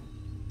law.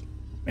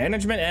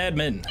 Management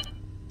admin.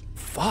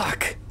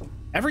 Fuck.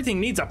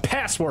 Everything needs a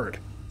password.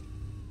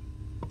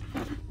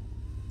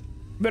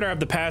 Better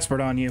have the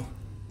password on you.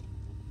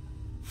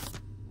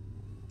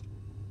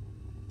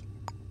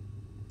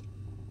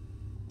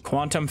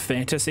 Quantum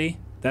fantasy.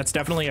 That's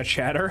definitely a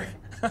chatter.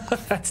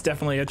 That's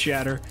definitely a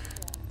chatter.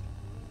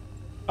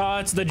 Oh,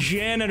 it's the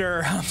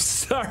janitor. I'm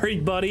sorry,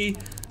 buddy.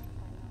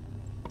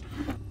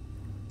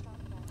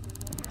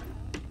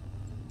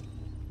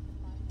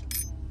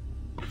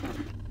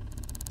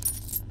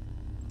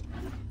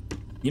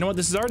 You know what?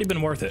 This has already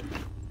been worth it.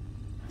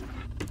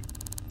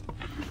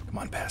 Come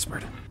on,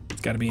 password.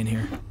 It's gotta be in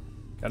here.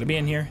 Gotta be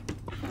in here.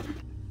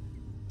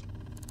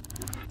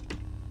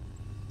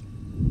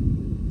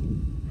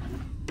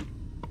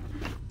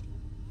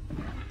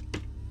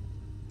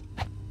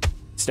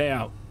 Stay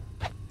out.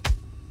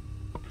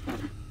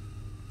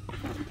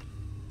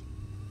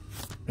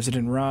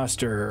 Resident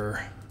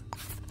roster.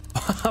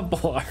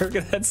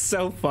 Blarg, that's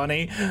so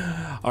funny.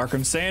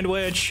 Arkham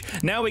sandwich.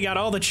 Now we got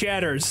all the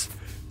chatters.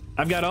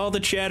 I've got all the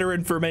chatter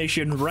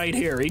information right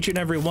here. Each and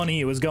every one of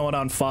you is going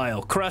on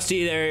file.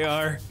 Krusty, there you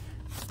are.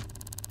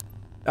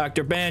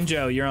 Dr.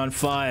 Banjo, you're on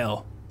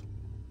file.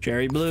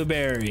 Cherry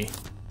Blueberry.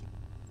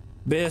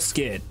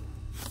 Biscuit.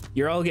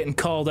 You're all getting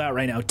called out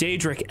right now.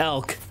 Daedric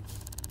Elk.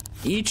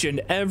 Each and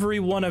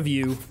every one of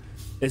you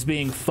is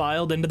being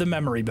filed into the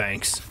memory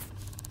banks.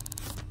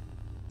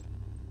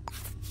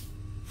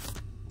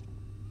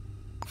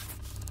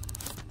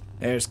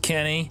 There's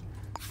Kenny.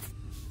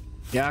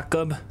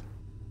 Jakob.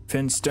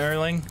 Finn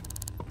Sterling.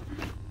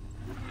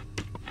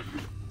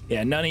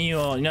 Yeah, none of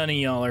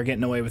y'all are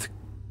getting away with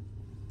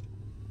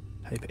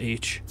type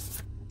H.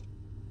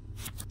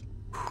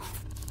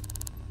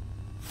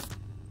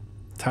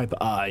 Type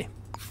I.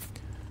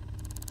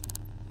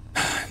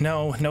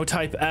 No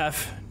type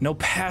F. No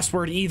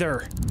password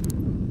either.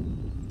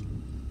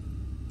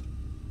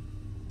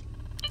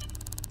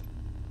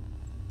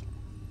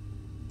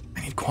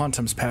 I need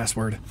Quantum's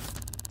password.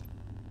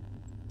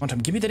 Quantum,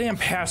 give me the damn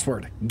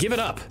password. Give it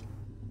up.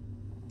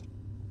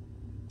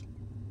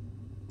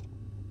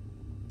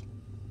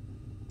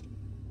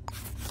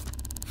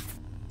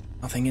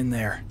 Nothing in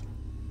there.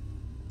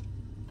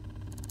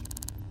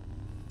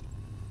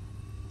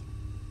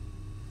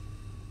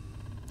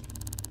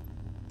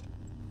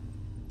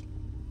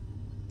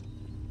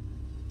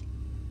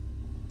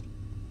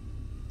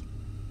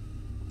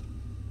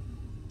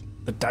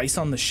 The dice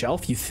on the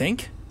shelf, you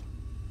think?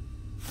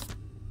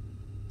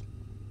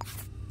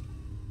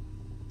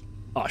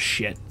 Oh,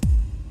 shit.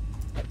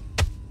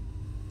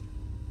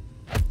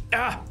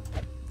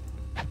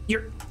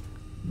 You're...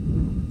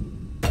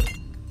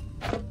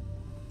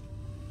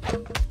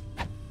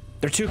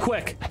 They're too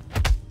quick.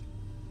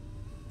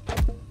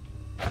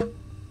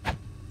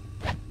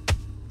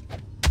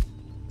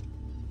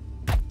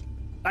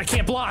 I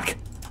can't block.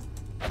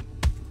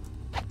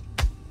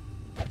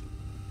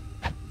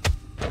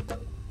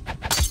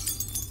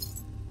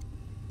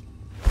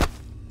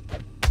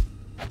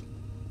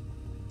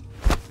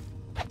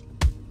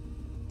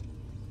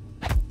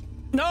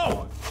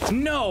 No!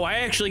 No, I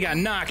actually got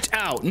knocked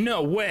out.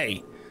 No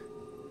way.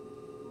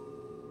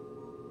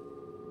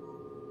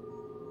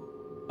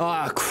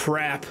 Ah,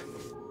 crap.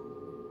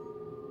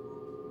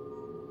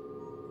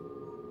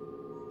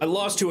 I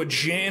lost to a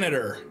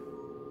janitor.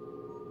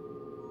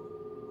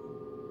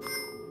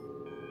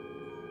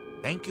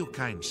 Thank you,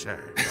 kind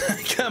sir.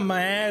 I got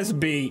my ass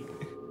beat.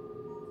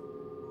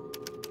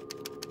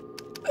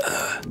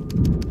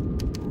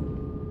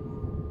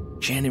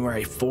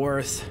 January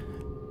 4th.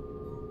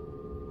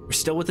 We're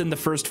still within the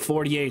first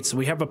 48, so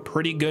we have a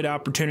pretty good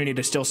opportunity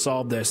to still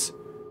solve this.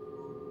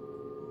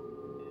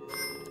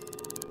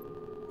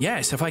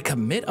 Yes, if I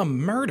commit a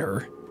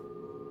murder,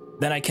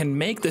 then I can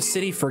make the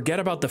city forget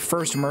about the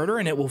first murder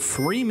and it will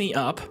free me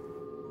up.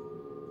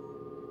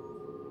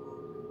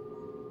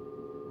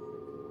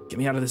 Get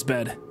me out of this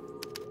bed.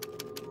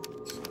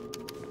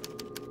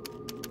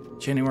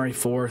 January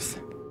 4th.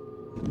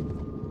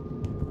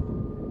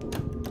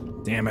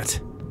 Damn it.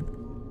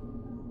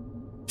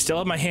 Still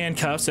have my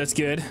handcuffs, that's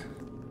good.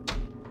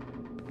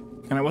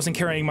 And I wasn't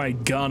carrying my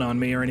gun on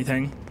me or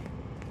anything.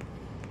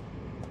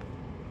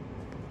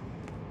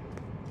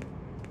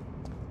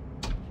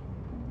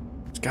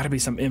 There's gotta be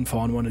some info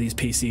on one of these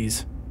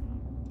PCs.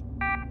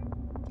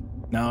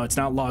 No, it's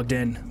not logged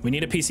in. We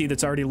need a PC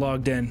that's already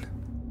logged in.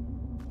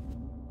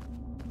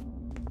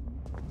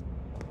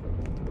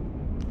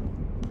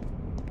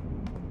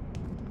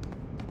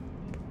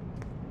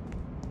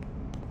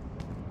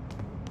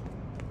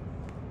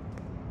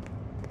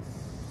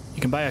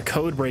 You can buy a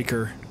code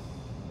breaker.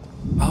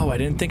 Oh, I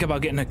didn't think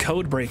about getting a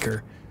code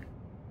breaker.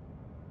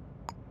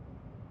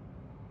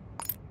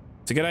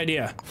 It's a good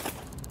idea.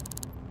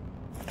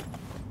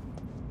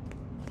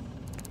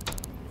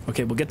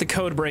 Okay, we'll get the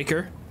code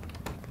breaker.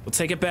 We'll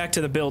take it back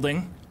to the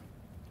building.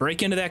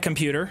 Break into that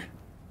computer.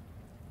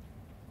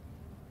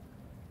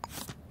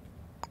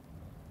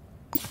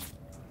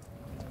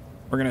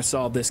 We're gonna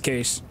solve this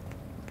case.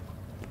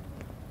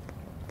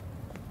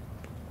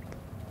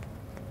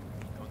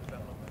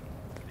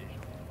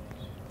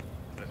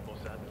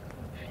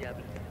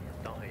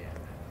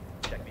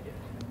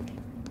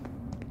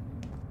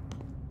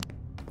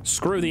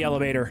 Screw the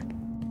elevator.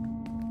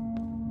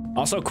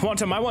 Also,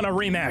 Quantum, I want a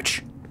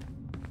rematch.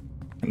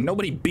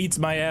 Nobody beats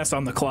my ass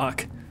on the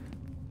clock.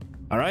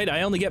 Alright,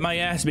 I only get my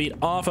ass beat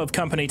off of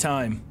company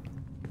time.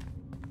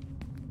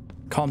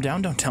 Calm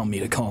down, don't tell me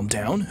to calm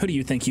down. Who do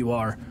you think you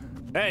are?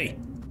 Hey!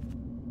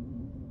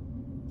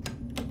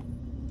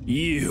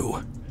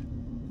 You.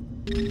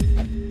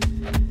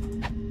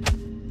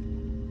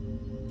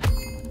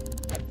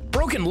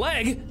 Broken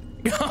leg?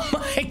 Oh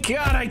my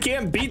god, I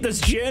can't beat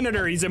this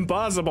janitor, he's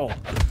impossible.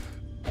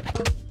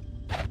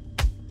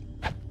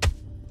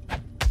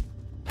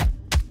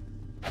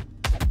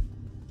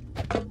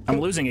 I'm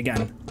losing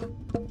again.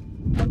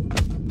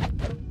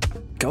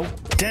 Go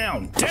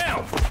down,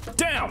 down,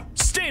 down,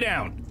 stay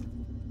down.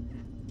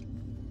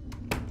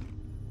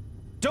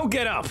 Don't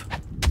get up.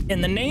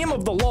 In the name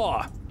of the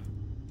law.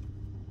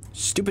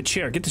 Stupid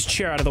chair, get this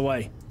chair out of the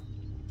way.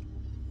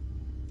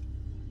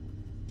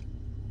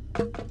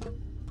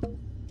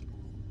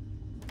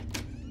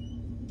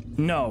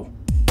 No.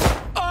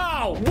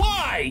 Oh,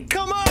 why?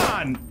 Come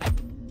on!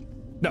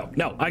 No,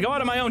 no, I go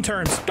out on my own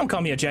terms. Don't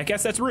call me a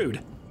jackass, that's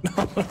rude.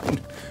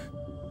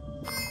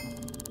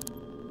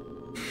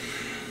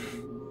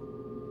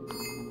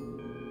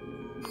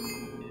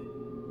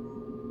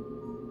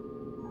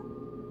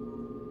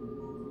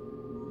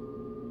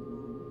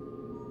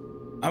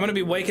 I'm gonna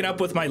be waking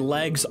up with my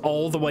legs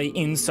all the way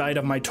inside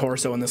of my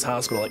torso in this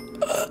hospital, like,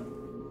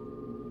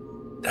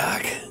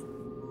 Doc.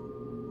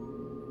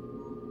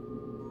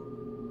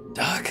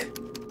 Doc.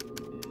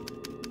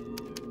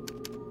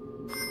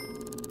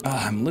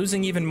 I'm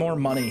losing even more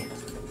money.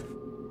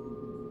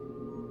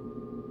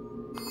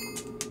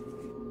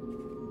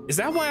 Is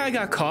that why I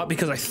got caught?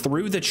 Because I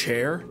threw the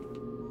chair?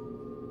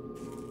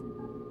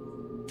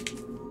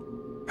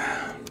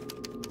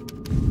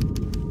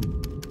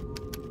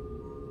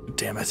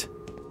 Damn it.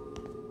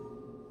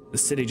 The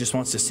city just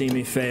wants to see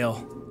me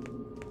fail.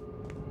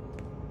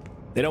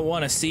 They don't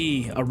want to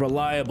see a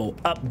reliable,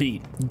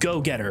 upbeat,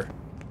 go-getter.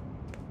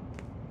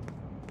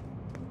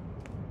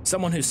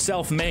 Someone who's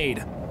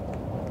self-made.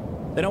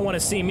 They don't want to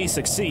see me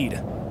succeed.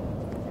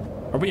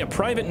 Are we a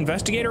private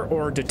investigator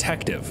or a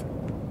detective?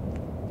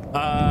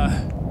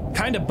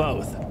 Kind of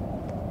both.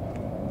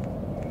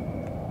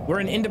 We're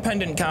an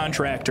independent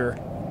contractor.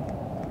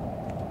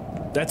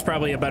 That's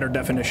probably a better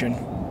definition.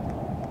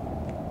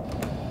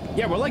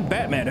 Yeah, we're like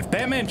Batman. If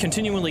Batman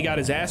continually got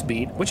his ass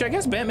beat, which I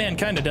guess Batman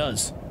kind of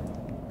does.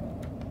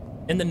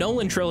 In the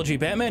Nolan trilogy,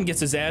 Batman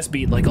gets his ass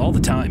beat like all the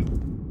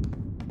time.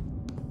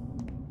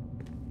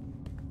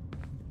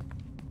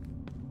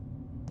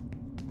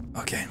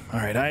 Okay, all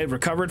right, I have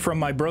recovered from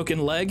my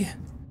broken leg.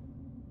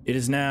 It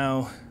is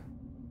now,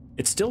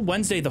 it's still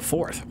Wednesday the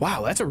 4th.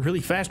 Wow, that's a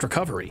really fast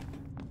recovery.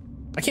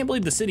 I can't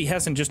believe the city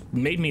hasn't just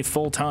made me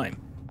full time.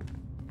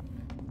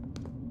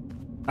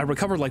 I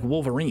recovered like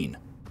Wolverine.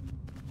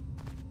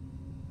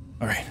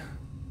 All right.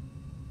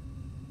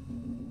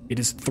 It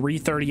is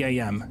 3:30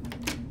 a.m.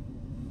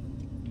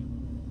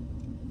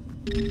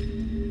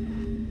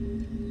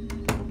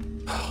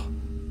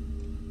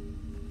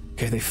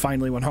 Okay, they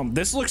finally went home.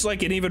 This looks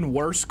like an even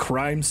worse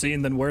crime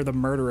scene than where the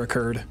murder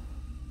occurred.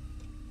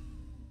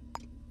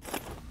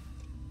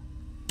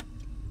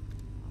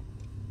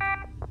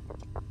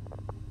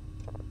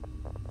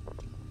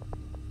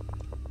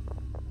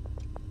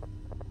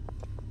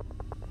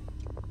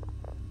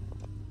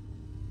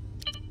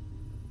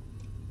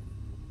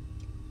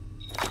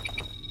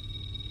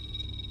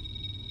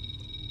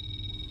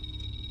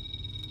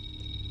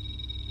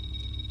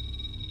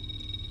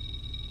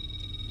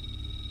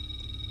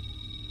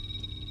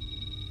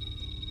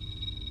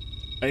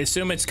 I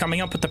assume it's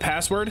coming up with the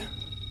password.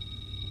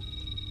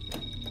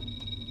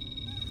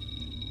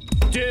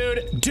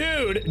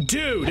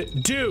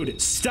 Dude,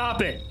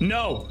 stop it.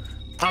 No,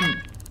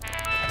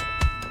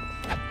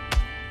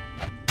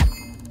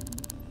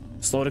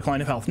 slow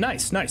decline of health.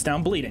 Nice. Now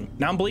I'm bleeding.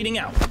 Now I'm bleeding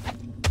out.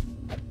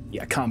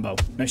 Yeah, combo.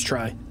 Nice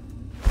try.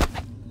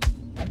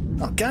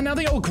 Oh God, now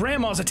the old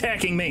grandma's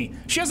attacking me.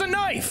 She has a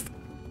knife.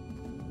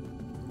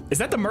 Is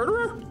that the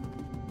murderer?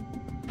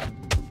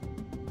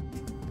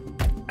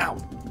 Ow.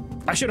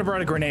 I should have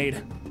brought a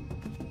grenade.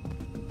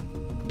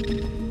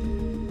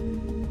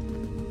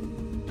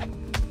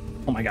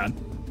 Oh my God.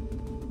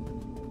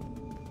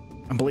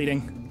 I'm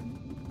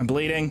bleeding. I'm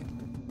bleeding.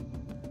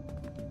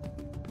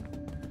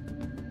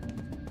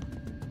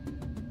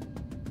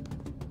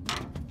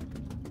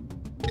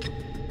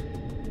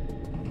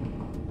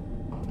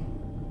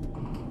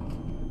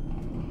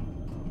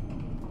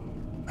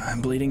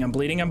 I'm bleeding, I'm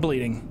bleeding, I'm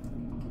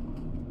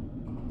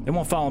bleeding. They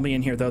won't follow me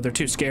in here though, they're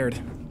too scared.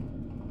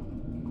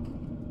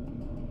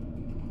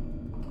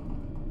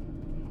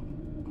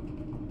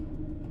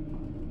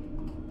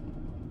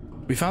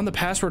 We found the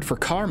password for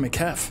Car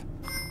McKeff.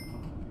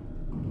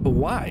 But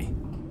why?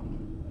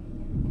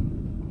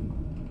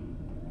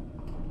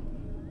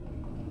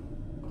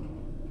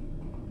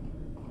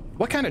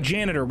 What kind of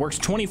janitor works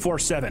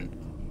 24/7?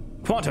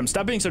 Quantum,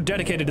 stop being so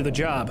dedicated to the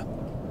job.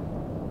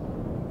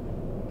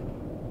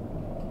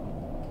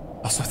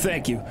 Also,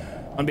 thank you.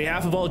 On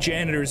behalf of all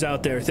janitors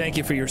out there, thank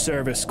you for your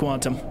service,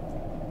 Quantum.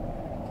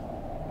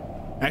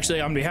 Actually,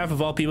 on behalf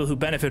of all people who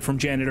benefit from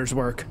janitors'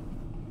 work,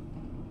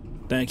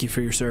 thank you for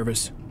your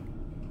service.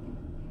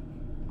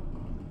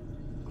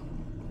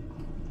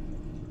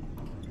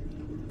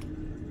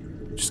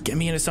 Just get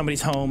me into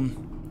somebody's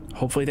home.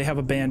 Hopefully they have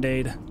a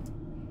Band-Aid.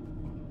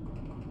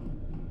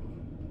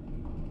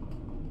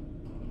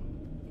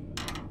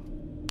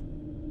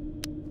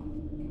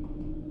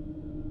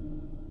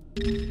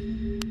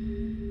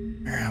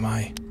 Where am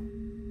I?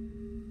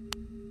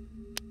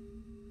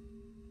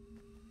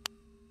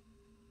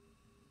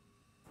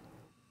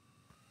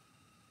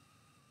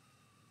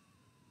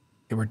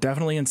 Okay, we're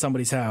definitely in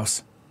somebody's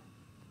house.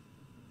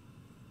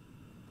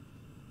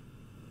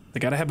 They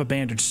gotta have a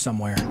bandage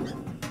somewhere.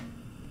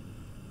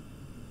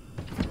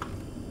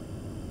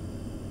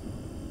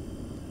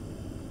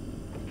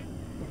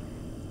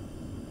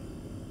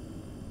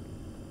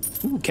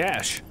 Ooh,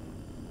 cash.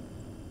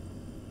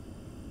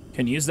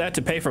 Can use that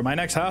to pay for my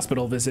next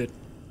hospital visit.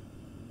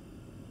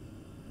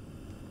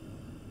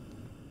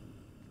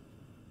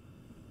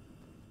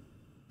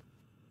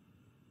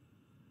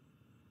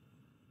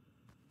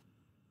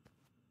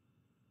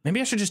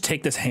 Maybe I should just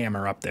take this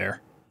hammer up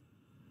there.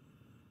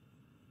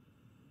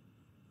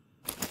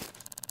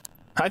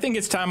 I think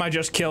it's time I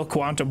just kill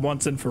Quantum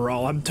once and for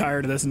all. I'm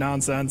tired of this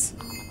nonsense.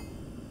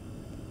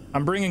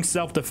 I'm bringing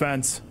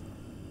self-defense.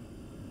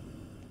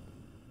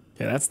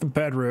 Okay, that's the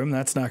bedroom.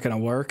 That's not gonna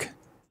work.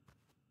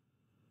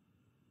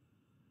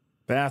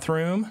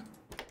 Bathroom.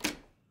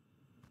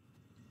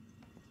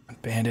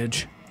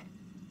 Bandage.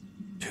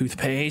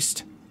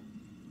 Toothpaste.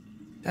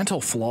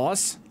 Dental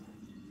floss.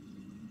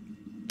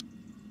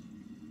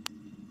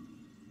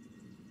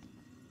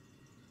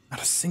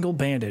 Not a single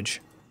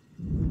bandage.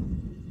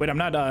 Wait, I'm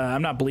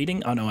not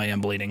bleeding? Oh no, I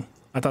am bleeding.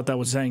 I thought that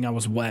was saying I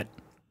was wet.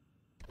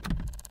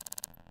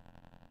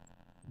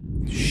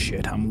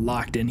 Shit, I'm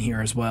locked in here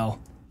as well.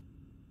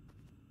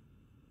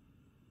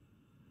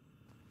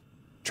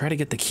 Try to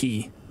get the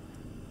key.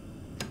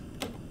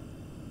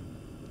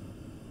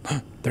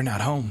 They're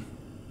not home.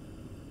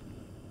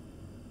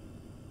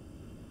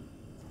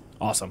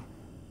 Awesome.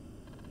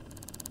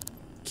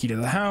 Key to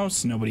the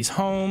house. Nobody's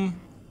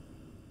home.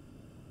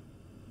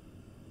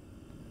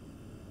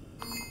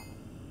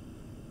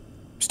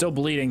 Still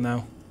bleeding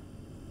though.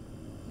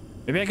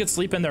 Maybe I could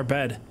sleep in their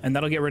bed and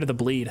that'll get rid of the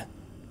bleed.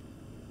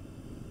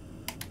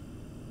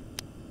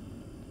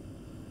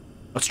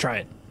 Let's try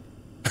it.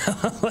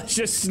 Let's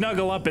just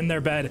snuggle up in their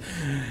bed.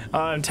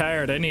 I'm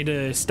tired. I need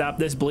to stop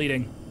this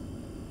bleeding.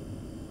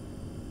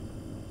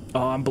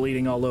 Oh, I'm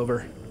bleeding all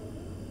over.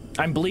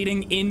 I'm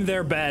bleeding in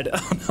their bed.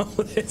 Oh no,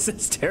 this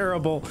is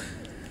terrible.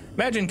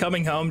 Imagine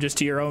coming home just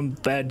to your own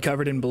bed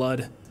covered in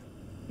blood.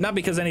 Not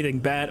because anything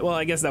bad. Well,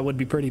 I guess that would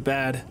be pretty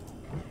bad.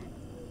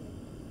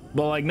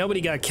 Well, like,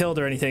 nobody got killed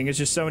or anything. It's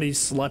just somebody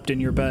slept in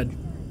your bed.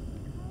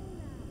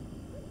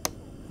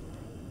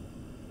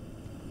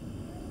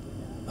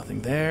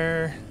 Nothing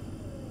there.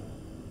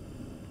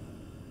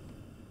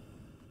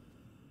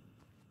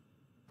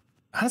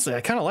 Honestly,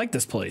 I kind of like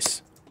this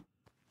place.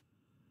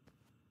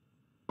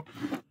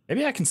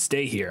 Maybe I can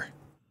stay here.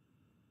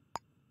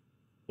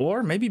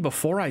 Or maybe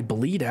before I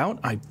bleed out,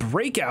 I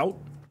break out.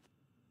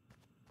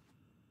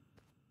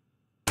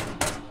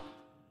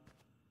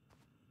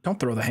 Don't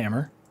throw the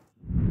hammer.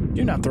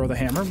 Do not throw the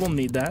hammer. We'll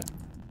need that.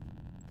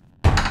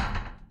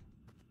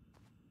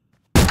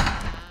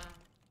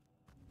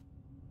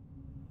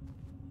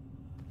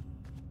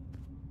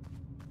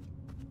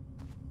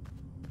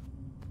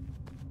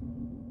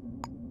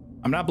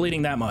 I'm not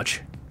bleeding that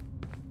much.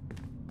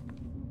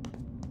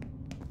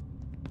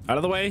 Out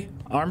of the way.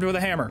 Armed with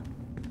a hammer.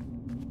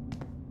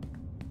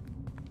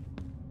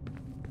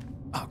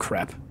 Oh,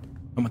 crap.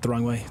 I went the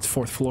wrong way. It's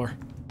 4th floor.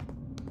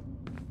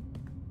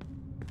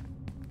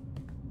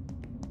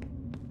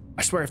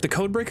 I swear, if the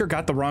codebreaker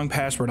got the wrong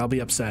password, I'll be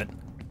upset.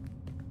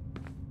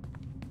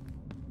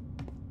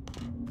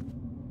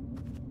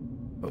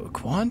 Oh,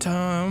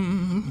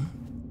 quantum.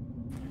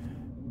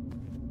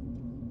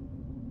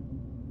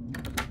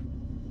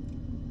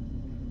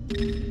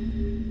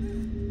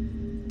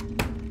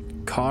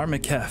 Car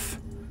McKeff.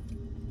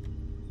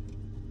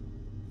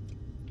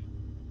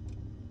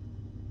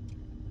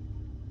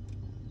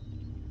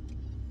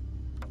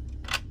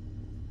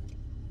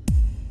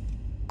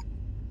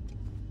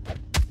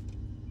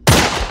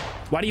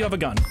 Why do you have a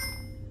gun?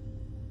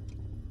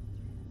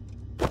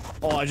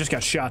 Oh, I just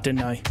got shot,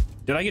 didn't I?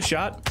 Did I get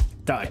shot?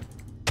 Die.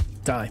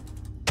 Die.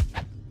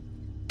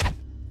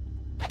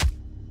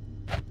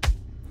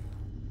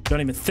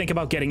 Don't even think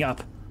about getting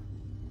up.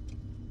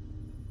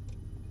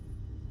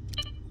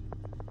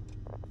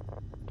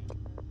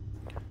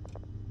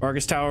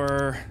 Vargas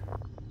Tower.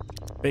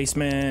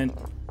 Basement.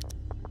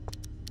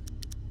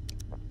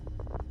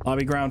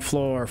 Lobby ground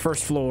floor.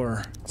 1st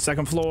floor.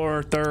 2nd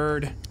floor.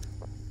 3rd.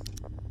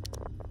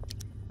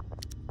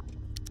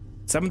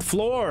 7th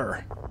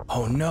floor.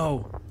 Oh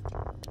no.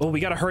 Oh, we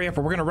gotta hurry up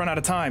or we're gonna run out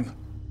of time.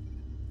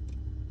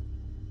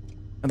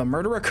 And the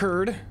murder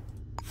occurred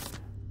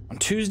on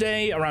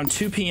Tuesday around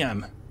 2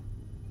 p.m.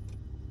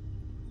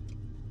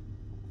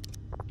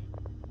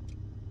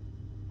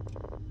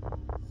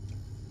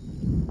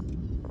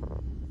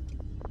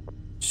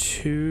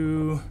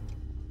 Two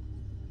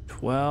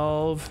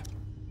 12.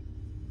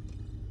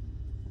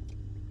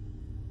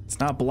 It's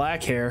not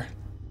black hair.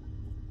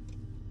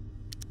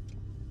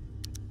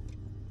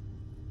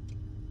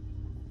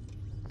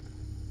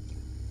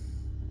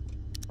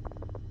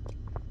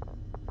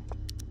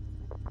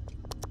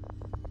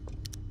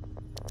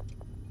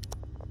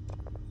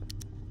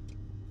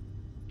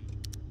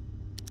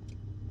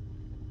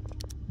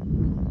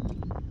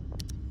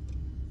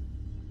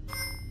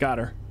 Got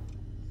her.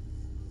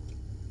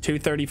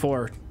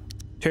 2:34.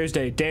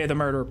 Tuesday, day of the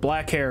murder.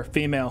 Black hair,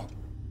 female.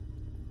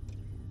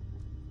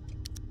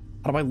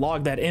 How do I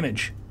log that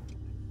image?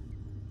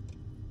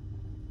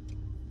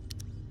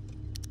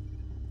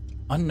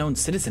 Unknown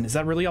citizen. Is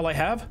that really all I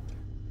have?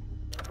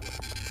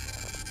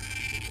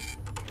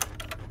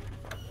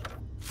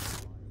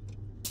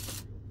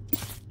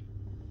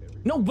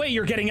 No way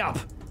you're getting up!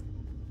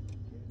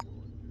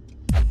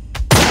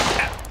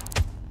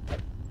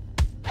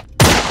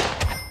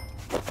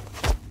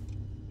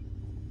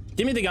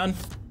 Give me the gun.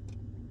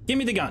 Give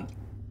me the gun.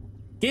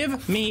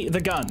 Give me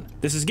the gun.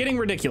 This is getting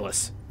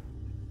ridiculous.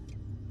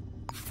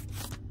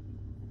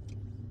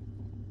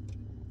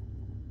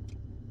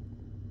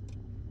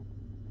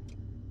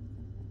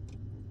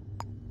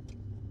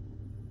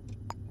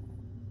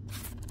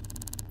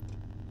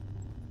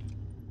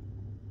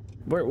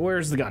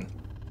 Where's the gun?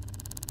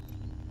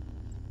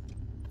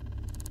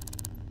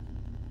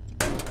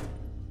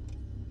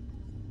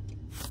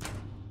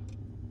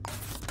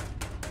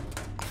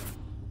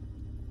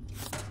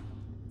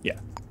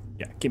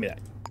 Yeah, give me that.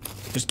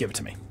 Just give it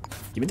to me.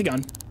 Give me the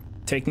gun.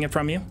 Taking it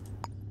from you.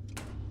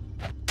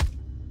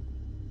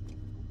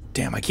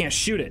 Damn, I can't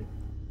shoot it.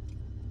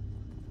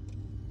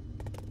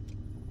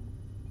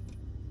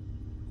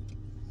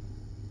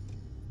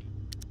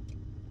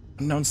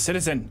 Unknown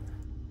citizen.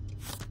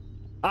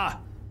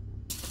 Ah.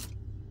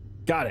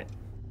 Got it.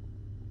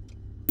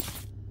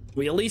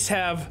 We at least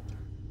have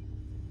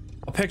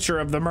a picture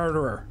of the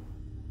murderer.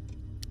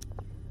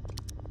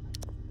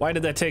 Why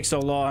did that take so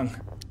long?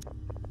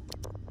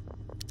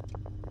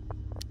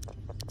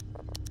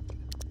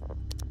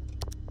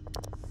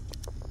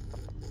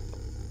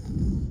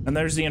 And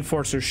there's the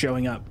enforcers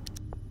showing up.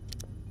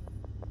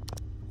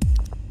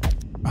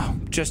 Oh,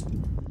 just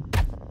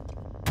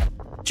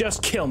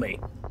kill me.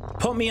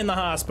 Put me in the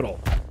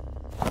hospital.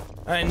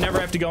 I never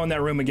have to go in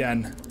that room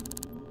again.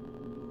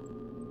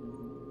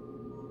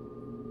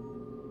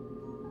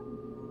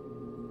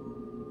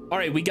 All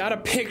right, we got a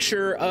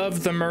picture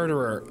of the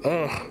murderer.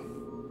 Ugh.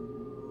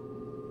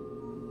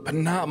 But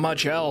not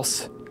much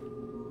else.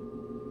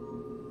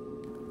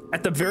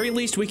 At the very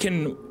least, we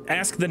can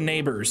ask the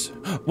neighbors.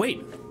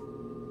 Wait,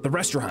 the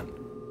restaurant.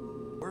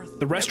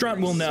 The restaurant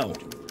will know.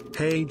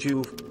 Hey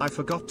Joov, I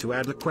forgot to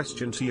add a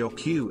question to your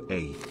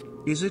QA.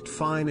 Is it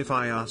fine if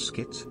I ask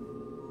it?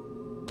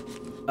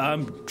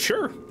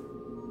 Sure.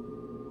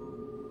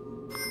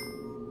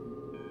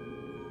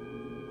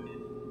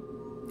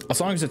 As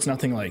long as it's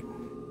nothing like,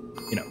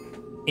 you know,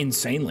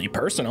 insanely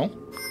personal.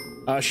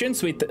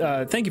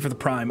 Shinsweet, thank you for the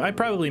prime. I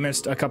probably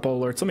missed a couple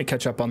alerts. Let me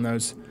catch up on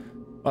those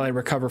while I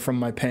recover from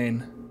my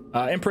pain.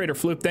 Imperator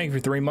Floop, thank you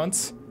for 3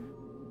 months.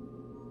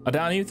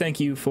 Adanu, thank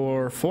you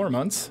for 4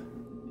 months.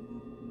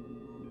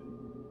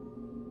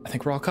 I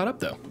think we're all caught up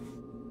though.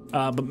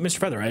 But Mr.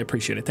 Feather, I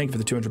appreciate it. Thank you for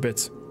the 200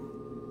 bits.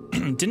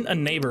 Didn't a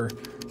neighbor,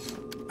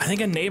 I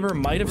think a neighbor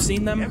might have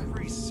seen them.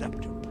 Every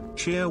septum.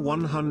 Cheer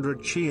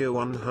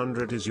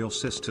 100 is your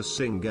sister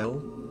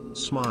single?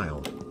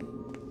 Smile.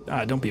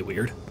 Don't be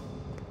weird.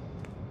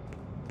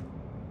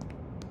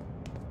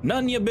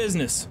 None of your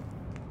business.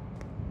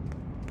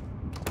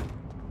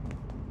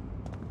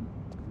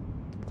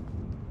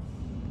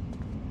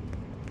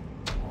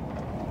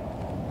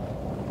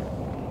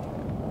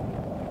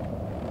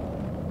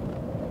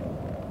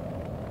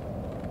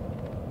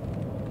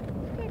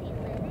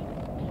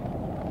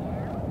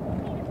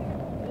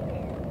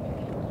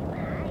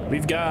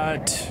 We've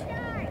got...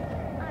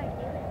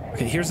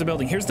 Okay, here's the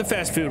building. Here's the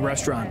fast food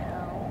restaurant.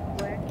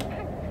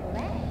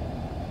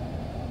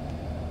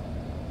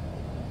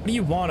 What do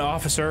you want,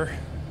 officer?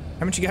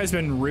 Haven't you guys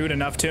been rude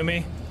enough to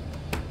me?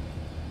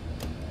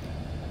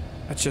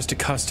 That's just a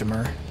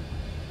customer.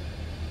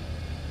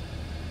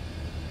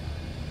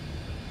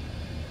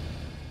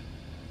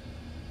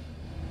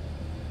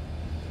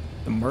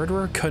 The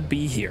murderer could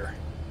be here.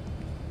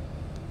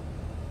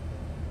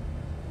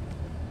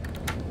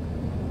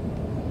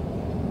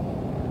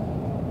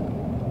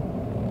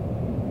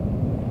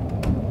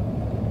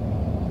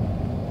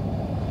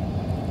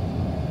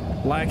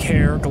 Black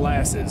hair,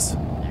 glasses.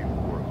 You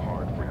work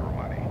hard for your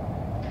money,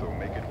 so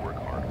make it work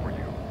hard for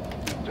you.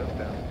 Just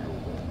ask your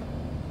work.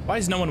 Why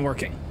is no one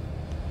working?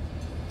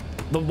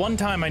 The one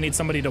time I need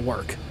somebody to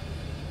work.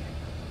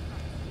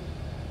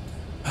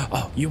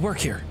 Oh, you work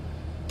here.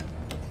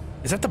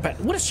 Is that the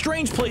what a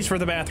strange place for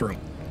the bathroom.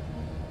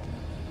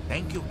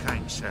 Thank you,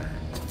 kind sir.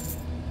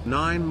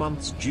 9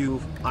 months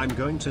Joov, I'm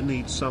going to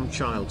need some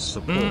child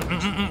support.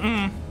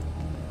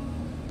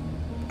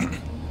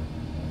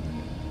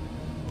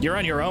 You're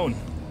on your own.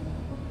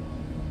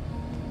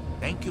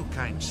 Thank you,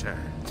 kind sir.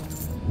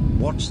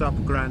 What's up,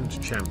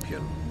 Grand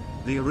Champion?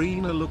 The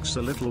arena looks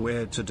a little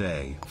weird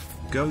today.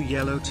 Go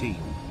yellow team.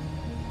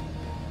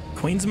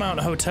 Queensmount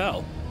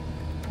Hotel.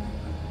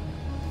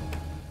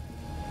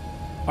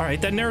 All right,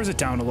 that narrows it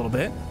down a little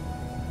bit.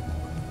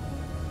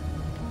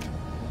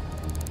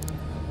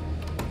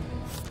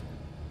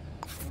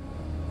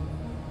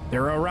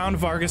 They're around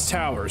Vargas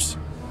Towers.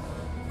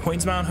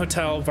 Queensmount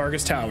Hotel,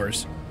 Vargas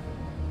Towers.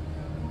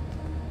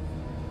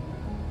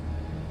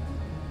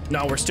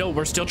 No, we're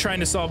still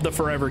trying to solve the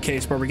forever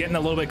case, but we're getting a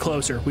little bit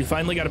closer. We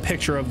finally got a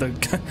picture of the...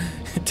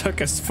 It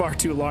took us far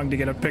too long to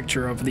get a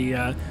picture of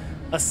the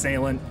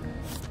assailant.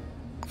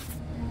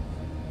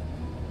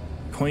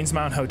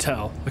 Queensmount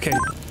Hotel. Okay.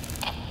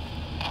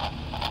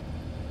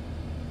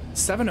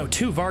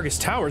 702 Vargas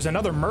Towers,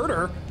 another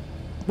murder?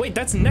 Wait,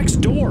 that's next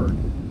door.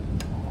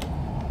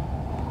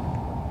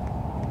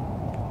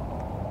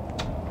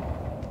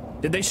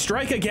 Did they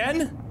strike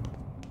again?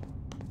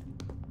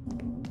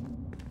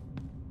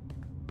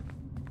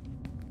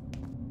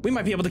 We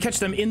might be able to catch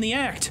them in the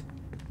act.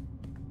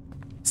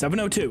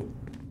 702.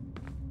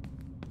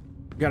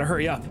 We gotta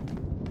hurry up.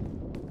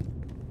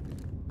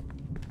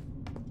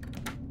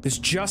 This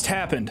just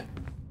happened.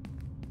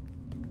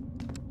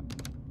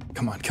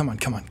 Come on, come on,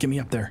 come on. Get me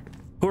up there.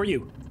 Who are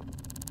you?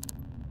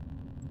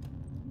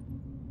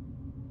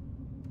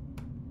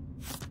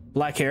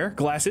 Black hair,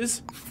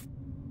 glasses.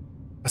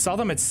 I saw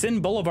them at Sin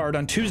Boulevard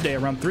on Tuesday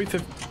around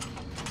 3:50.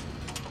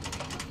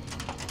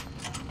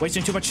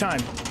 Wasting too much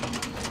time.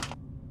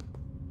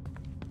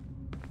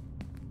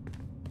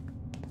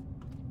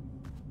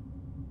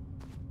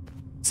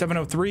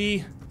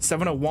 703,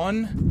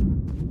 701,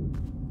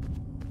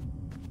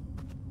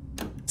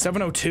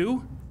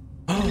 702.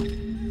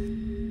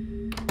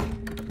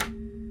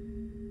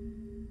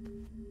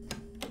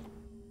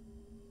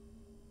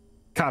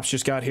 Cops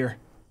just got here.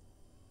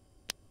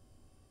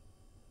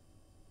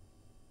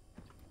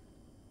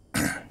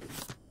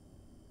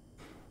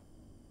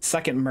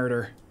 Second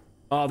murder.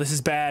 Oh, this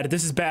is bad.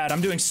 This is bad.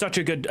 I'm doing such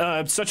a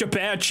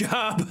bad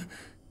job.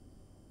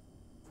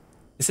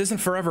 This isn't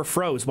Forever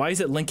Froze. Why is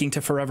it linking to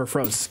Forever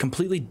Froze? It's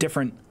completely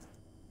different.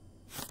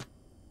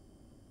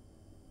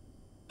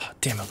 Oh,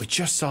 damn it, we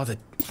just saw the...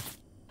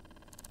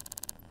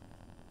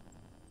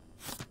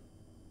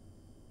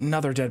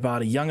 Another dead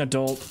body, young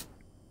adult.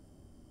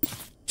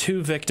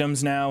 2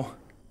 victims now.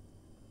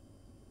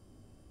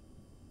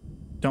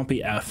 Don't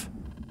be F.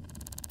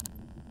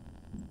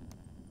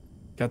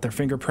 Got their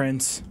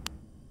fingerprints.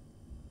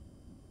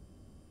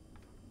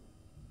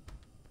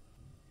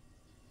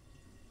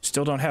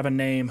 Still don't have a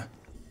name.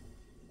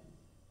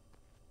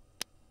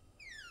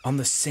 On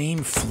the same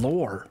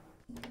floor.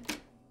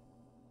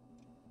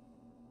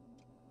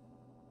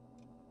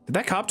 Did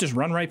that cop just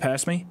run right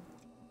past me?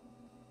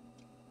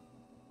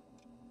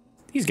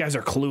 These guys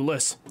are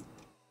clueless.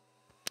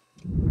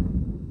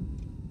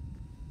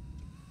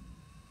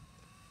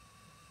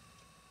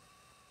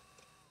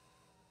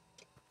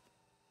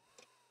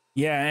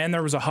 Yeah, and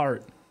there was a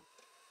heart.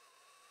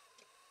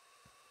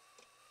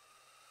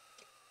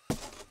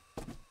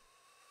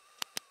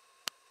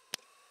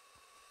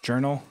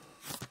 Journal.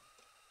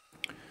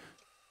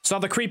 Saw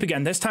the creep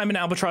again, this time in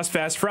Albatross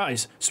Fast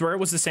Fries. Swear it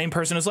was the same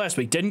person as last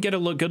week. Didn't get a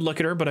good look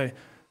at her, but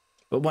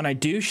when I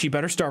do, she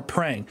better start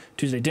praying.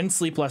 Tuesday, didn't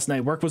sleep last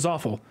night. Work was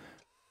awful.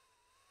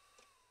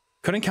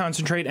 Couldn't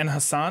concentrate, and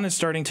Hassan is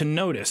starting to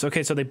notice.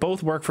 Okay, so they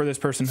both work for this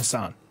person,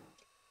 Hassan.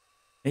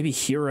 Maybe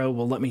Hero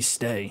will let me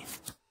stay.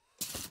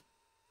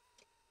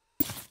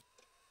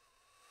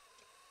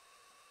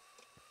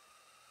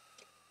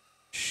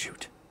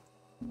 Shoot.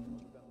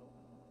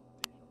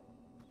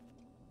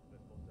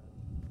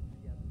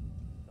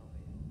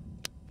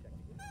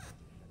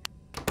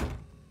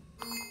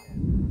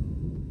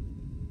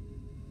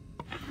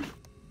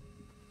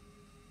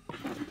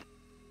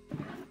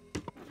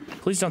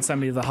 Please don't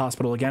send me to the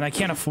hospital again. I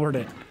can't afford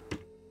it.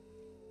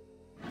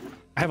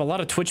 I have a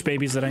lot of Twitch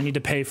babies that I need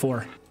to pay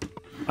for.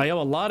 I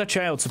owe a lot of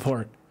child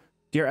support.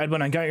 Dear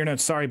Edwin, I got your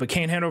notes. Sorry, but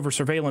can't hand over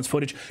surveillance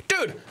footage.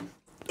 Dude!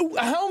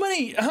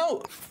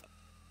 How...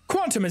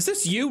 Quantum, is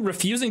this you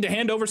refusing to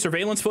hand over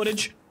surveillance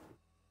footage?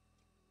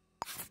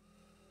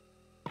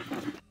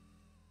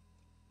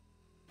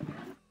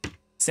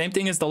 Same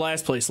thing as the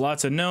last place.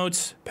 Lots of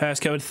notes.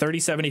 Passcode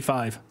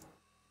 3075.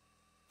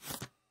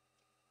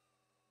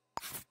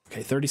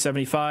 Okay,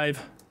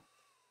 3075.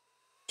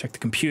 Check the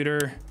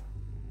computer.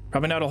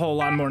 Probably not a whole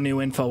lot more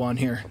new info on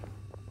here.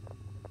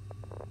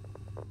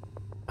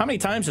 How many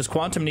times does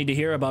Quantum need to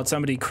hear about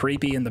somebody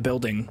creepy in the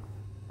building?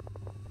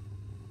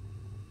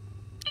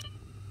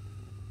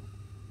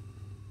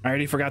 I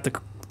already forgot the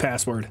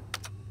password.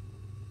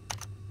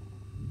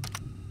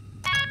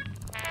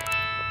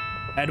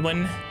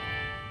 Edwin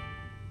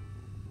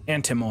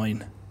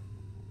Antimoine.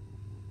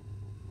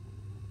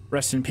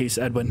 Rest in peace,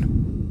 Edwin.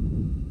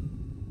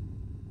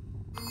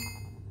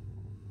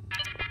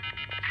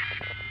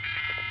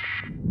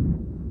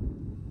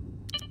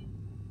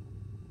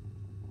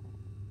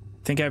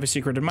 Think I have a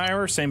secret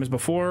admirer, same as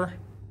before.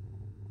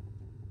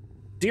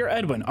 Dear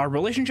Edwin, our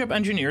relationship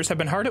engineers have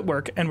been hard at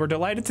work and we're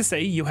delighted to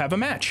say you have a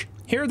match.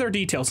 Here are their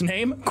details.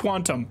 Name,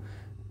 Quantum.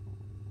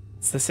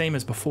 It's the same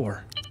as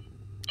before.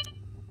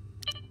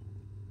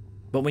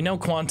 But we know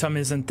Quantum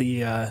isn't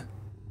the,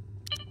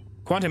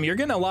 Quantum, you're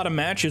getting a lot of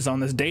matches on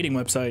this dating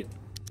website.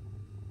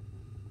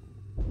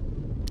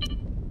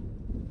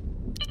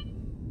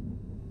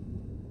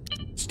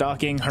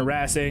 Stalking,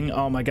 harassing,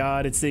 oh my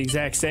god, it's the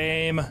exact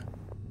same.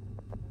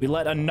 We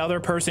let another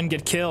person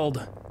get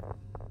killed.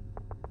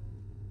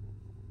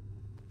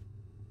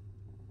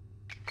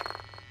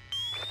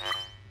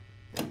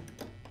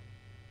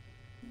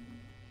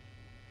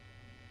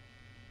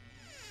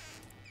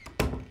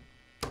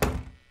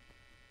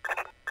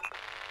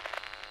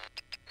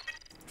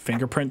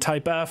 Fingerprint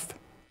type F.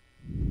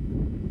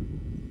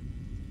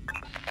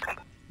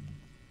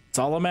 It's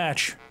all a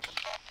match.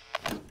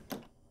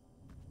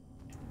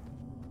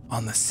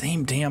 On the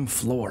same damn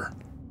floor.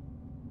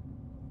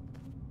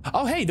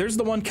 Oh, hey, there's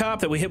the one cop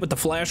that we hit with the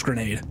flash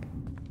grenade.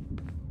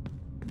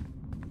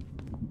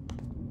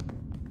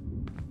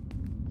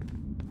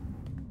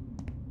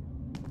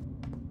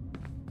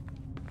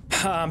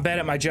 I'm bad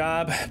at my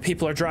job.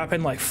 People are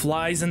dropping like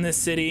flies in this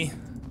city.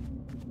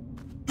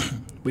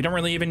 We don't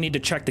really even need to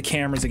check the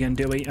cameras again,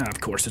 do we? Oh,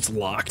 of course, it's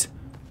locked.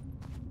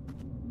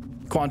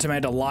 Quantum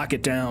had to lock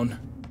it down.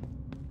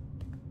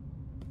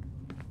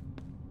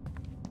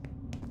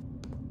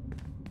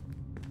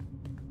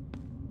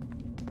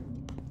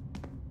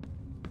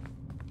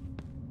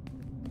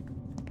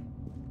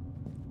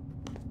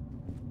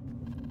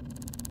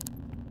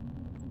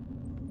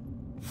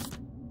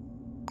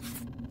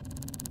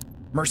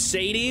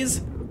 Mercedes,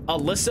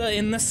 Alyssa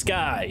in the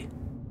Sky.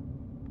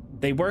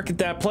 They work at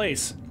that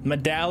place.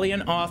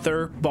 Medallion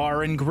Author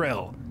Bar and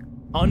Grill.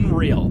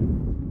 Unreal.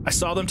 I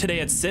saw them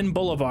today at Sin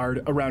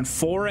Boulevard around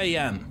 4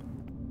 a.m.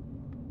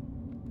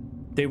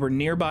 They were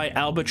nearby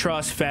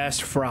Albatross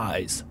Fast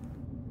Fries.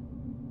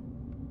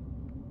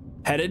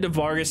 Headed to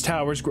Vargas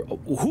Towers.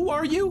 Who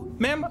are you,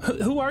 ma'am?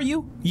 Who are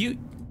you?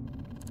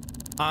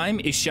 I'm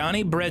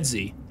Ishani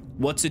Bredzi.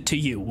 What's it to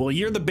you? Well,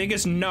 you're the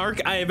biggest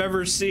narc I have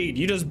ever seen.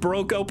 You just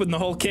broke open the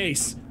whole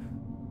case.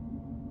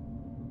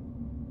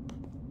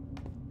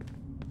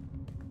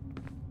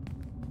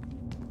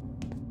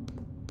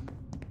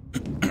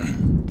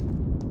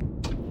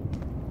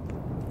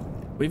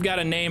 We've got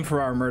a name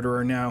for our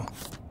murderer now.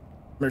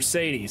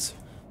 Mercedes.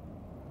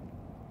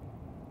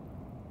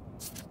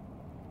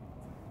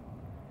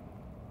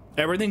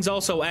 Everything's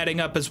also adding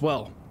up as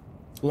well.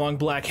 Long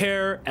black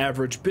hair,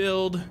 average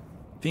build,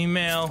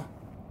 female,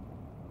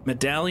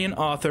 medallion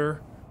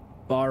author,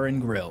 bar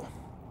and grill.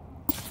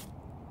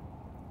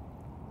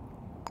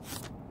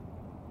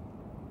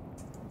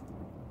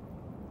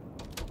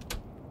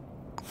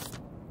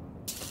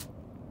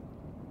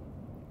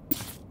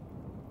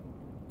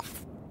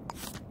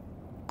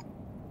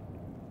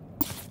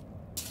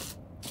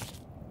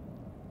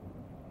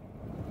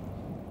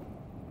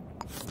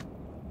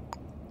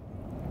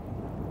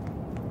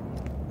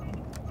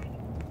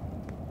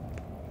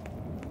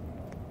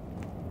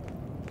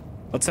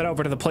 Let's head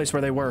over to the place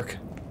where they work.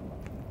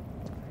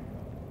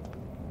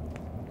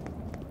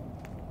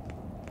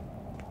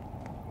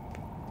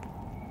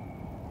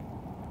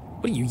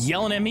 What are you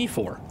yelling at me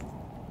for?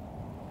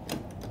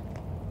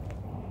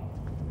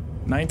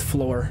 9th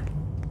floor.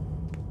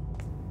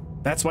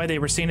 That's why they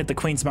were seen at the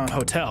Queensmount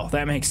Hotel.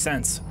 That makes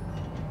sense.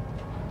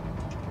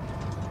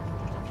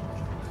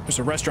 There's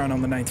a restaurant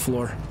on the 9th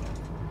floor.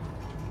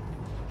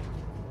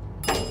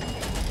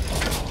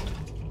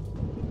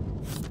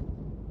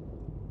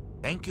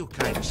 Thank you,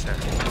 kind sir.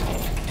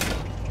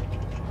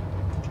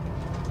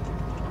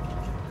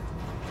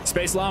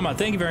 Space Llama,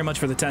 thank you very much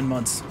for the 10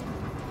 months.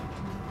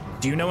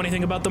 Do you know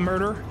anything about the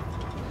murder?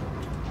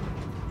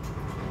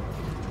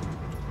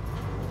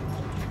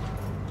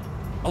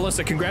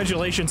 Alyssa,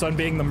 congratulations on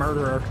being the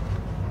murderer.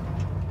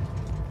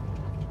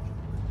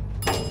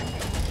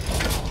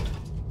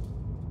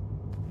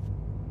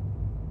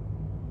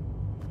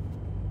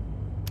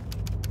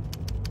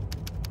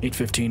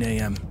 (8:15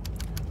 a.m.)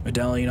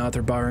 Medallion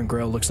author bar and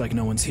grill. Looks like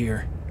no one's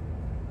here.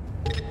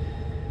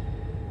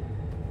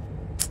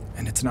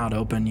 And it's not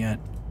open yet.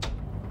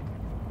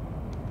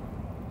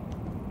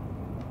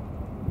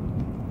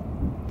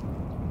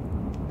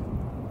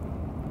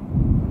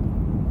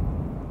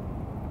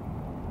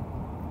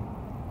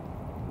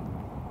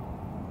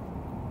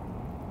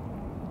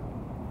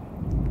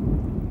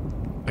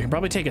 I can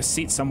probably take a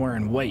seat somewhere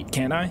and wait,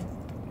 can't I?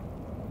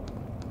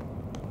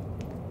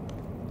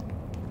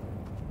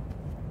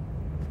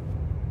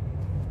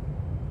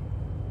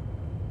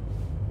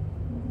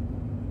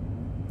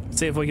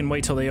 See if we can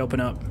wait till they open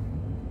up.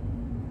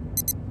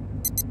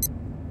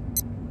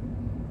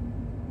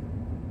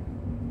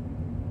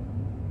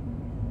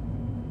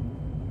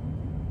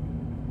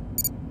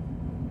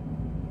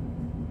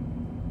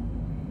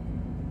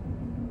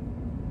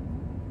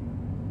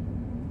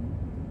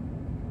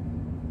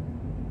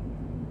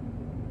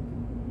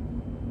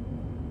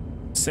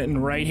 Sitting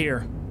right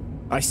here.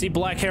 I see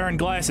black hair and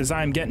glasses.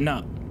 I am getting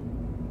up.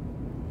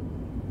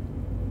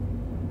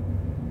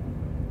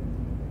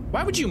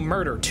 Why would you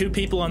murder 2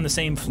 people on the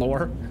same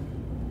floor?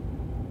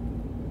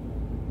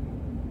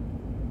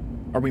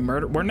 Are we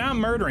murder? We're not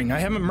murdering. I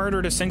haven't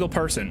murdered a single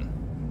person.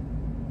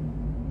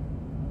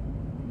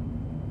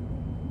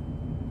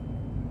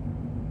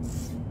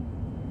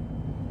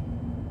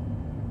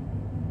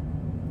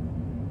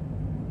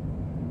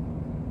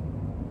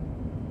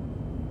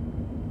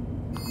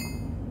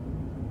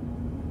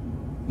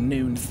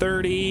 Noon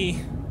 30.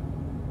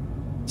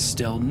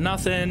 Still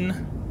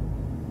nothing.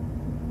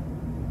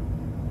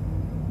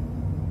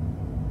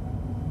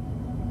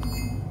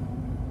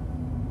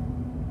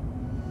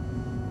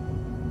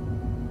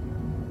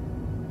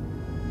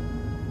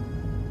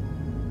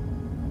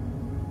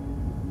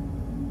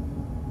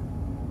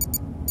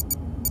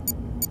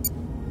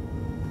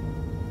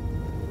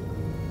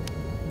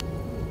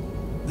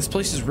 This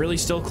place is really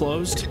still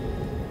closed.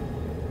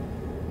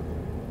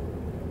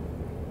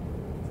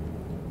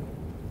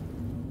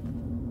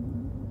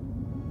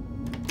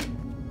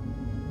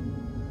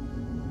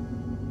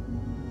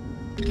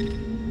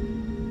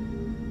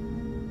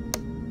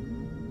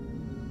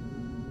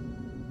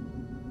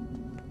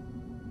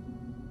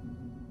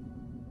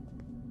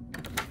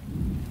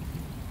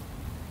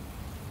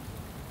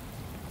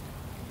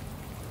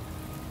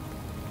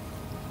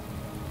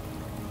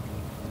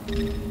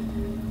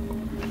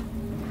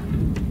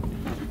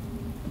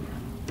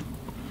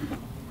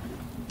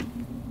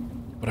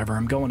 Whatever,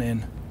 I'm going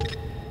in.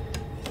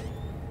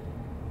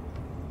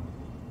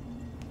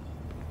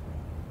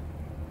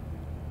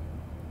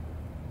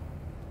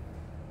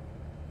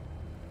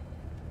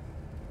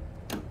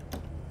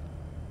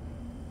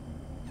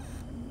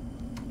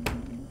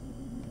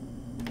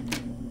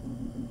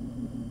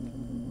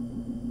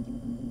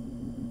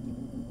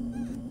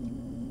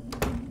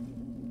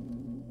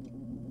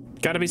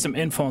 Gotta be some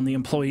info on the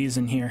employees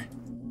in here.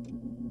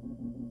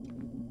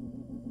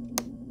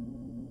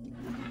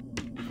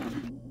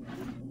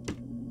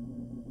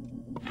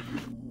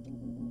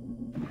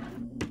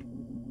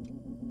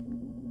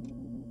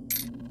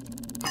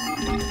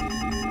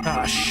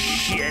 Ah,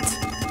 shit.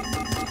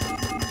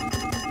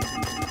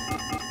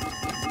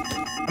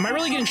 Am I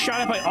really getting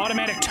shot at by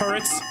automatic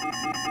turrets?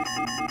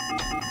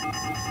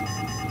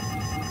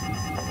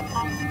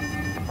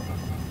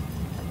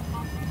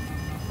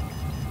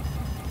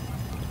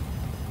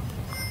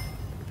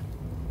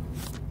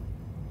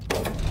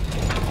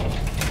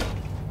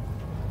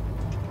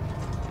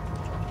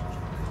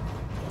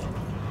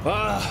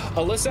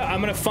 Alyssa, I'm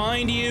gonna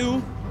find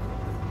you.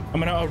 I'm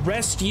gonna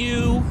arrest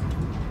you.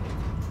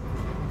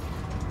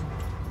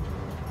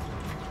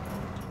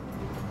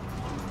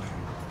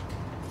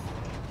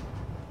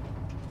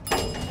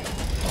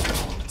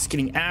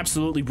 getting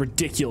absolutely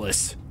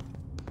ridiculous.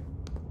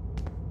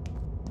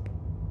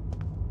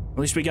 At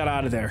least we got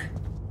out of there.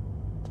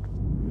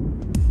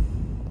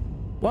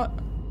 What?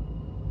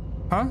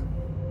 Huh?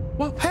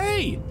 What?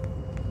 Hey!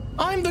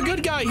 I'm the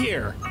good guy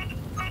here!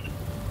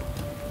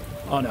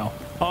 Oh no.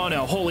 Oh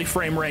no, holy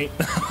frame rate.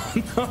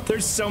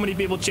 There's so many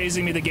people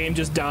chasing me, the game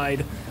just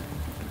died.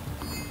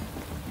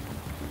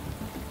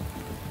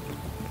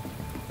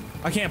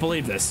 I can't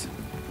believe this.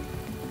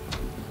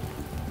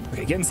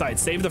 Okay, get inside,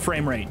 save the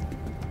frame rate.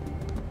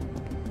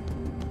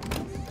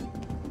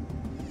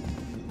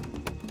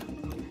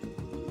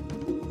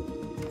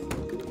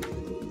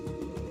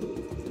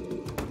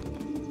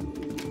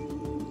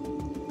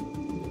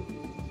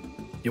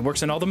 It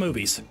works in all the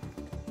movies.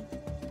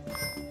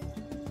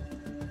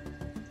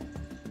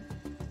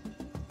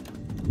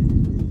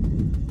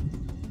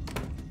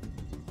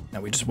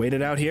 Now we just wait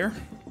it out here.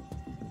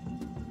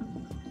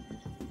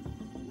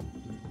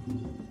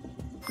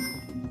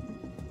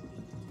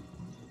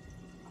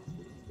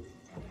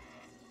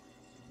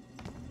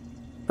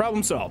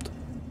 Problem solved.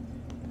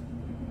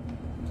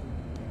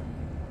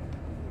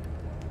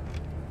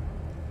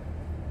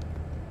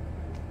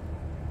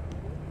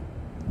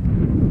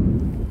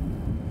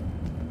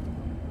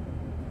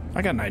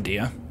 I got an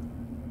idea.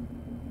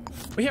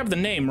 We have the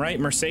name, right?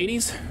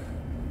 Mercedes?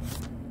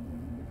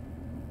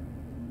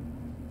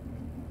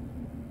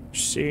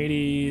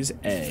 Mercedes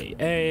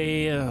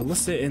A.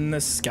 Listed in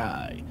the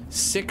sky.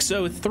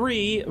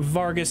 603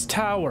 Vargas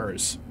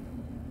Towers.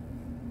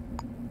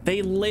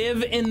 They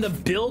live in the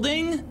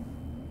building?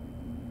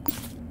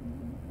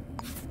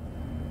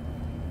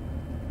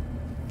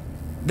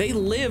 They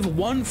live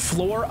one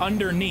floor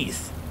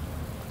underneath.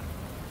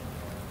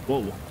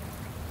 Whoa.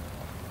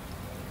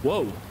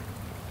 Whoa.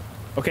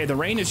 Okay, the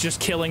rain is just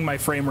killing my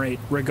frame rate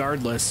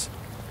regardless.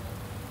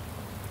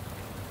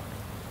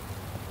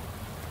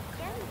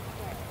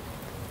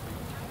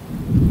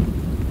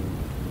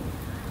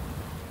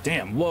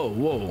 Damn, whoa,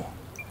 whoa.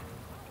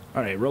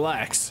 All right,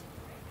 relax.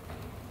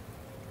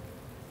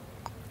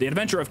 The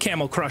adventure of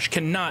Camel Crush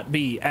cannot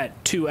be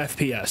at 2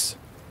 FPS.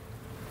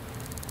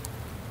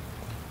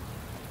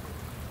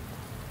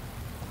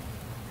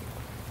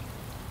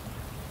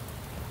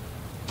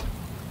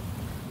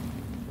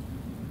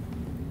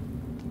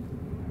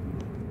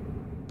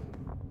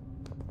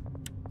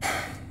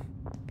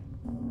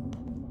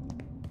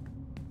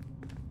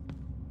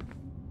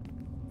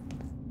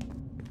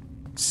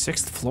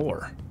 Sixth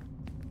floor.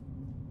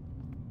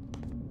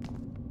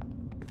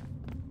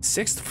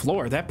 Sixth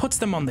floor, that puts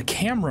them on the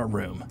camera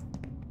room.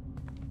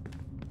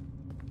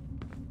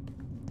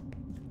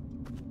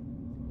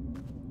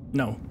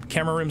 No,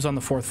 camera room's on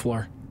the 4th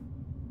floor.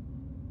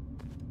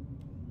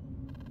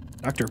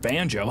 Dr.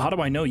 Banjo, how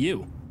do I know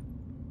you?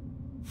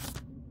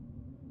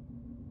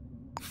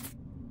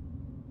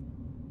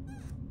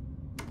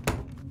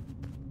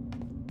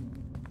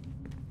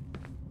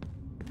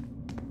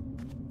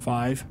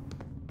 Five.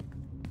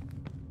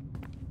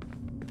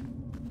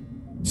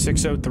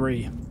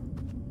 603.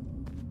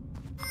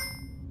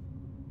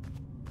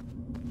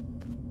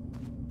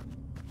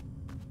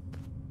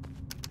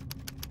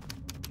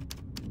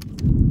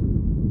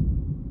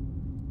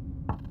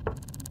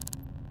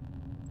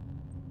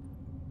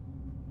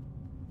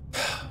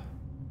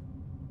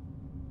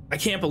 I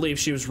can't believe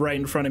she was right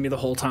in front of me the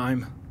whole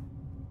time.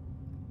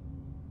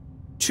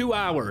 2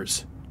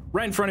 hours.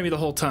 Right in front of me the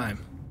whole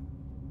time.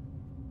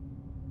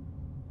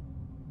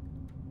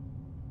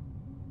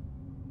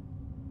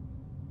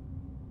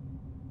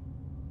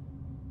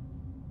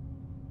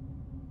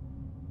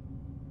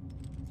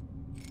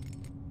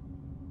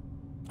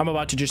 I'm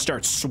about to just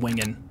start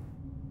swinging.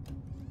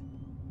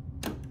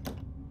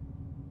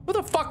 Who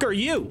the fuck are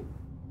you?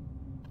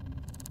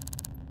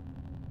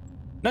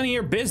 None of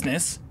your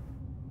business.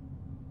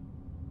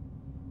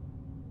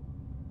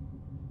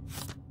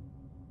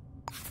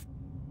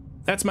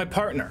 That's my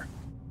partner.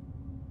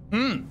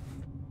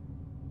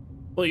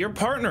 Well, your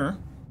partner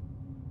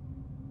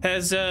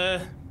has, your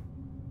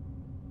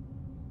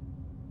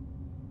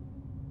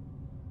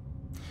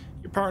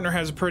partner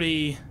has a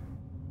pretty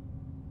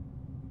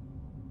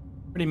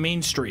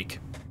mean streak.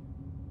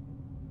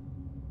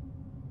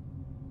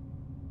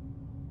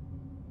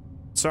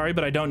 Sorry,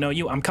 but I don't know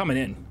you. I'm coming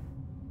in.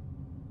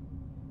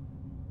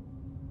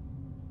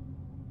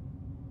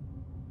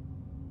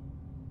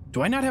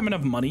 Do I not have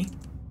enough money?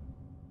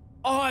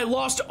 Oh, I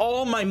lost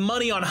all my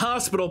money on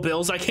hospital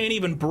bills. I can't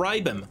even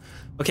bribe him.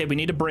 Okay, we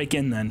need to break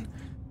in then.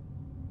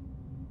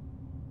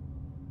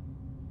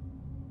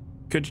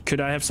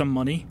 Could I have some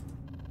money?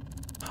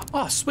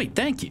 Oh, sweet,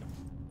 thank you.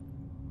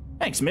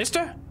 Thanks,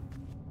 mister.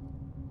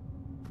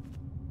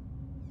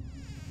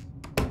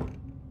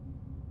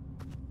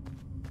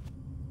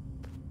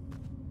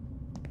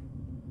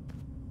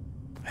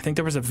 I think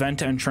there was a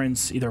vent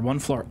entrance, either one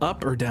floor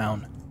up or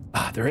down.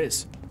 Ah, there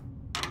is.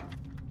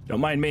 Don't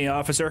mind me,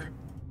 officer.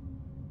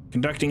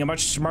 Conducting a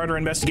much smarter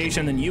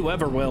investigation than you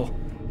ever will.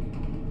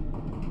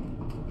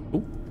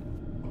 Ooh.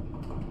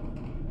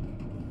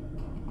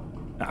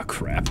 Ah,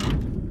 crap.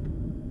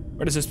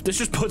 Where does this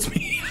just puts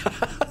me?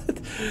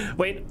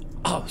 Wait.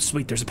 Oh,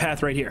 sweet. There's a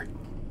path right here.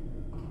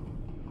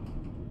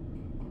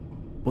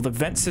 Will the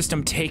vent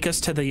system take us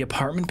to the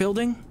apartment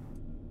building?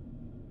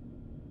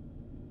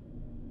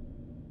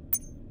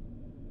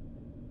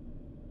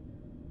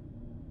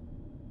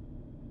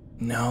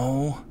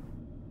 No.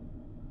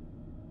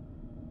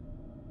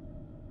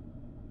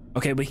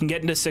 Okay, we can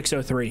get into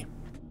 603.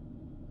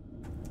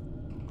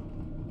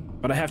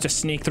 But I have to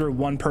sneak through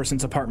one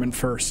person's apartment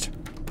first.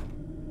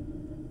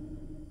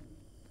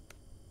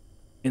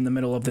 In the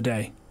middle of the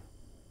day.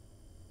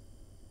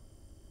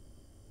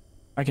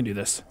 I can do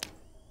this.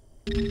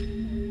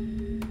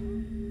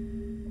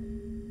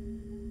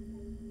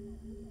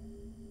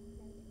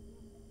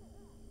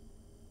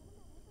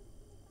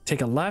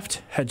 Take a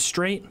left, head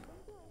straight.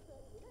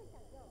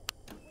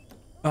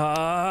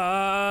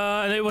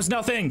 It was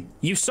nothing.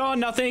 You saw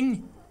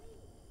nothing.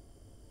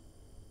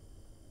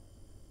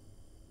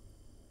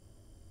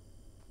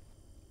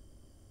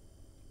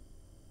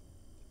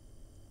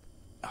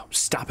 Oh,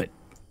 stop it.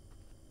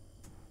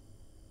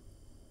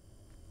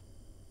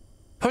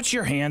 Put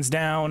your hands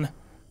down.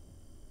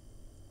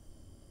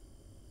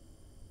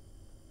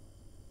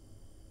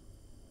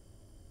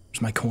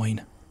 Where's my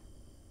coin?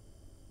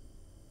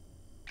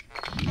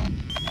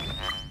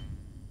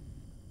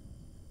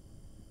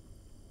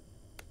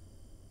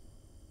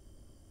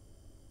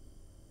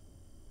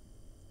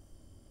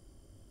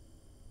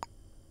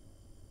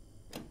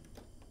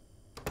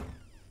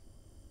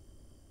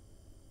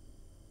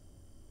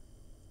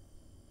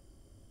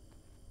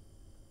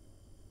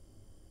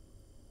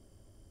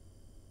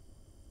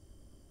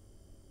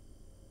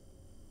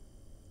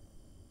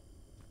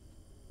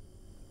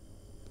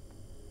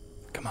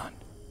 Come on.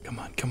 Come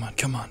on, come on,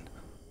 come on.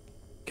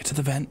 Get to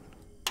the vent.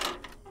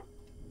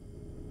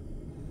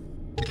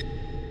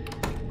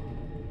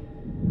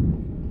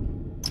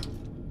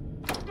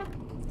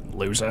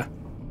 Loser.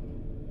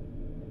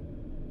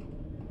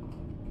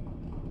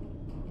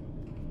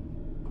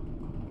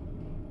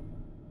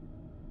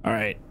 All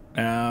right,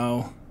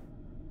 now.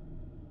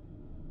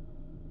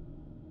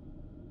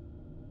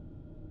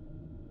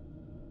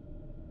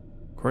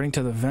 According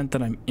to the vent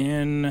that I'm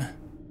in.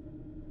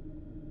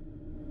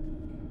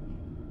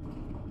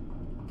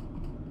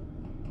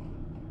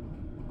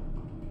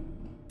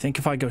 I think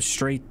if I go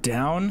straight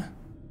down.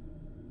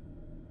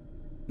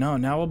 No,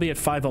 now we'll be at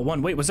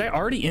 501. Wait, was I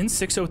already in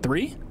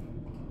 603?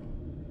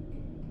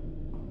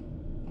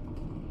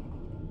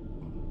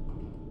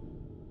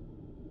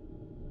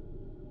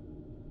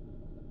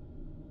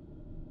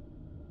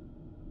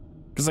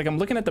 Because, like, I'm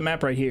looking at the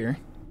map right here.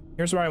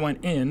 Here's where I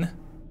went in.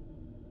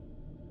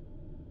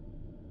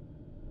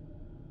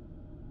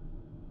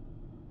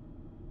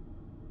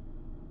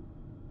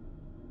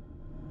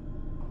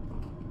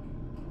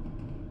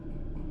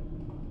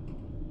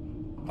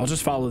 I'll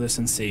just follow this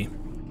and see.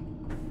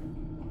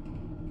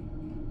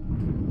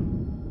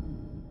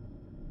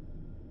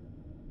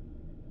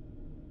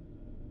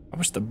 I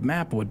wish the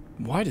map would...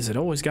 Why does it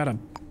always gotta...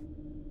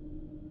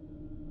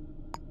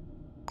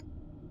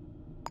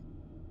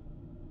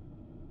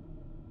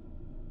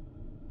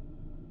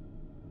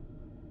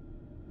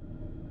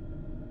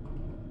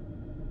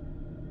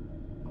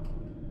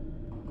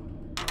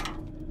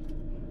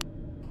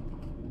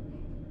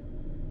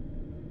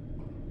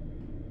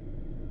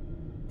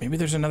 Maybe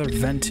there's another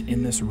vent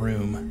in this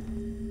room.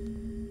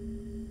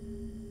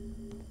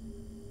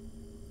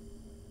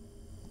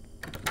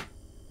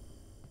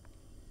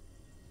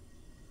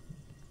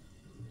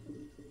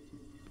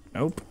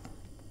 Nope.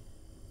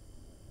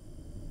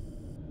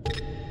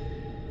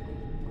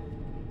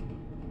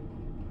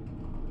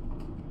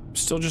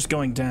 Still just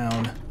going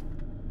down.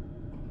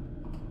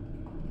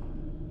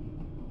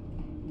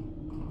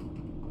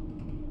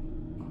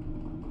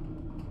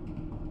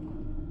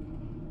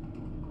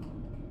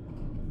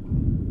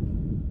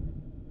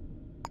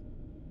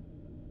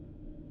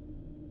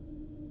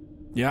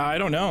 Yeah, I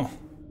don't know.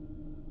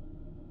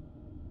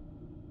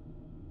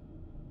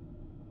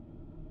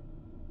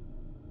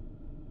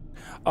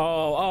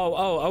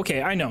 Oh,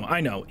 okay, I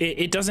know.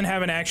 It doesn't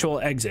have an actual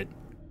exit.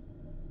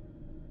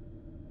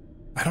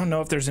 I don't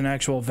know if there's an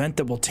actual vent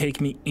that will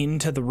take me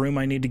into the room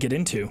I need to get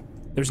into.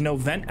 There's no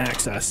vent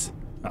access.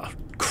 Oh,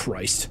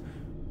 Christ.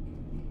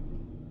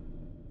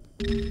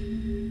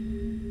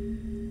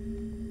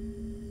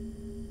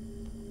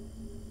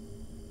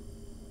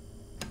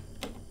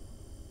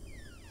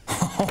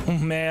 Oh,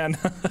 man.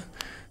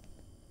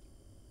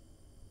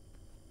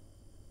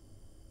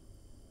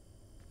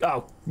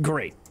 Oh,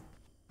 great.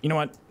 You know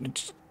what?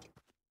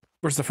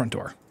 Where's the front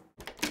door?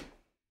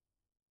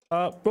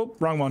 Oh,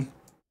 wrong one.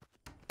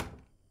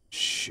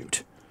 Shoot.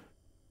 Is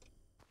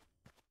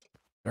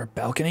there a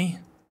balcony?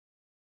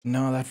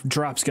 No, that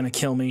drop's gonna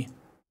kill me.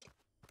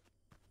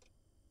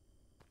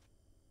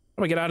 How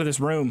do I get out of this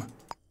room?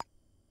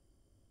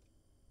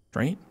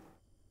 Right?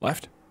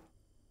 Left?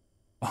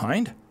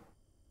 Behind?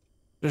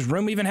 Does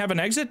room even have an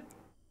exit?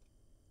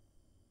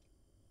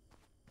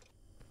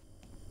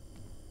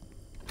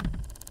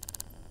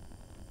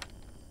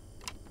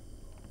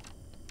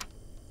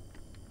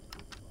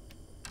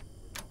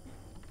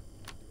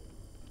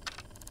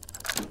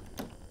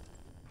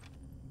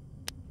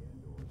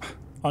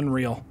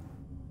 Unreal.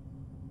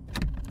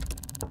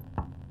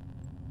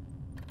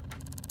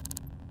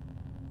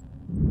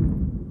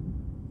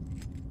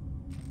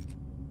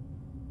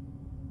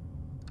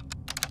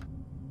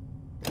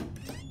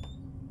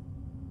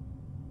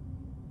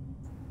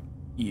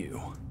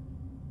 You.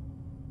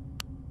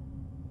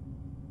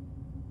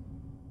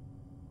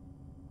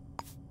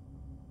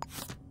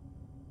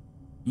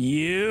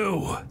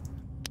 You.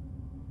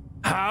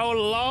 How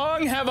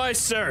long have I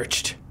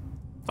searched?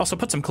 Also,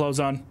 put some clothes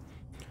on.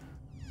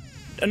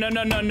 No,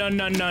 no, no, no,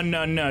 no, no,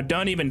 no, no.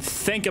 Don't even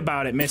think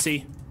about it,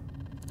 Missy.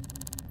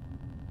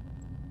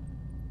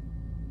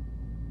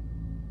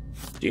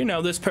 Do you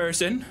know this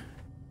person?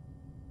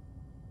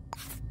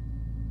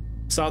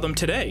 Saw them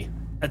today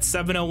at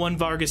 701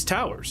 Vargas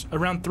Towers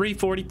around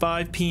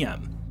 3:45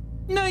 p.m.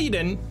 No, you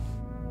didn't.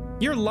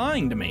 You're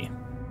lying to me.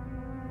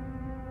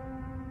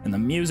 And the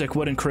music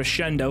wouldn't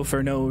crescendo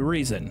for no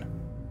reason.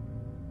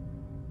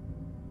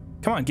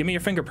 Come on, give me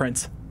your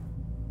fingerprints.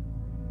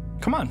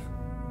 Come on.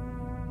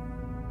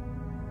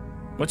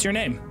 What's your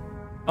name?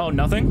 Oh,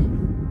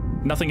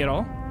 nothing? Nothing at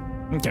all?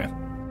 Okay.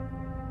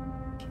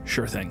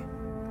 Sure thing.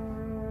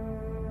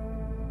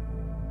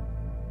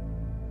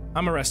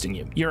 I'm arresting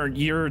you.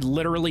 You're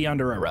literally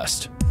under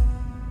arrest.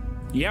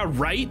 Yeah,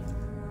 right?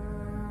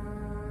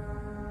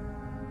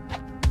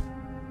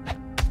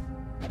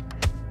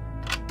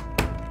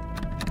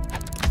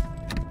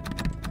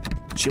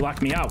 She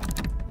locked me out.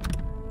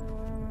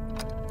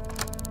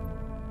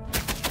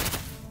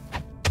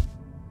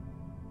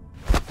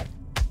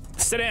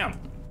 Sit down.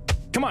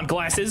 Come on,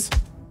 glasses.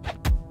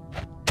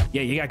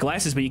 Yeah, you got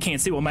glasses, but you can't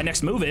see what my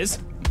next move is.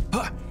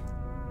 Huh.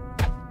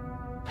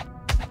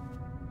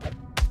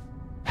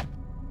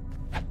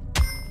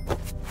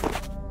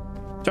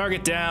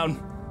 Target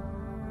down.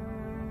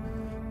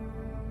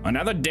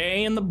 Another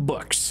day in the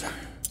books.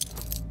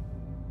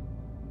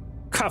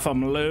 Cuff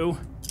 'em, Lou.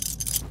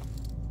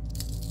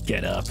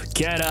 Get up,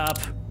 get up.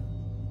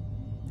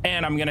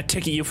 And I'm gonna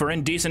ticket you for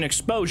indecent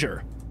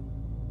exposure.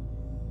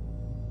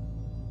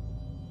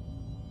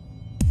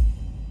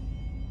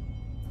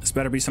 This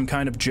better be some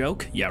kind of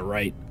joke. Yeah,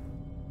 right.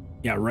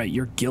 Yeah, right,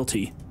 you're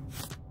guilty.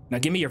 Now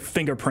give me your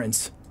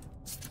fingerprints.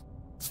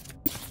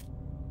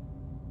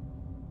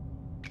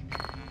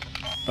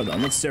 Hold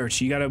on, let's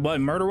search. You got a what,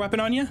 murder weapon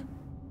on you?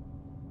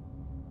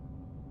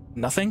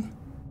 Nothing?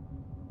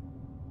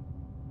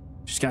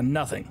 She's got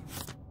nothing.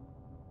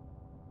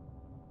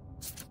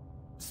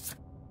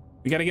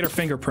 We gotta get her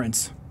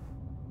fingerprints.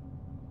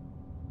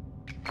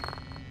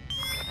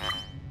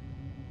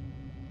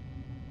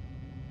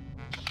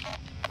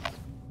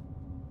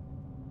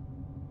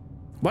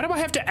 Why do I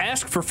have to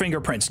ask for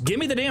fingerprints? Give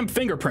me the damn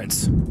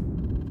fingerprints.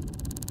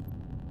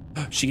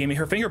 She gave me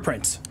her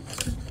fingerprints.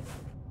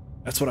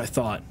 That's what I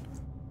thought.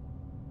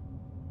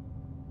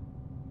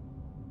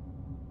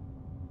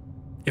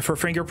 If her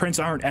fingerprints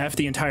aren't F,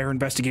 the entire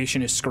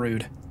investigation is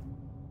screwed.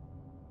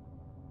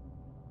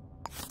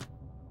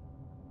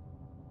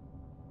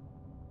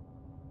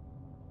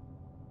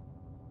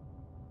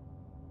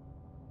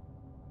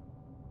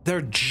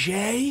 They're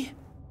J?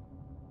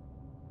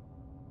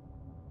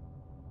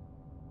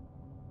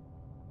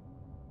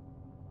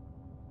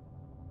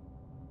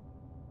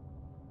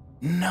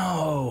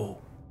 No.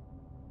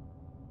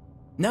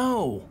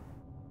 No.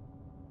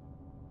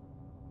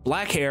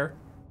 Black hair.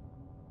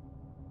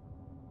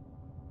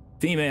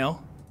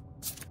 Female.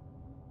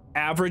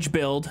 Average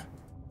build.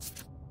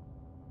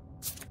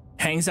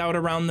 Hangs out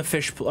around the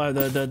fish,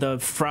 the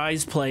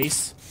fries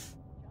place.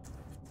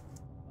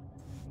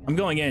 I'm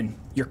going in.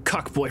 Your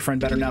cuck boyfriend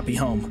better not be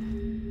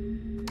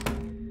home.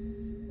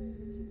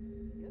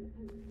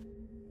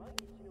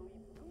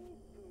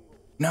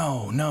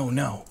 No, no,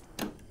 no.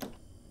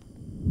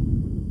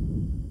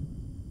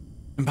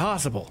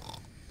 Impossible.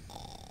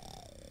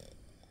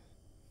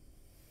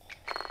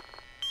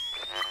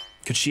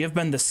 Could she have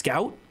been the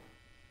scout?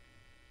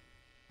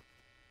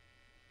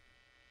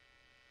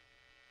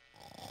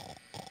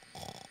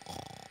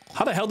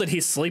 How the hell did he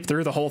sleep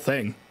through the whole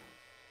thing?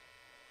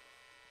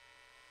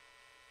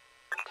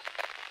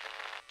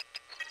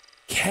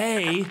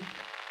 K.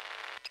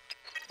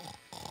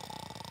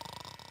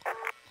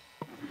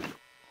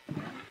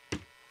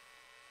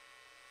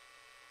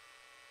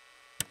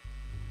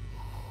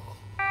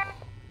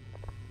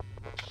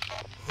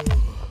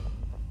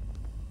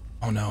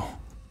 Oh no.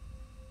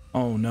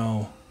 Oh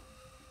no.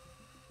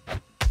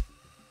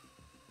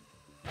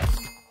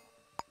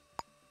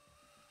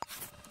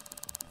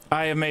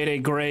 I have made a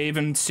grave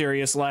and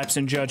serious lapse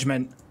in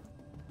judgment.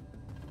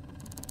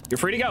 You're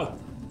free to go.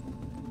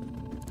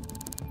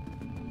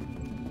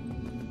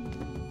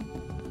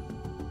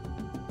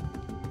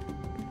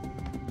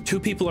 Two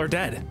people are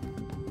dead.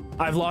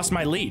 I've lost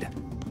my lead.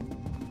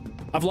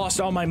 I've lost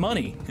all my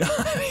money.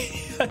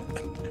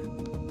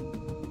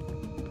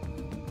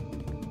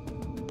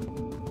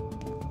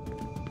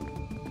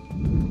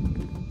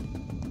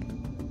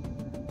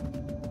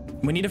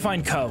 We need to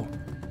find Ko.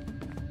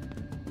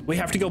 We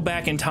have to go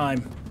back in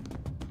time.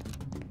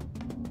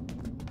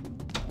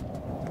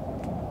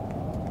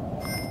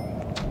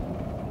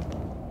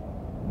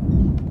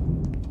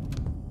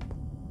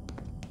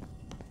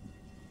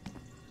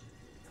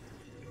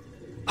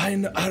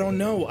 I don't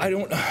know. I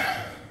don't.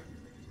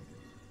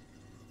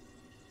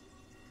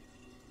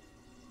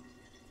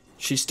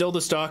 She's still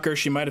the stalker.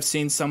 She might have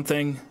seen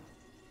something.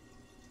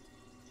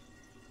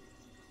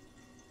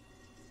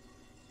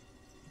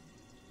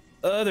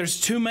 There's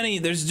too many.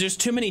 There's just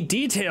too many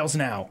details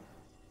now.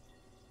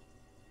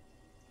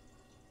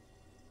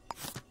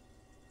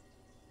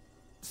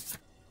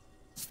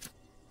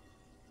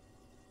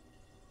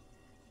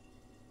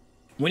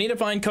 We need to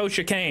find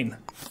Coach Kane.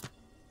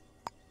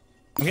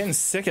 I'm getting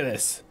sick of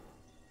this.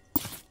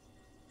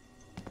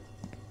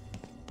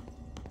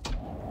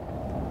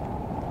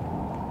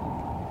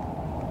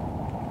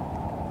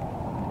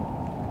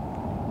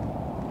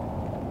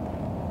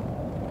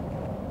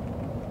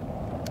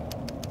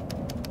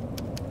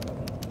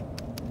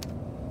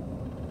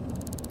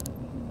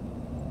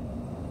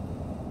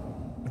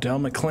 Odell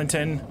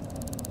McClinton.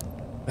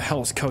 The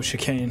hell is Coach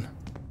Kane?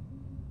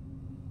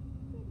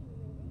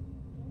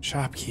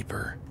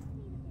 Shopkeeper.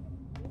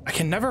 I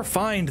can never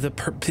find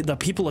the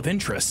people of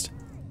interest.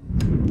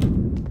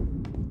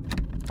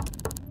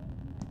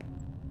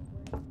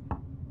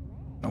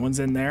 No one's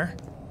in there.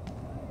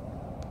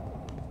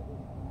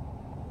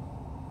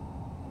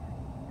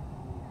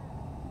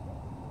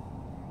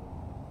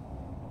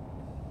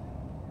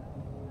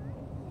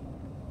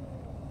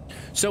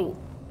 So,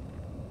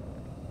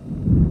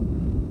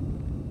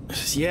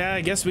 yeah,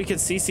 I guess we could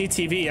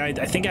CCTV.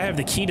 I think I have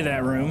the key to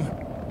that room.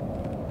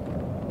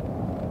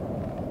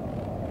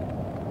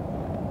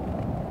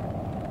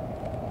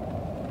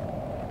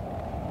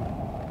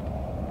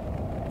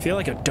 I feel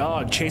like a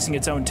dog chasing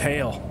its own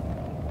tail.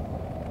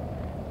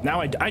 Now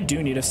I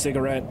do need a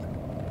cigarette.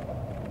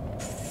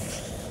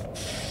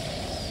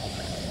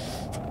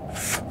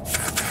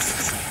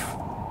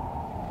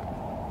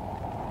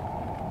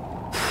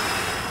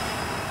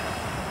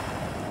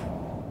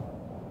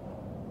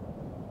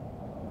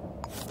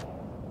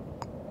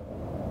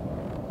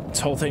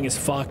 This whole thing is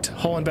fucked.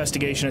 Whole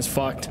investigation is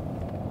fucked.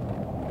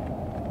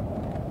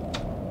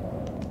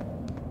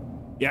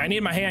 Yeah, I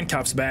need my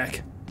handcuffs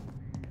back.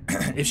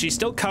 If she's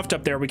still cuffed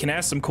up there, we can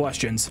ask some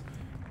questions.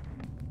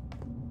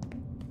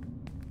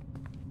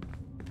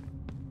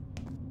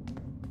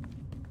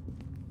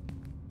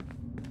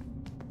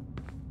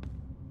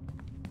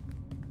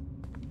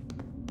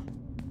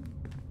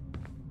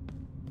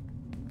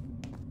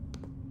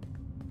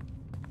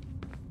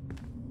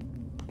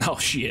 Oh,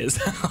 she is.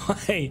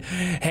 Hey,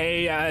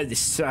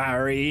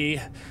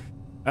 sorry.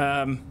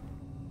 Do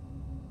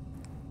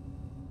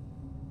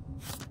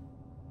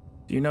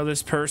you know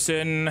this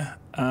person?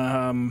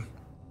 I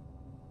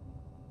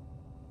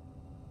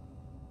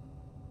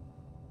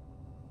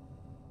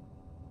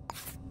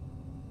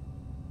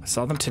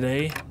saw them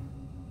today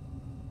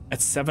at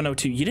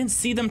 7:02. You didn't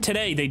see them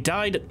today. They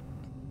died.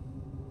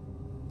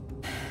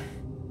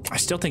 I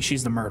still think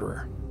she's the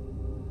murderer.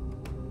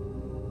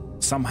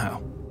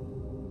 Somehow.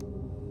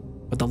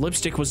 But the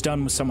lipstick was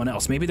done with someone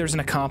else. Maybe there's an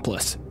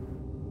accomplice.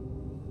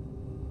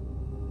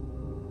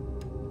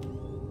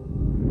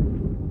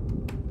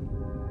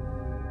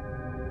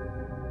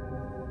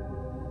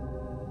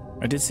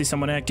 I did see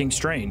someone acting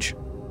strange.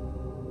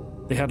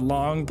 They had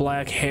long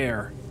black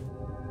hair.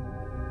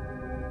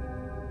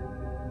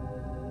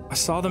 I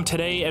saw them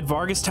today at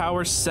Vargas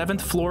Tower's 7th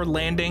floor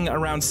landing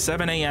around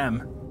 7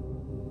 a.m.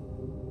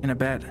 in a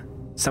bed.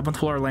 7th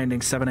floor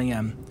landing, 7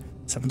 a.m.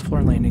 7th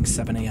floor landing,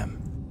 7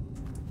 a.m.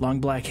 Long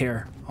black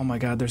hair. Oh my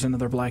god, there's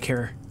another black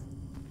hair.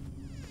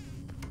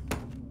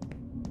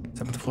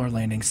 7th floor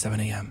landing, 7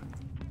 a.m.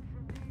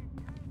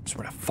 I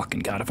swear to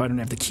fucking god if I don't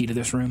have the key to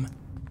this room.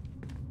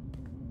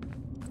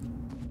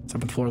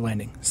 7th floor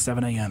landing,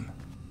 7 a.m.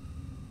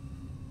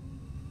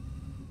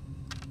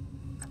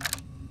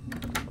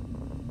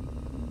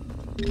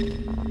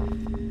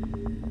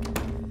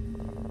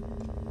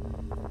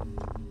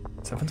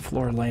 Seventh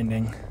floor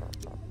landing.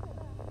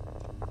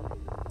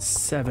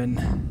 7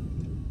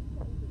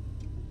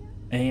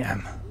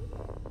 a.m.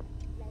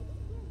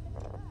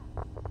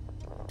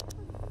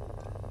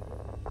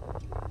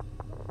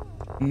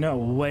 No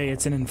way,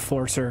 it's an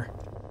enforcer.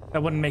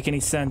 That wouldn't make any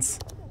sense.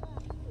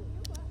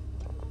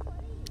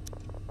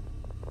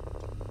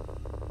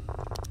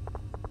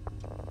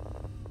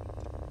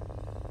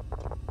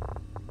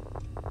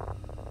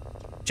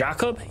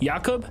 Jakob?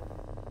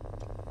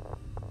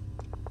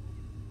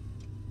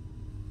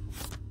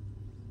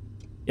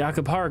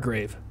 Jakob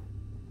Hargrave.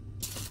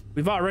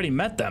 We've already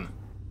met them.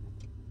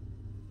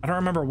 I don't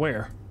remember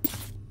where.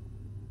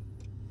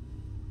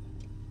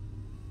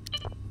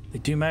 They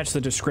do match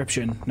the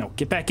description. No,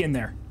 get back in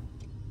there.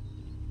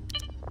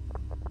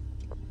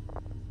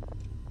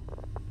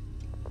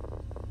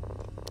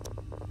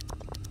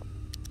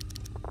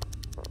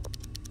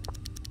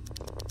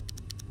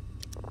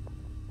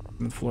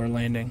 Floor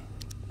landing.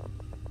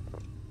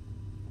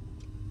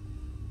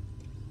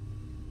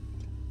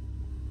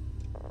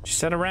 She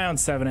said around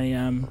 7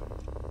 a.m.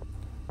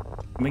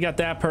 We got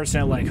that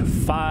person at like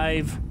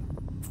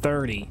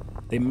 5:30.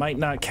 They might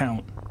not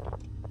count.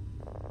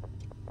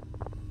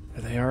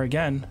 There they are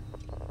again.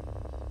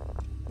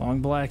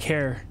 Long black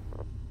hair.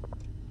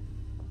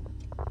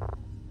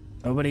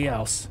 Nobody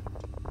else.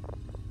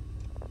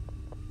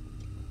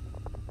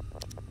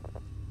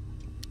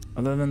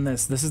 Other than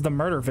this is the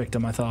murder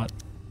victim, I thought.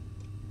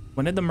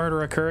 When did the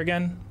murder occur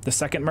again? The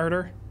second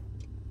murder?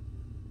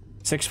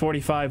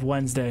 6:45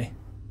 Wednesday.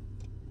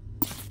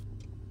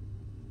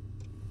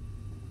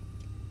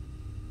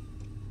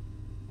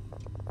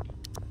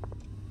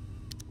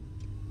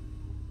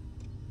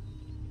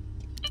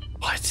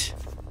 What?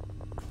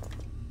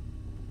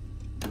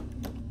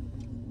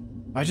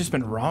 I've just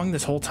been wrong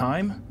this whole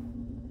time?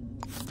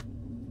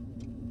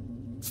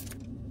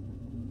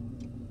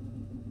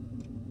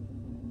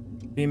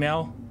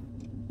 Female,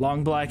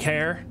 long black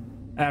hair,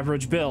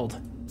 average build.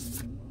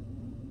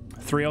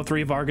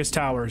 303 Vargas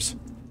Towers.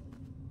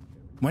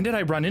 When did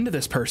I run into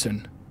this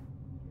person?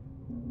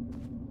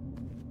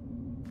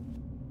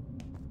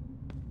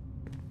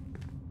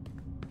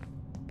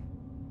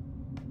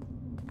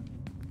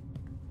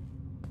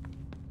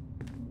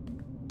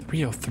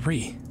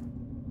 .303.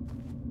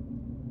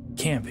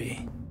 Can't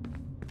be.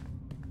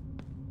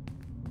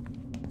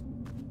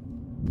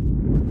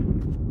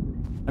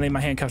 I need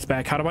my handcuffs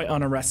back. How do I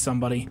unarrest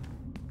somebody?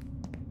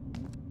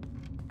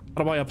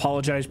 How do I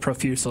apologize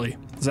profusely?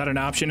 Is that an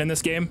option in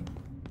this game?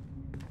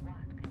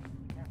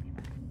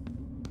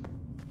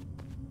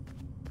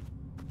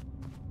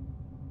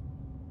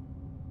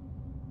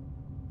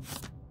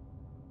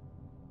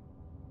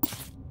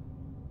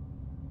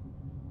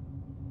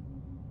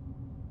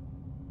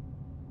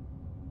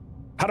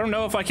 I don't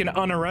know if I can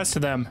unarrest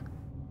them.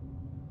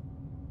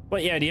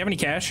 But yeah, do you have any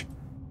cash?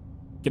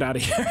 Get out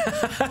of here.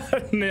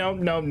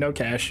 No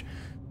cash.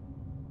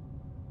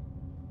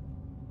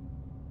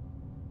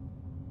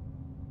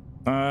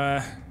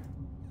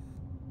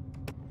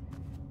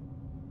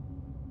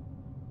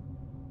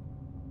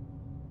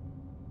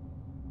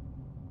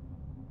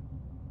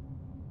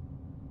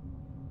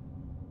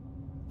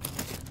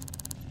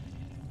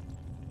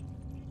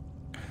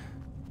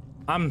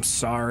 I'm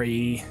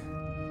sorry.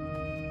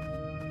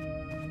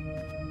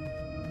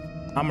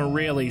 I'm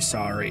really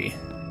sorry.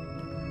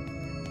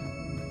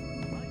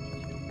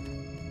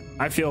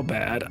 I feel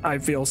bad. I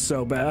feel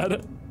so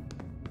bad.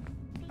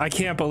 I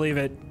can't believe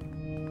it.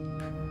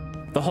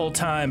 The whole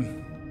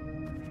time,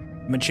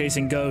 I've been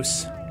chasing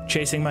ghosts,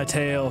 chasing my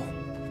tail.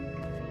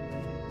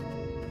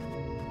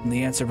 And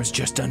the answer was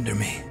just under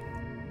me.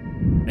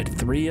 At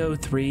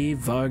 303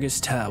 Vargas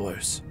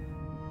Towers.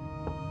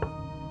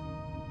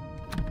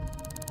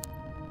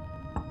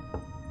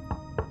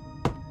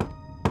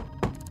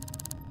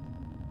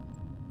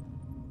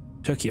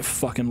 Took you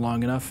fucking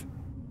long enough.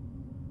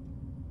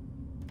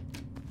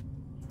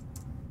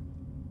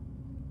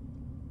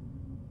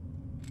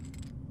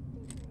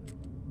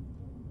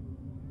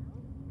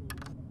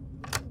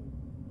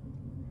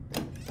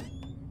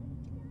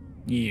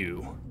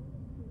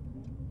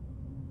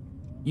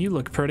 You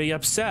look pretty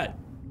upset.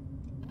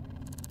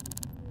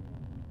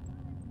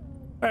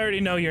 I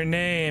already know your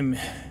name,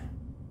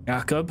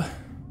 Jakob.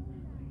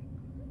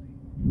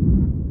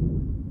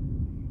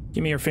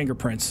 Give me your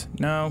fingerprints.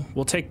 No,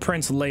 we'll take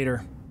prints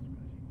later.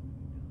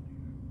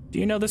 Do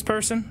you know this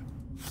person?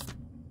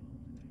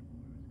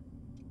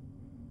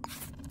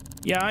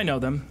 Yeah, I know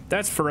them.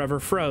 That's Forever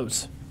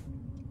Froze.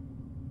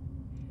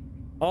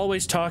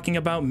 Always talking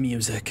about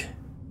music.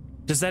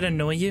 Does that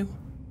annoy you?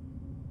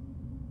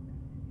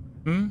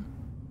 Hmm?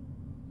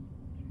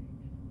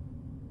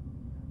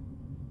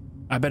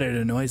 I bet it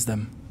annoys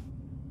them.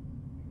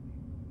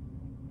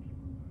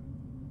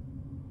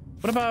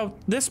 What about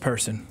this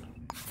person?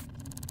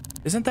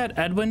 Isn't that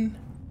Edwin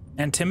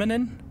and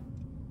Timonen?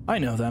 I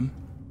know them.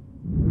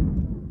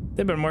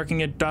 They've been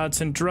working at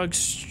Dodson Drug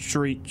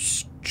Street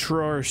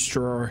Straw.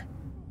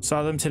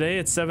 Saw them today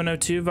at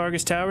 702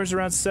 Vargas Towers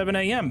around 7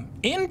 a.m.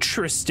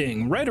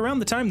 Interesting. Right around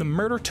the time the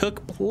murder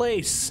took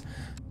place.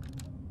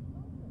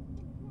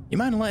 You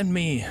mind letting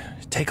me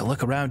take a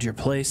look around your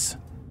place?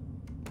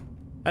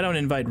 I don't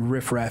invite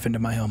riffraff into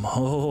my home.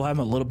 Oh, I'm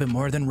a little bit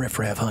more than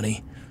riffraff,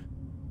 honey.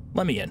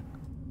 Let me in.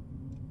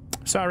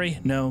 Sorry,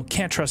 no,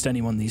 can't trust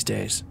anyone these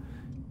days.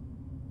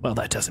 Well,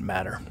 that doesn't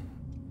matter.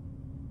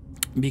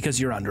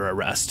 Because you're under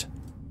arrest.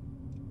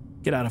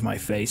 Get out of my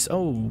face.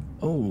 Oh,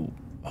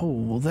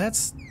 well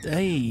that's,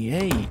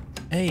 hey,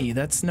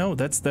 that's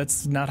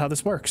not how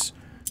this works.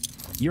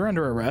 You're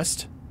under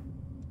arrest.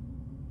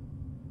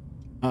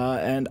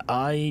 And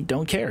I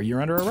don't care.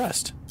 You're under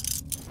arrest.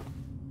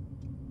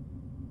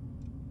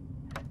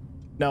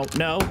 No.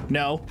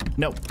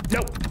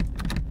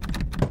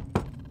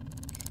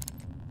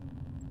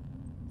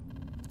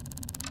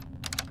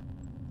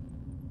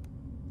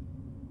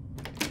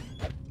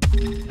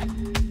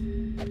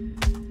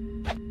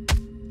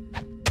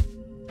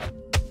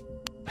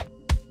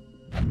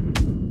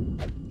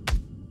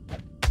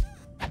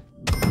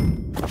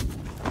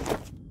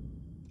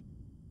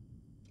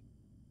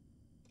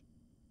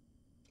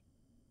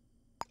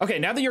 Okay,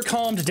 now that you're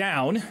calmed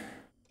down,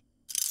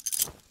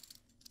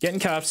 get in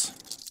cuffs.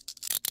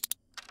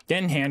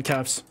 Get in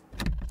handcuffs.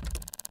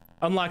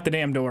 Unlock the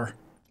damn door.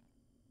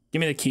 Give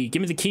me the key. Give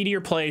me the key to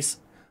your place.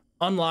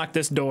 Unlock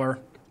this door.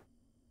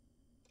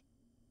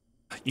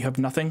 You have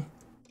nothing?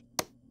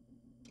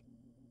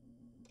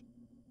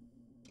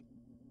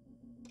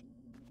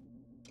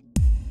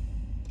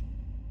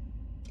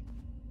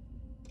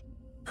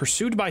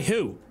 Pursued by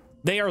who?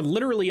 They are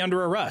literally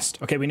under arrest.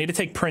 Okay, we need to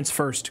take Prince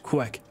first,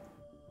 quick.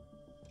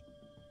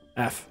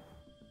 F.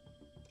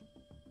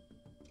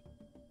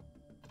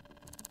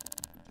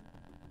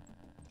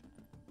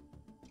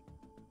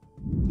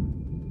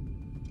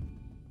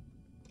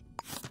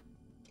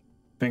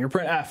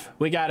 Fingerprint F.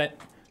 We got it.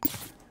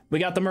 We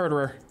got the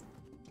murderer.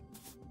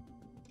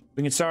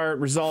 We can start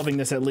resolving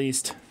this at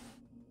least.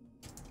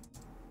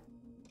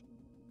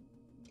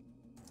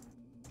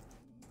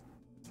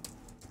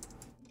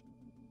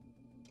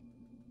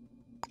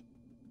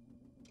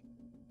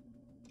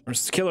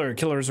 Where's the killer?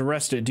 Killer's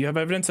arrested. Do you have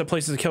evidence that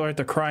places the killer at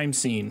the crime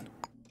scene?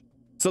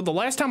 So the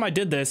last time I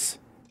did this,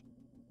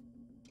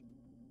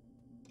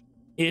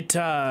 it,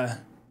 hold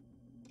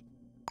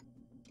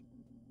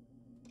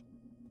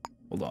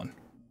on.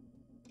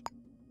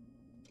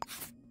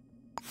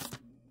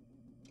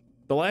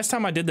 The last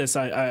time I did this,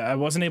 I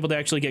wasn't able to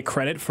actually get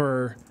credit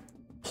for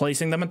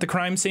placing them at the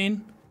crime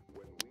scene.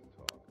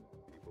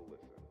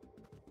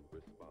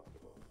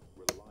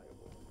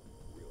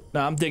 No,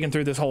 I'm digging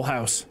through this whole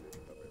house.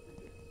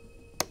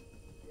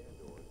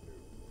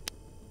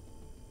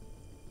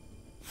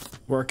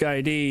 Work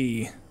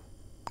ID.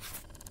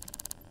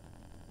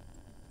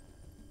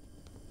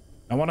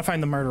 I want to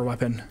find the murder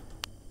weapon.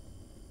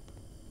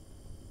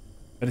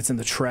 Bet it's in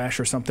the trash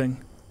or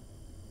something.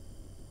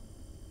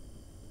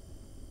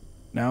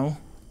 No?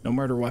 No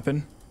murder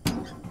weapon.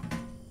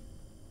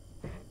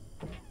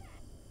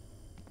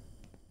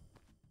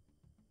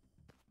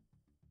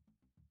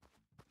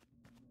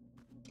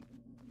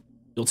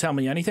 You'll tell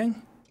me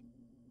anything?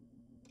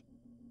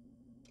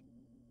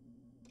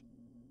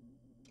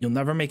 You'll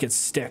never make it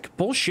stick.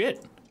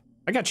 Bullshit.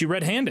 I got you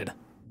red-handed.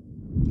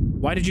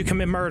 Why did you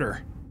commit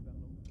murder?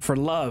 For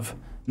love.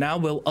 Now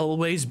we'll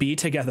always be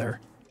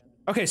together.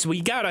 Okay, so we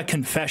got a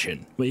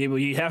confession.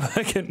 We have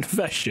a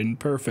confession.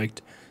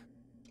 Perfect.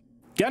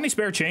 Got any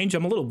spare change?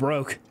 I'm a little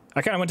broke.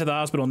 I kind of went to the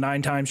hospital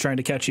 9 times trying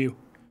to catch you.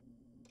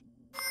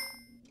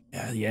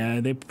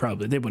 Yeah, they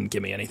wouldn't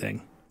give me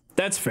anything.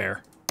 That's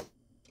fair.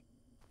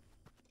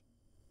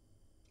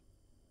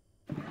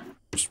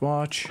 Just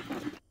watch.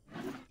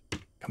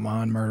 Come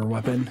on, murder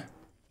weapon.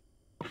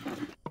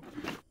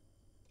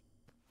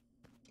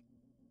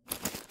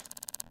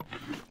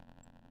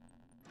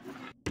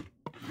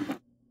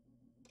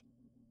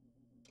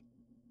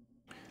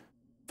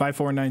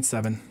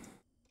 $5497.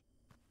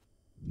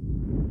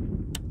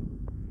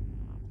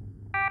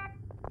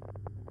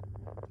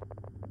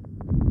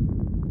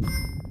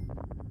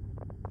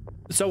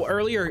 So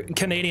earlier,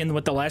 Canadian,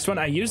 with the last one,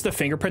 I used the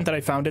fingerprint that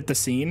I found at the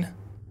scene,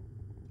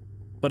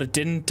 but it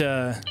didn't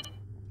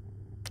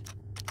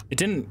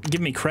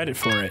give me credit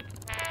for it.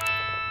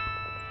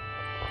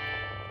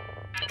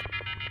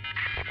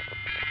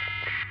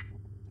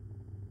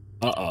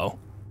 Uh-oh.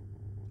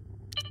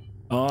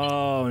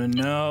 Oh,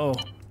 no.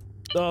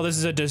 Oh, this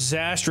is a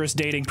disastrous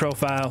dating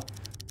profile.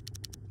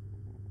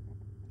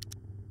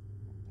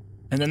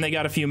 And then they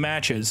got a few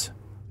matches.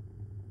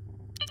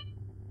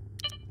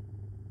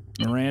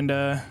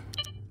 Miranda.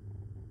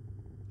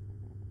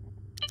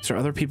 These are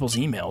other people's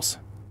emails.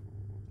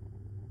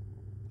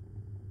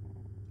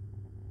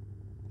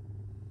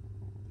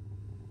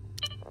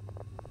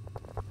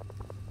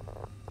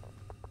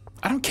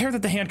 I don't care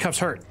that the handcuffs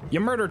hurt. You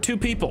murdered 2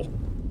 people.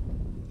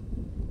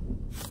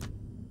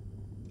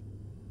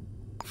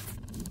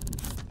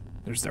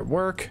 There's their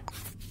work.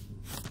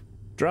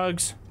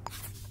 Drugs.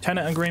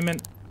 Tenant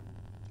agreement.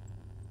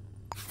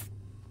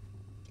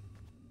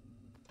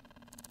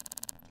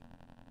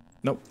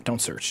 Nope,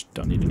 don't search.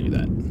 Don't need to do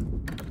that.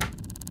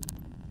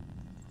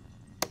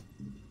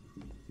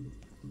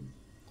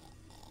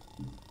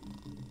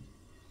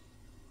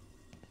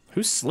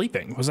 Who's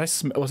sleeping? Was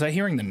I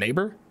hearing the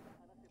neighbor?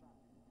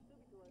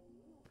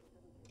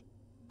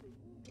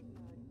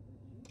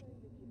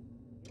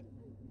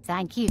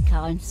 Thank you,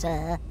 kind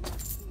sir.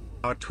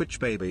 Our Twitch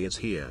baby is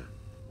here.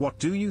 What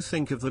do you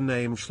think of the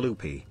name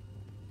Schloopy?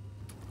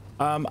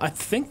 I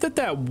think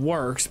that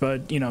works,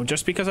 but, you know,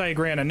 just because I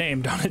agree on a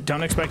name,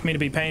 don't expect me to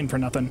be paying for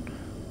nothing.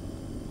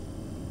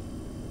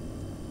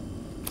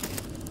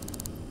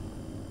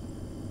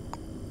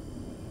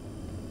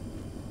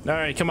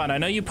 Alright, come on. I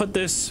know you put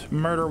this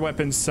murder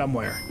weapon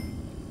somewhere.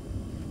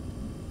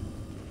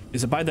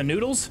 Is it by the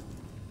noodles?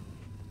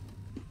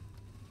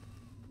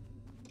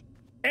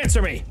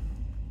 Answer me!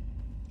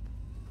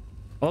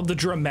 I love the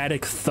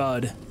dramatic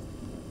thud.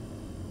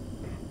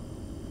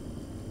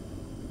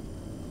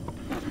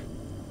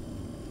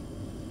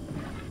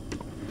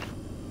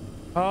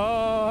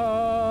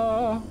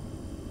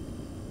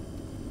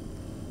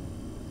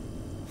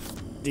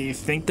 Do you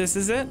think this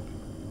is it?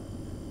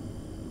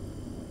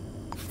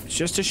 It's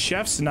just a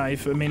chef's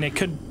knife. I mean, it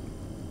could...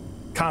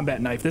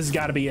 Combat knife. This has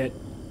got to be it.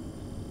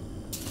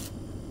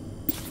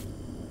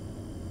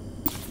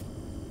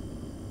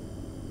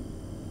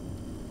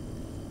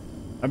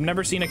 I've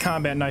never seen a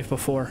combat knife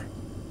before.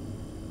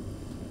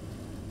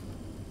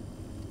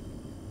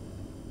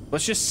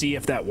 Let's just see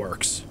if that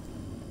works.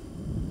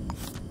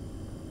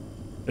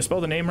 Did I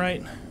spell the name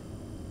right?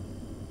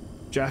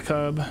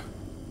 Jacob.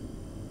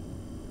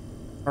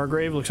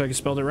 Hargrave, looks like I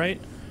spelled it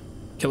right.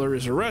 Killer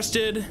is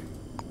arrested.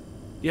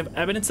 You have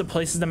evidence that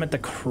places them at the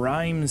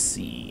crime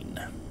scene.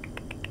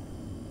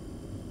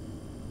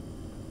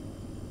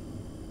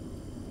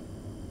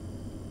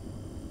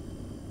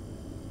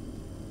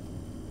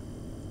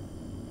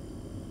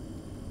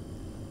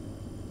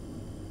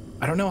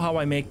 I don't know how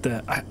I make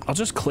the... I'll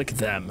just click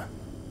them.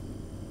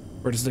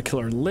 Where does the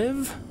killer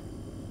live?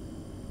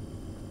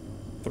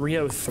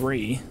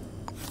 303.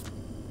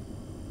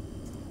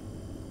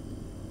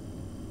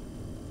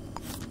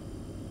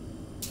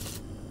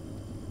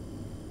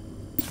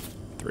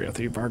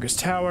 Vargas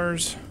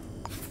Towers.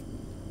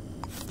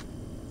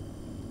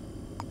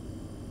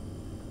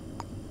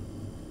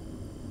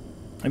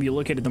 Have you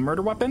located the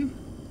murder weapon?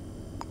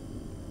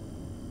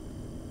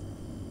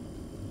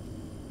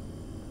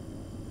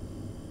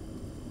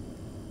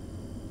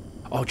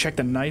 Oh, check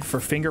the knife for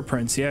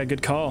fingerprints. Yeah,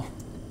 good call.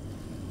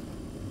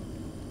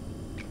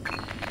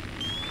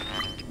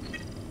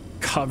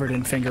 Covered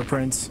in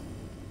fingerprints.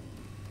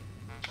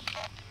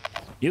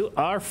 You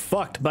are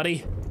fucked,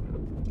 buddy.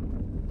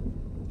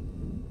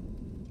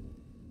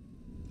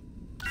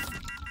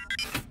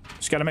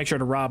 Just gotta make sure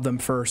to rob them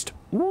first.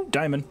 Ooh,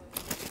 diamond.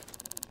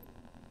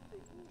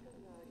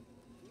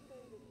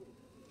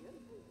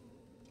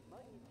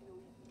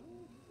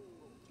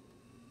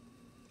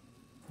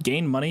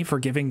 Gain money for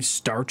giving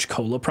starch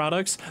cola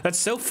products? That's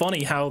so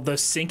funny how the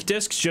sync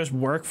discs just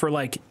work for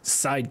like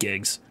side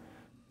gigs.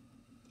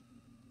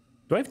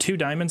 Do I have 2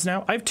 diamonds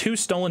now? I have 2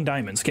 stolen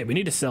diamonds. Okay, we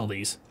need to sell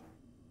these.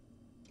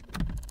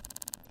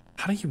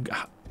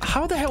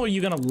 How the hell are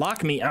you gonna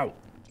lock me out?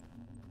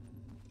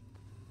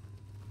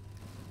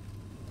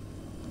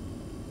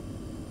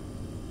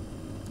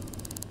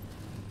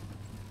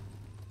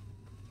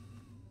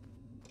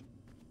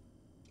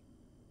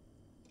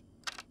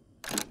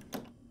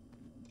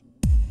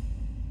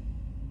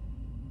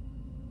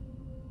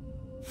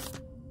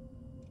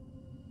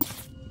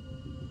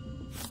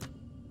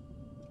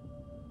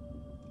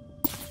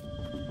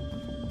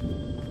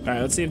 All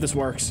right, let's see if this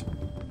works.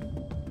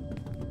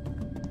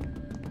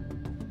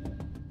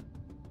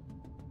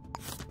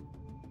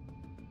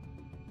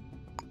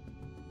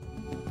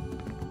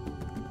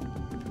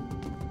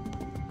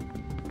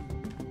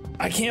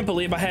 I can't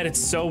believe I had it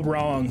so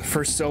wrong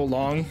for so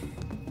long.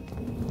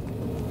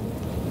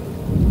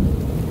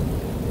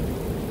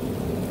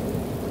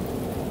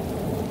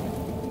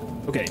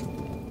 Okay,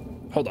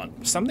 hold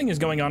on. Something is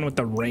going on with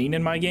the rain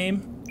in my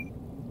game.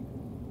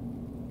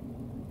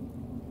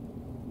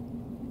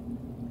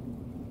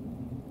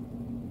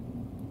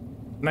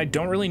 And I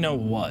don't really know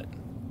what.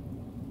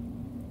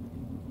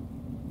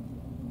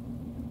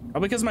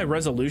 Probably because my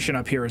resolution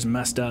up here is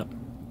messed up.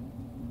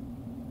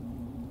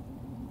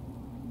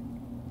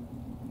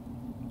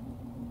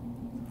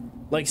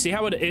 Like, see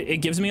how it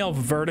gives me all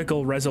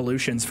vertical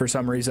resolutions for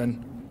some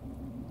reason.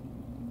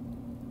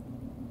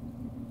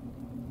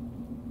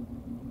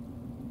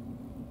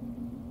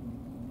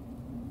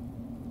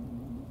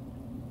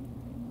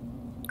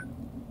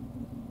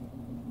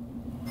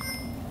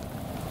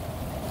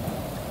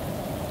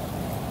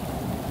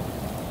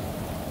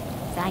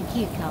 Thank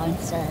you, kind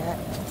sir.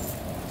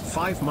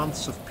 5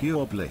 months of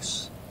pure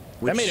bliss.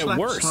 Which That made it slaps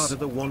worse. harder,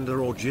 the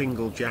Wonder or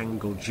Jingle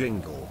Jangle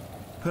Jingle?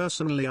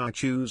 Personally, I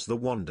choose the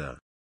Wonder.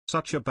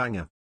 Such a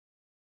banger.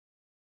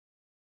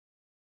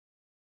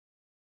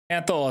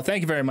 Anthol,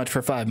 thank you very much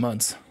for 5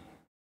 months.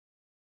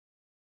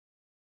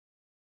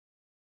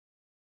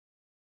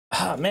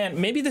 Ah, man,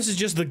 maybe this is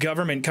just the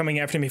government coming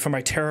after me for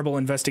my terrible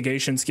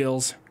investigation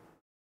skills.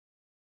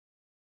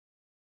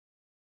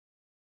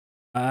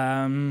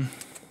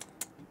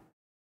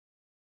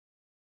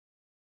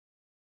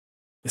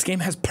 This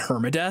game has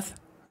permadeath?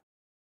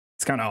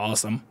 It's kind of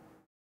awesome.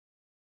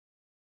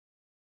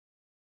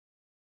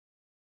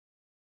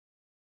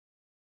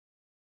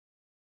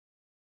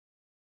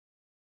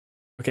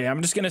 Okay,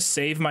 I'm just gonna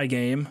save my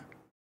game.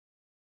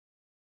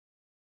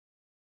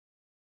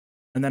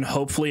 And then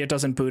hopefully it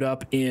doesn't boot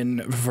up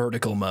in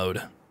vertical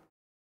mode.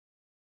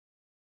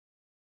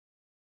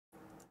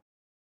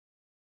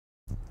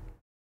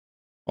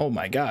 Oh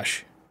my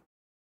gosh.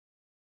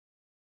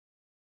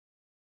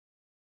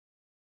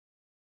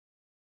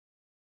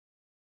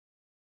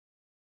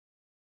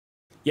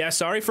 Yeah,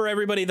 sorry for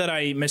everybody that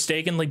I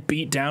mistakenly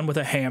beat down with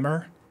a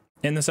hammer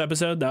in this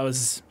episode. That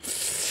was...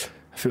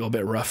 I feel a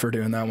bit rough for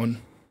doing that one.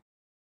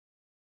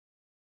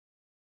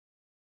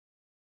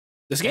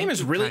 This game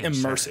is really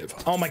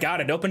immersive. Oh my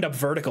god, it opened up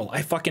vertical.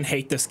 I fucking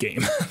hate this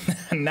game.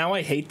 Now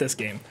I hate this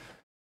game.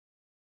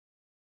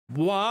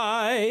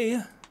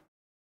 Why?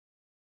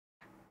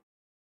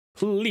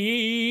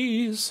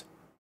 Please.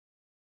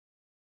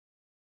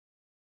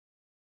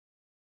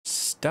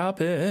 Stop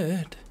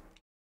it.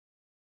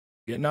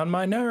 Getting on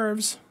my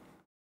nerves.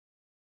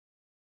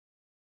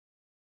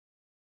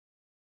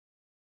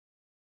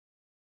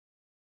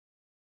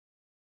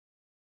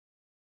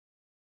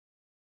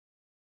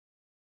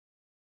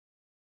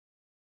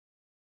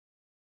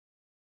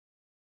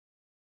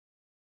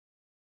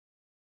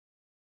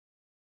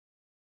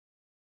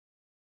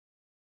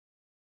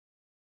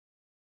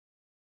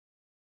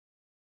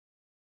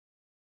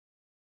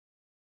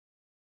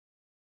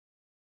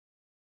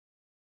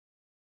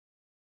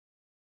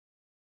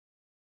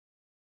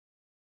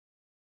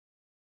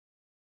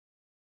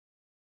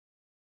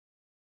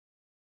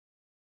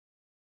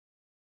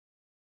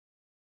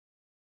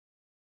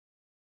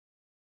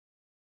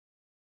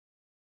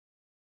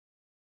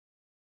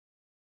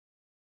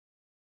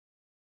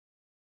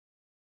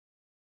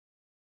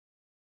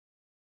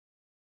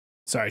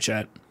 Sorry,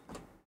 chat.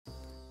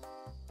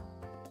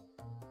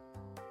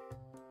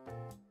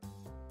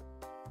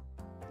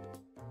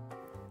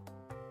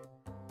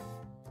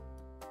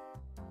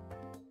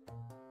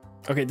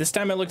 Okay, this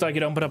time it looked like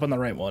it opened up on the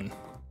right one.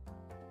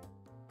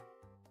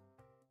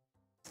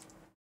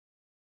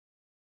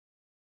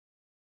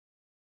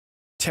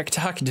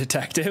 TikTok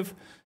detective.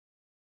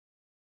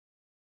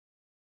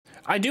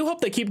 I do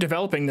hope they keep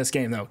developing this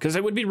game though, because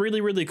it would be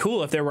really, really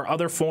cool if there were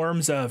other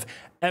forms of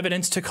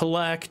evidence to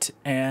collect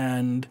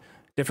and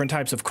different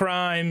types of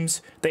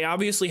crimes. They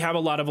obviously have a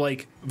lot of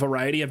like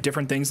variety of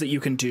different things that you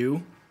can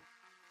do.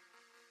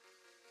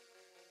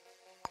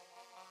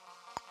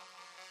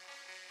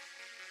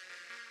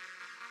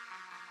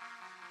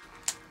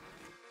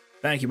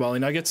 Thank you, Wally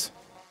Nuggets.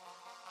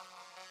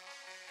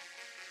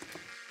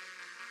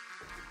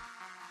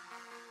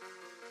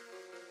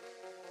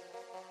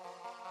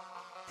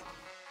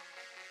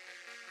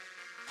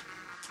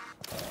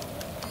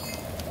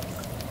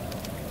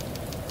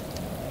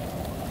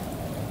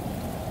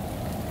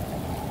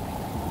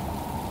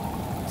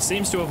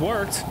 Seems to have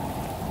worked.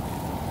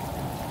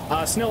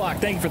 Snillock,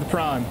 thank you for the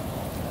prom.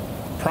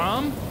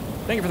 Prom?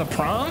 Thank you for the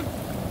prom?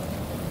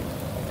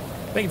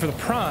 Thank you for the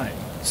prime,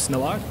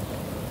 Snillock.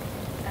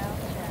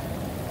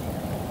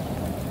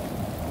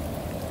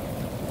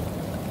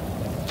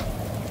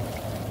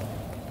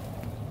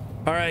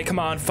 All right, come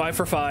on, 5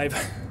 for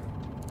 5.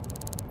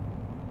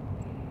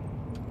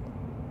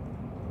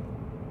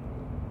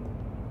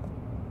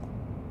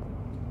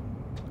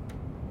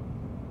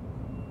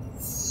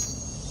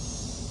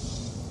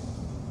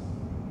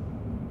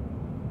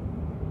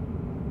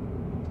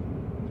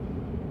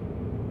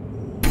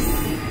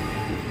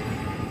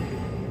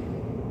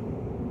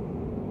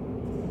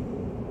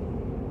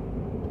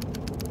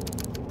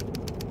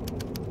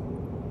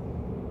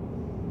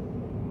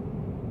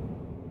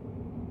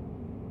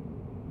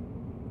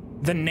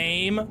 The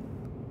name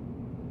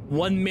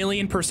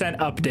 1,000,000%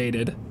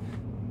 updated.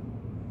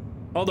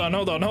 Hold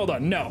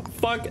on. No,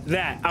 fuck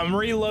that. I'm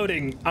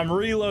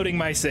reloading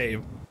my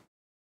save.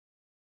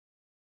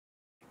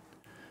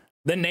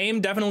 The name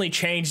definitely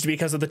changed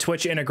because of the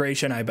Twitch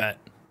integration, I bet.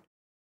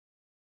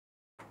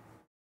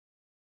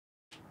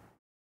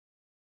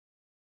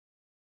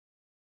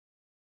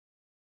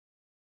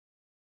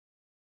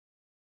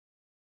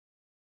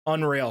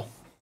 Unreal.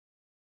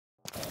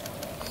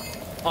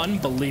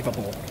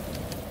 Unbelievable.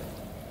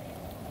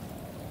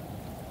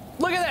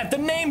 Look at that,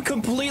 the name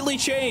completely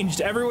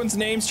changed. Everyone's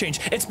names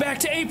changed. It's back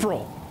to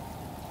April.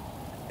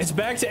 It's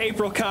back to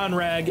April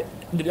Conrad,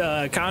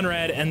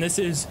 and this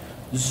is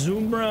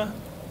Zumra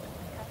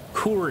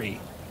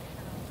Kuri.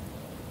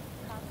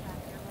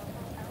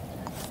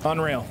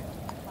 Unreal.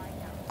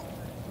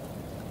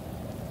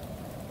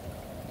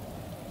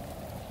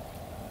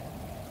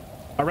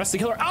 Arrest the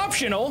killer,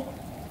 optional?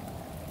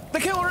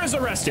 The killer is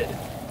arrested.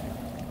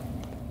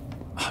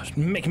 Oh, it's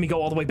making me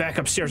go all the way back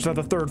upstairs to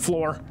the 3rd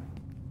floor.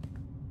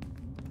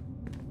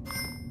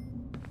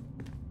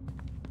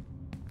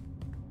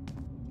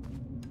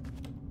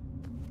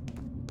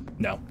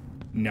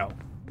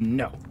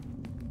 No.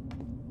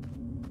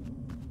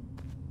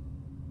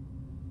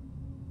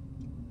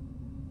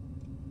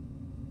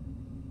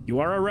 You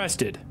are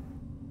arrested.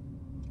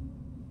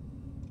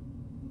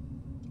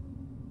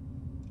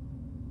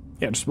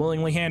 Yeah, just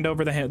willingly hand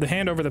over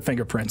the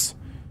fingerprints.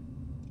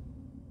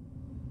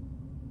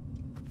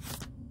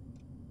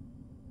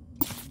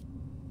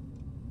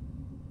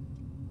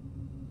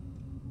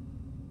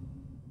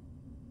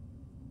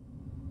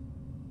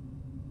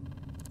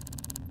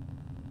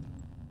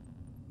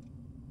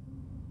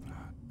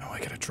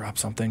 Drop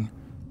something.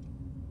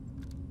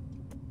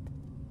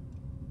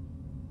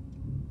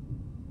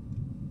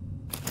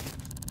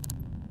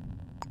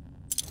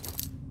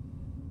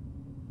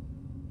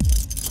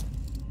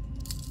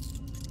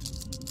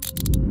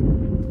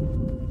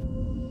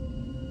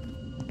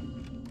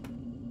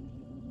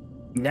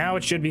 Now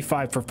it should be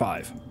 5 for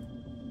 5.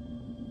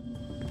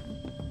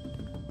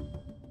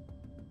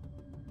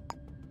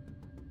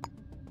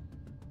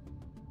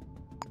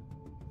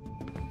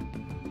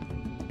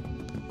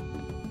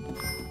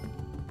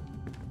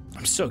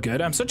 So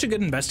good. I'm such a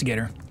good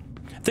investigator.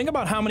 Think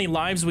about how many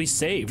lives we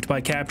saved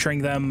by capturing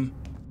them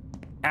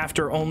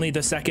after only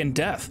the 2nd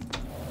death.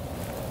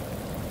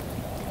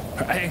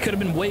 It could have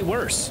been way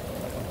worse.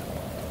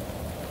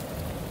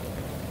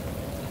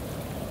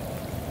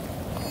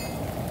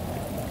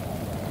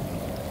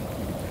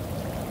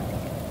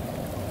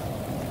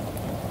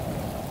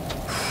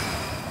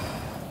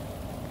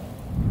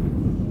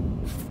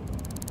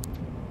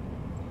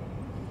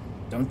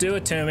 Don't do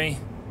it to me.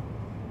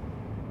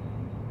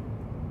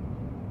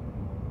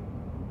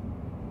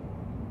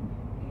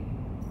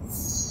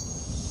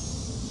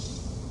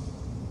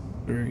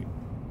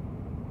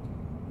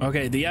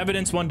 Okay, the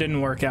evidence one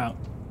didn't work out.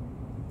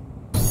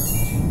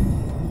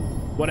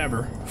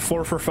 Whatever.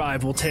 4 for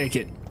 5, we'll take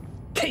it.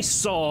 Case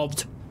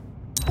solved.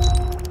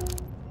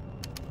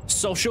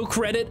 Social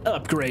credit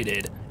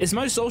upgraded. Is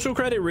my social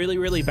credit really,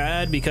 really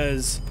bad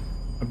because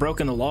I've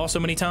broken the law so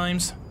many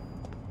times?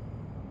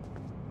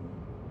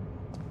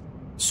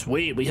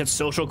 Sweet, we hit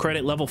social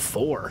credit level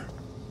 4.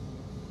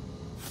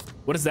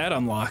 What does that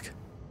unlock?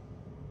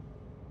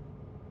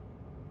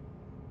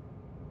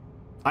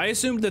 I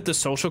assumed that the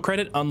social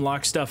credit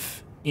unlocks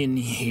stuff in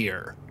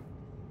here.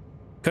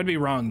 Could be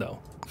wrong though.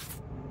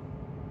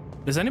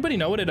 Does anybody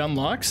know what it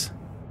unlocks?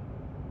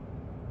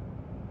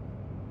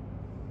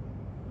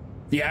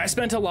 Yeah, I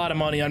spent a lot of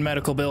money on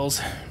medical bills.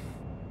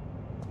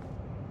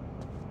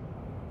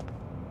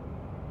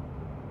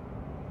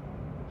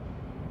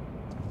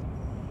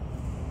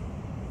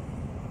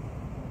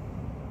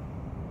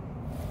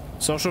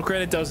 Social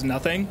credit does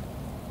nothing.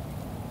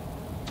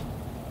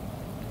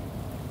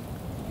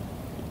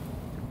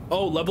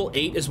 Oh, level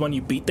 8 is when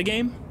you beat the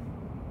game?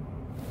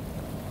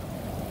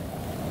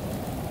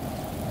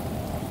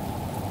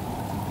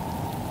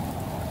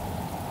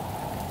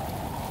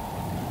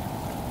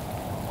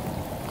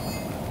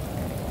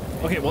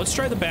 Okay, well, let's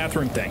try the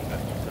bathroom thing.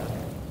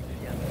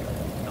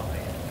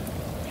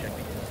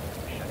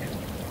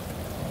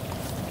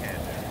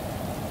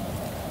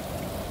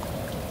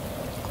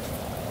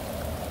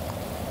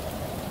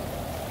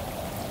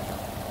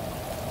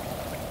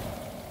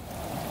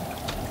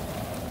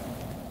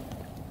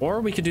 Or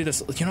we could do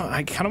this, you know,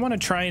 I kind of want to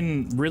try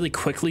and really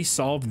quickly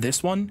solve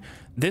this one.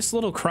 This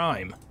little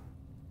crime.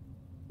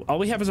 All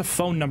we have is a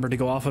phone number to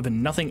go off of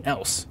and nothing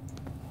else.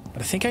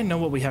 But I think I know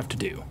what we have to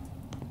do.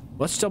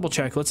 Let's double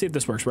check. Let's see if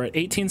this works. We're at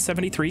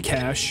 1873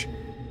 cash.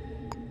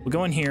 We'll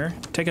go in here,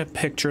 take a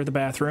picture of the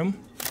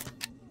bathroom.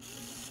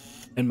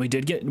 And we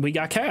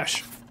got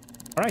cash.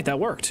 All right, that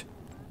worked.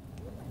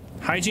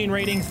 Hygiene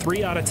rating,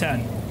 3 out of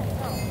 10.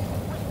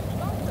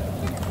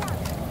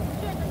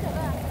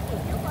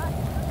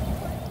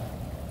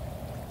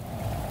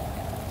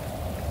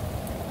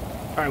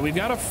 All right, we've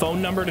got a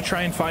phone number to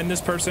try and find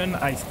this person.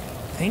 I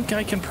think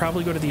I can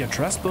probably go to the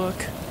address book.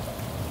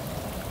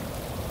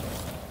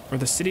 Or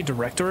the city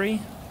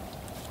directory.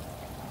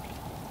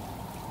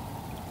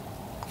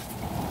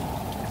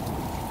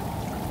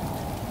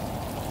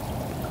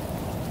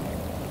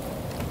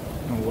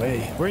 No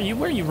way. Where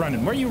are you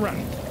running? Where are you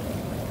running?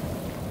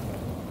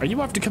 Are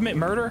you off to commit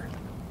murder?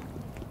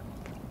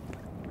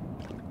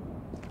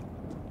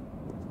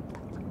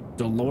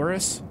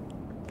 Dolores?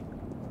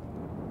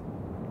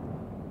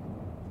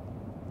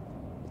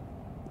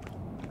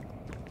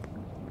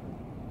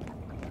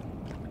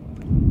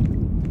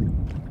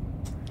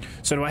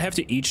 So do I have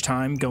to each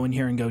time go in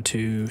here and go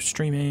to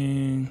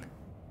streaming?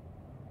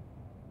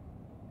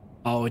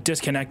 Oh, it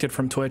disconnected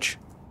from Twitch.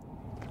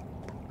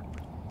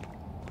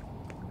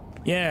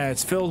 Yeah,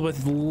 it's filled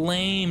with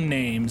lame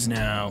names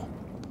now.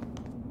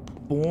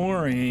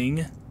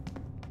 Boring.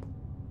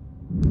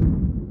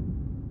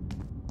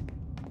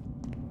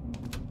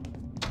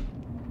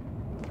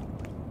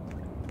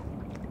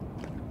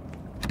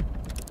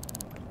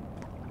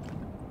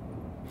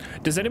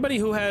 Does anybody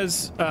who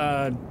has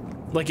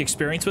like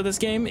experience with this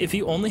game, if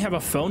you only have a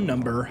phone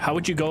number, how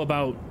would you go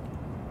about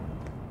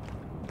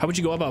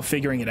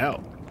figuring it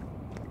out?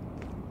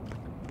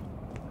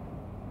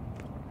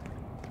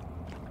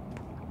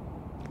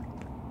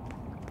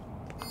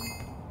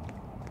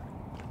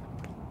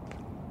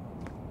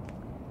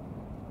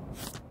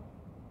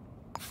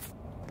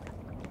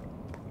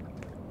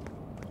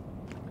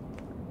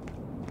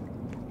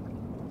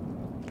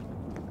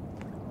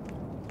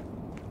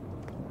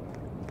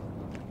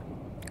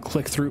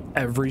 Click through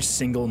every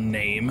single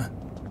name.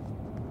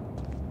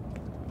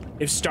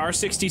 If star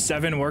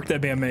 67 worked,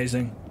 that'd be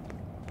amazing.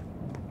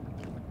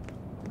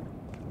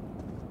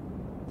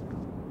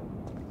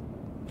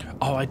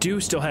 Oh, I do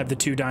still have the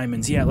 2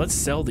 diamonds. Yeah, let's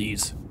sell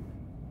these.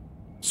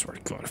 Swear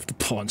to God, if the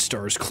Pawn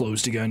Star is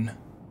closed again.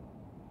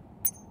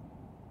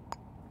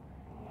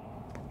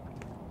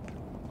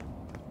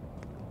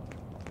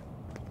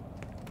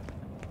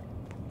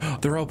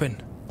 They're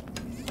open.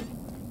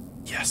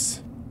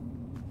 Yes.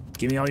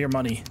 Give me all your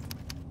money.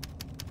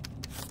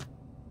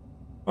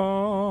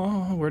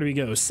 Oh, where do we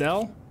go?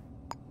 Sell?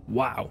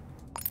 Wow.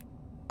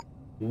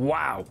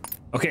 Wow.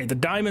 Okay, the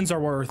diamonds are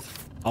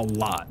worth a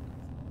lot.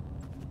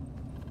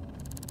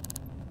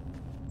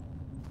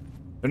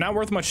 They're not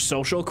worth much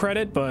social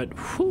credit, but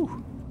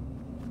whew.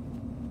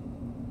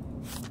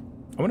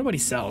 I wonder what he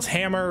sells.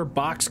 Hammer,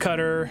 box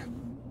cutter,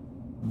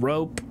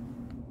 rope,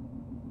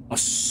 a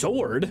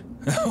sword?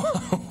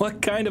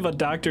 What kind of a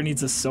doctor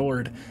needs a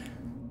sword?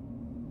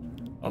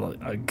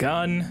 A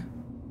gun.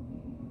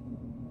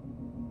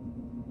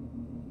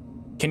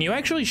 Can you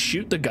actually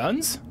shoot the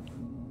guns?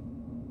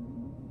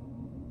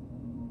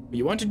 What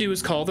you want to do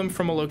is call them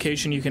from a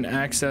location you can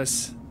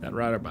access that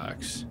router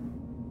box.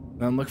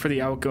 Then look for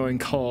the outgoing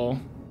call.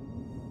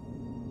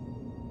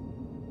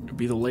 It'll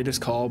be the latest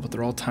call, but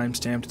they're all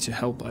time-stamped to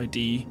help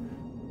ID.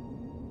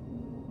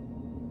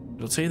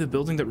 It'll tell you the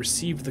building that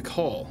received the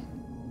call.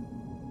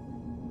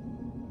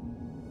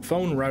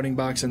 Phone routing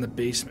box in the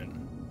basement.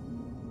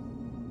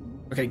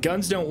 Okay,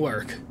 guns don't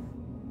work.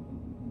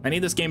 I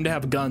need this game to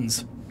have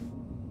guns.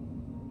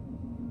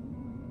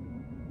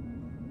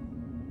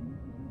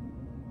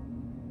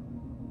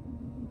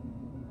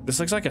 This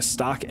looks like a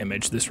stock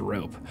image, this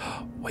rope.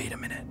 Wait a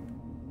minute.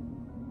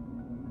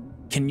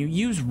 Can you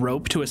use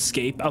rope to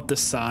escape out the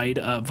side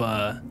of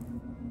a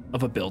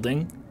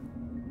building?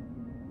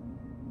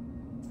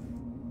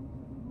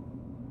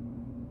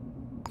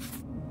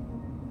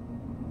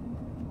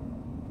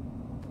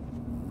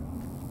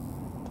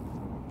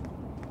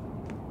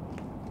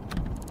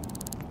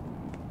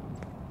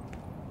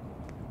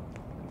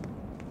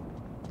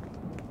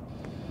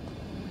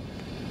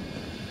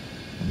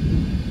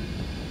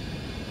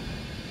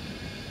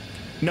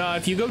 No,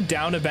 if you go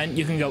down a vent,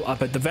 you can go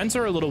up it. The vents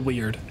are a little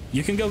weird.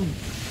 You can go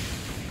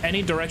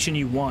any direction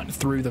you want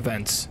through the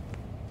vents.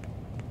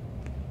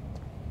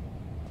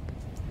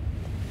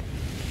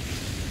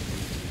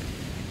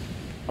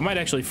 I might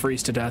actually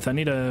freeze to death. I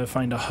need to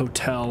find a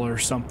hotel or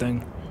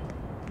something.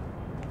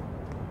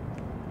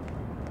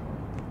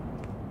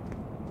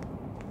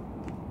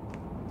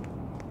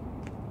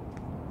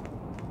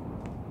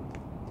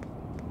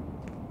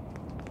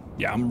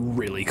 Yeah, I'm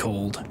really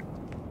cold.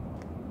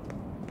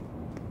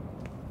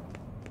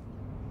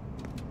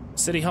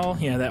 City Hall?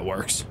 Yeah, that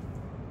works.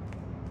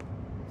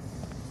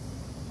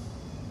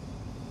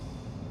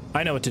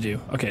 I know what to do.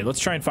 Okay, let's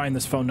try and find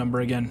this phone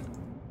number again.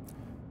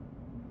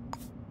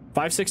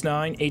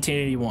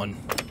 569-1881.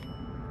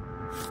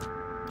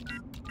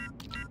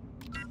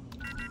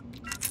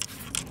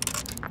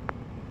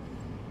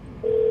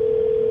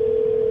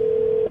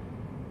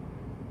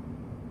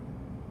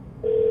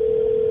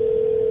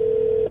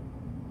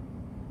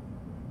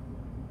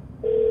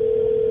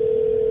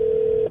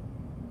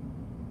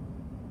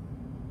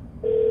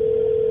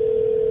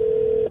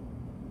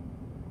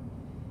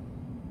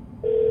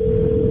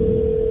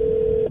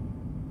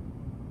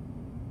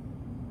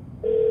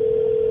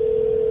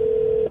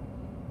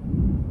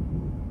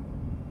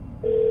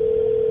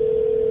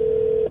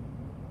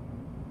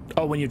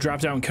 Oh, when you drop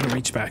down, can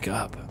reach back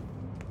up.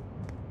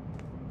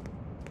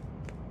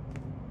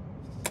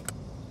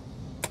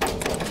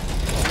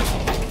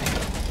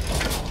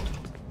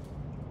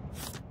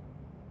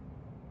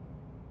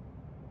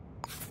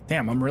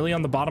 Damn, I'm really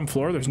on the bottom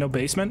floor? There's no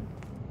basement?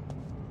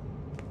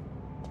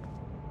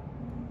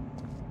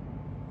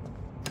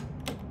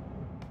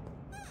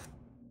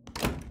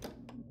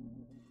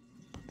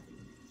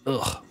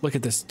 Ugh, look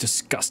at this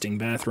disgusting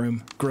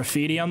bathroom.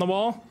 Graffiti on the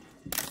wall?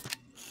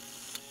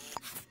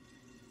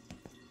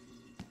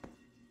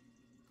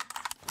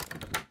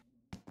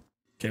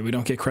 Okay, we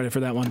don't get credit for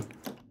that one.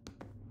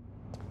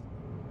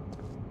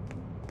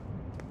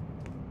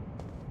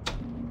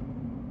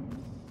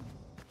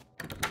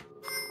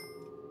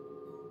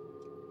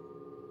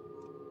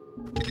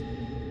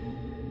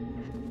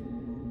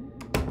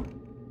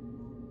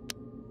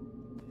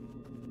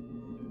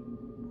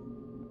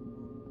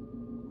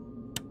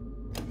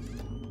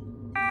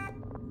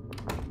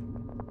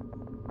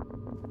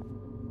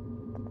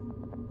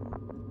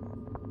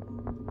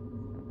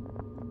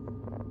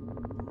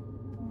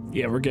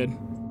 Yeah, we're good.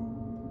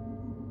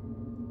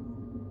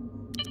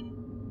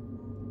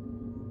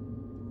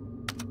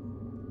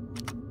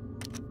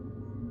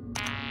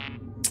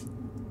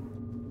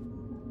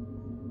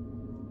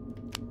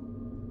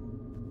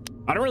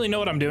 I don't really know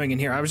what I'm doing in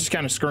here. I was just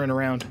kind of screwing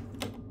around.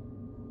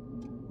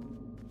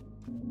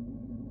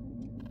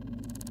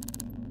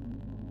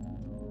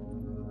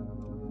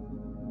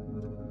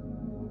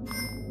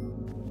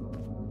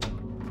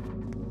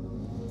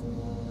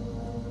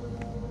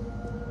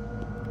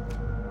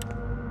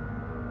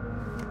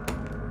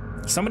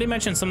 Somebody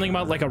mentioned something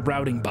about like a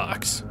routing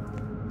box.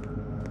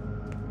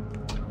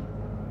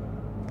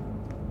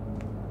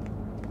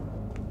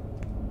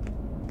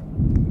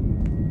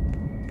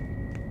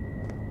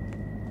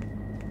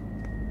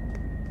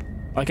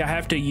 Like I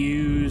have to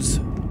use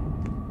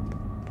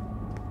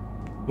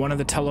one of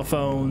the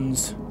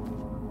telephones.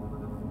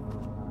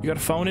 You got a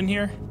phone in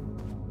here?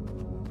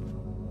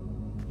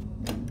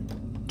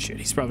 Shit,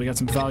 he's probably got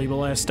some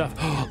valuable ass stuff.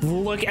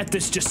 Look at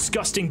this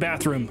disgusting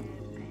bathroom.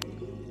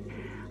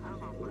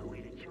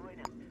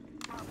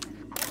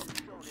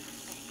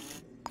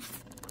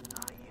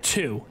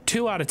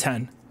 2 out of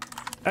 10.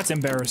 That's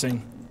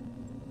embarrassing.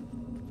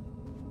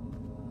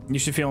 You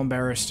should feel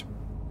embarrassed.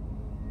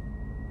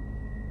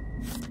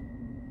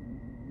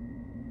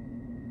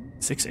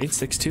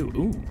 6862.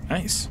 Ooh,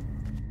 nice.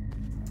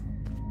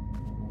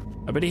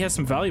 I bet he has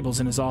some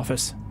valuables in his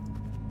office.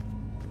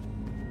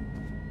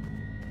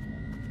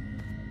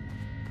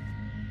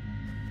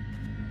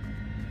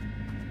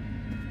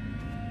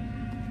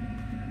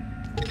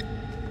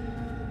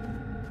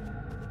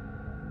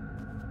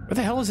 Where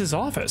the hell is his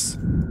office?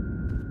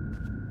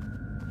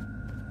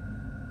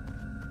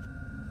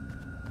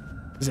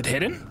 Is it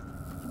hidden?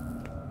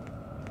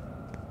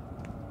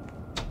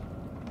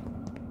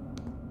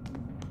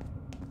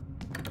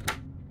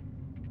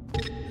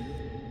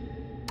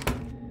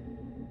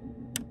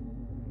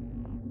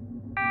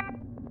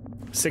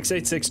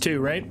 $6862,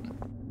 right?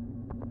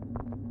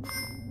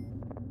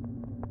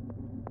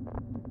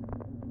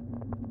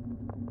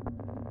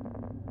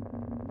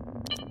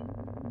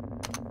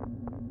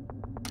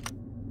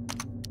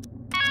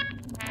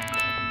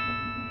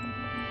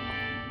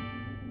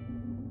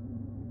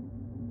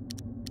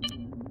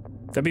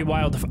 That'd be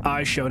wild if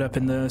I showed up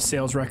in the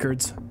sales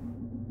records.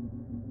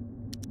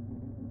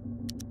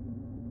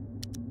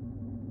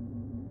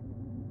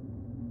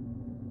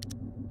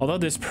 Although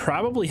this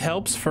probably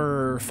helps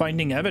for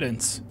finding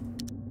evidence.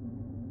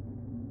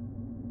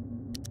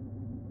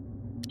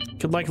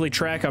 Could likely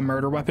track a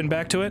murder weapon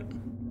back to it.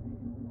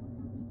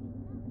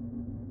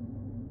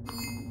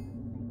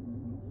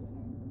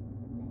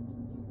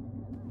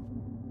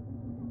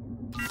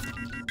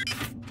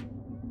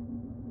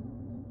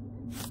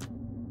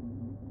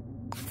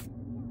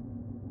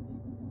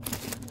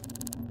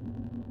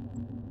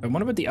 I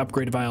wonder what the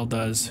upgrade vial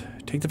does.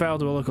 Take the vial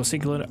to a local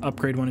singular,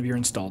 upgrade one of your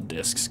installed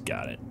discs.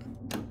 Got it.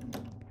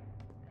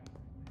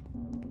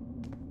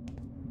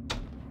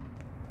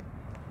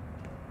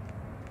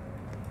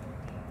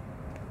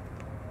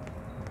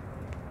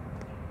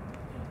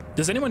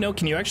 Does anyone know,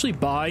 can you actually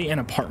buy an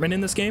apartment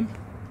in this game?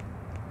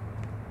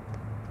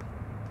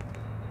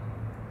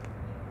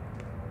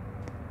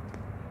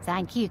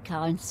 Thank you,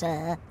 kind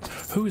sir.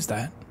 Who is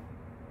that?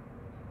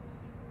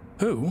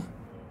 Who?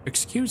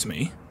 Excuse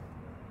me?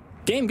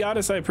 Game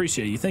Goddess, I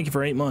appreciate you. Thank you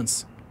for 8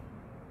 months.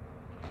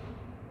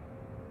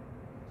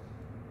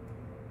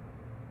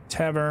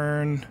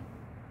 Tavern.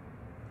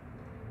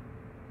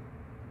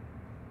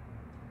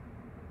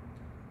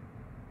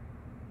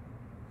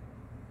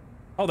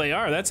 Oh, they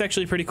are. That's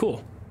actually pretty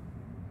cool.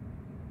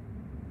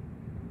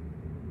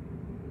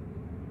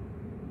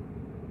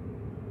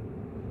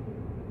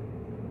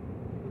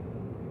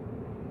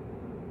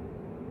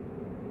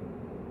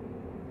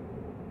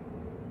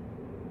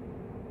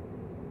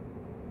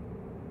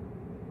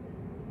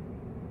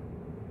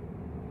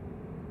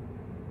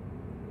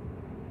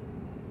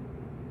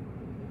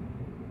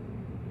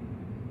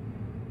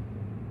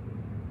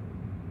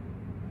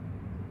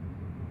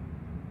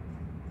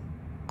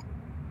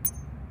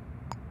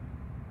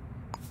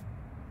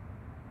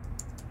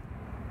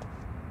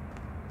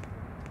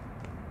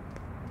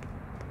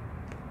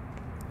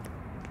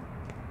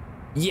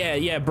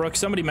 Yeah, Brooke,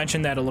 somebody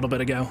mentioned that a little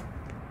bit ago.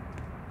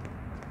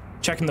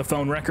 Checking the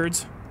phone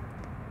records.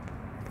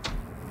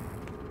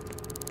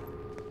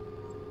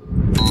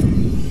 I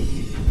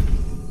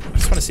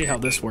just want to see how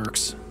this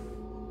works.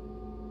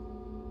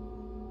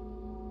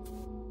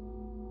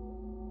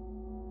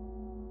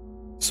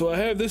 So I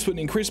have this one,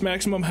 increase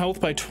maximum health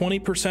by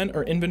 20%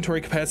 or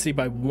inventory capacity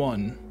by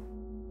 1.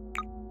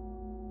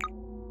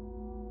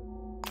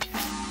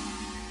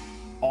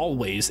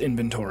 Always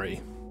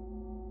inventory.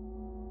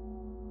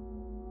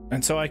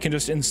 And so I can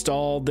just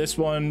install this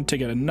one to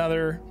get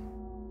another.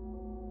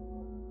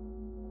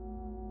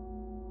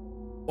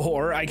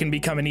 Or I can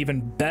become an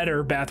even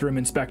better bathroom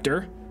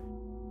inspector.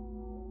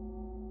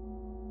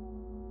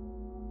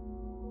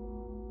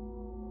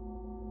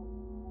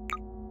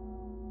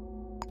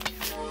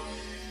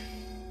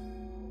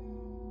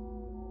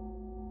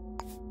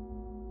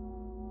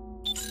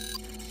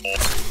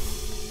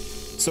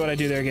 So what I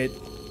do there, get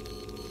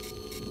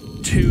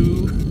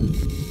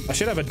 2. I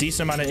should have a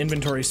decent amount of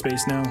inventory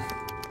space now.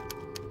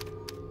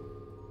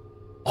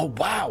 Oh,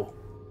 wow.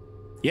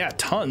 Yeah,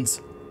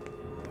 tons.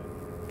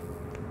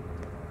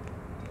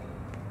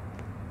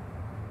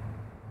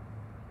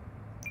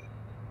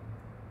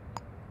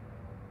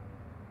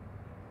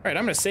 All right,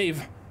 I'm going to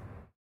save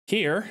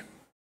here.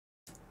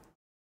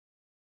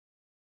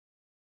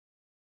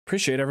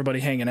 Appreciate everybody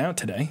hanging out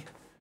today.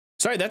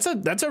 Sorry, that's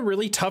a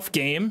really tough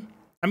game.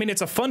 I mean,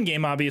 it's a fun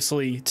game,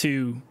 obviously,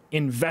 to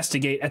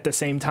investigate at the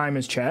same time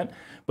as chat,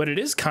 but it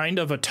is kind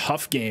of a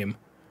tough game.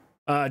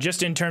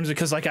 Just in terms of,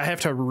 because like I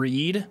have to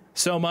read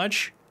so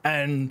much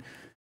and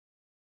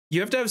you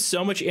have to have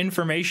so much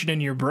information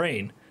in your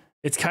brain.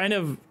 It's kind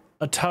of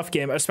a tough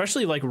game,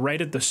 especially like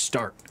right at the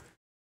start.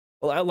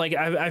 Like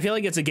I feel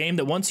like it's a game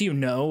that once you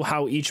know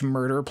how each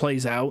murder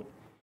plays out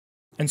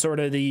and sort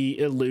of the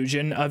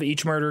illusion of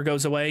each murder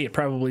goes away, it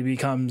probably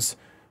becomes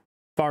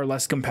far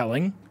less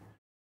compelling.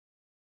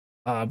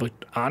 But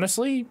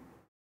honestly,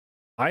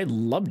 I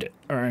loved it.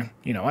 Or,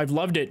 you know, I've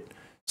loved it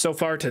so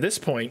far to this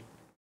point.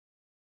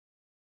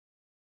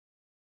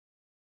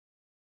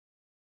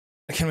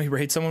 Can we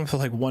rate someone for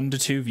like 1 to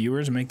 2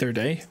 viewers and make their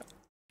day?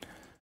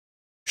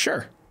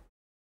 Sure.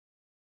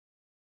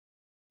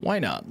 Why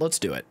not? Let's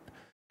do it.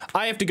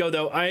 I have to go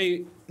though.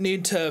 I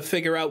need to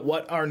figure out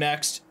what our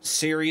next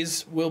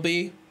series will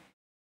be.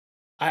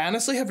 I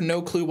honestly have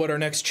no clue what our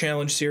next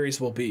challenge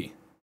series will be.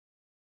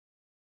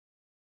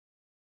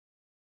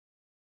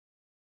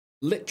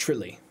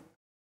 Literally.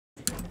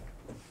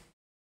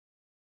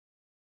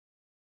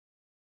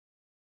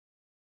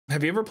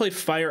 Have you ever played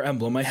Fire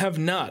Emblem? I have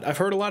not. I've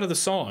heard a lot of the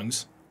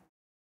songs.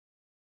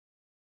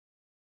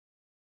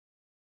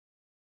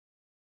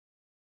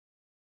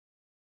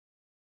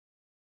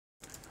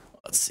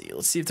 Let's see.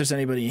 Let's see if there's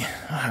anybody.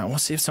 I don't know, we'll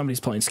see if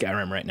somebody's playing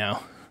Skyrim right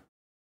now.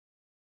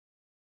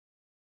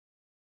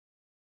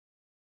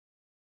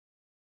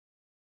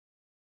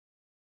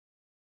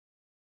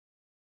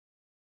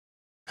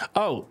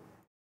 Oh,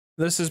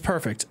 this is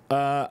perfect.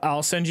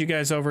 I'll send you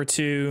guys over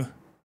to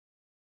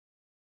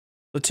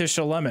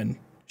Letitia Lemon.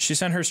 She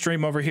sent her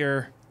stream over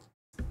here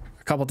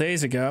a couple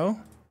days ago.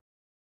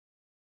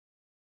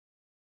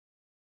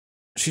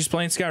 She's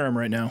playing Skyrim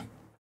right now.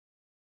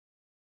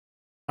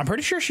 I'm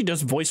pretty sure she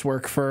does voice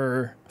work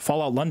for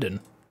Fallout London.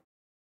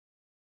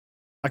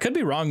 I could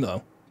be wrong,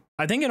 though.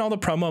 I think in all the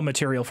promo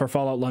material for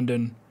Fallout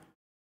London,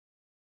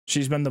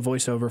 she's been the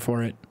voiceover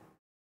for it.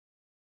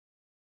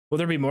 Will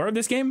there be more of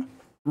this game?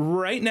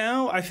 Right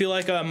now, I feel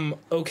like I'm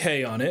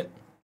okay on it.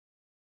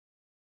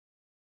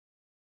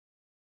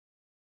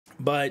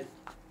 But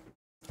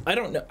I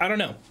don't know. I don't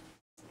know.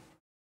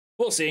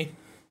 We'll see.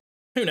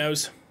 Who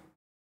knows?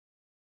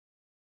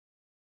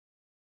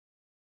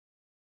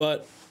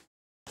 But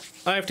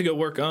I have to go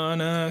work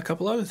on a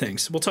couple other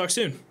things. We'll talk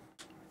soon.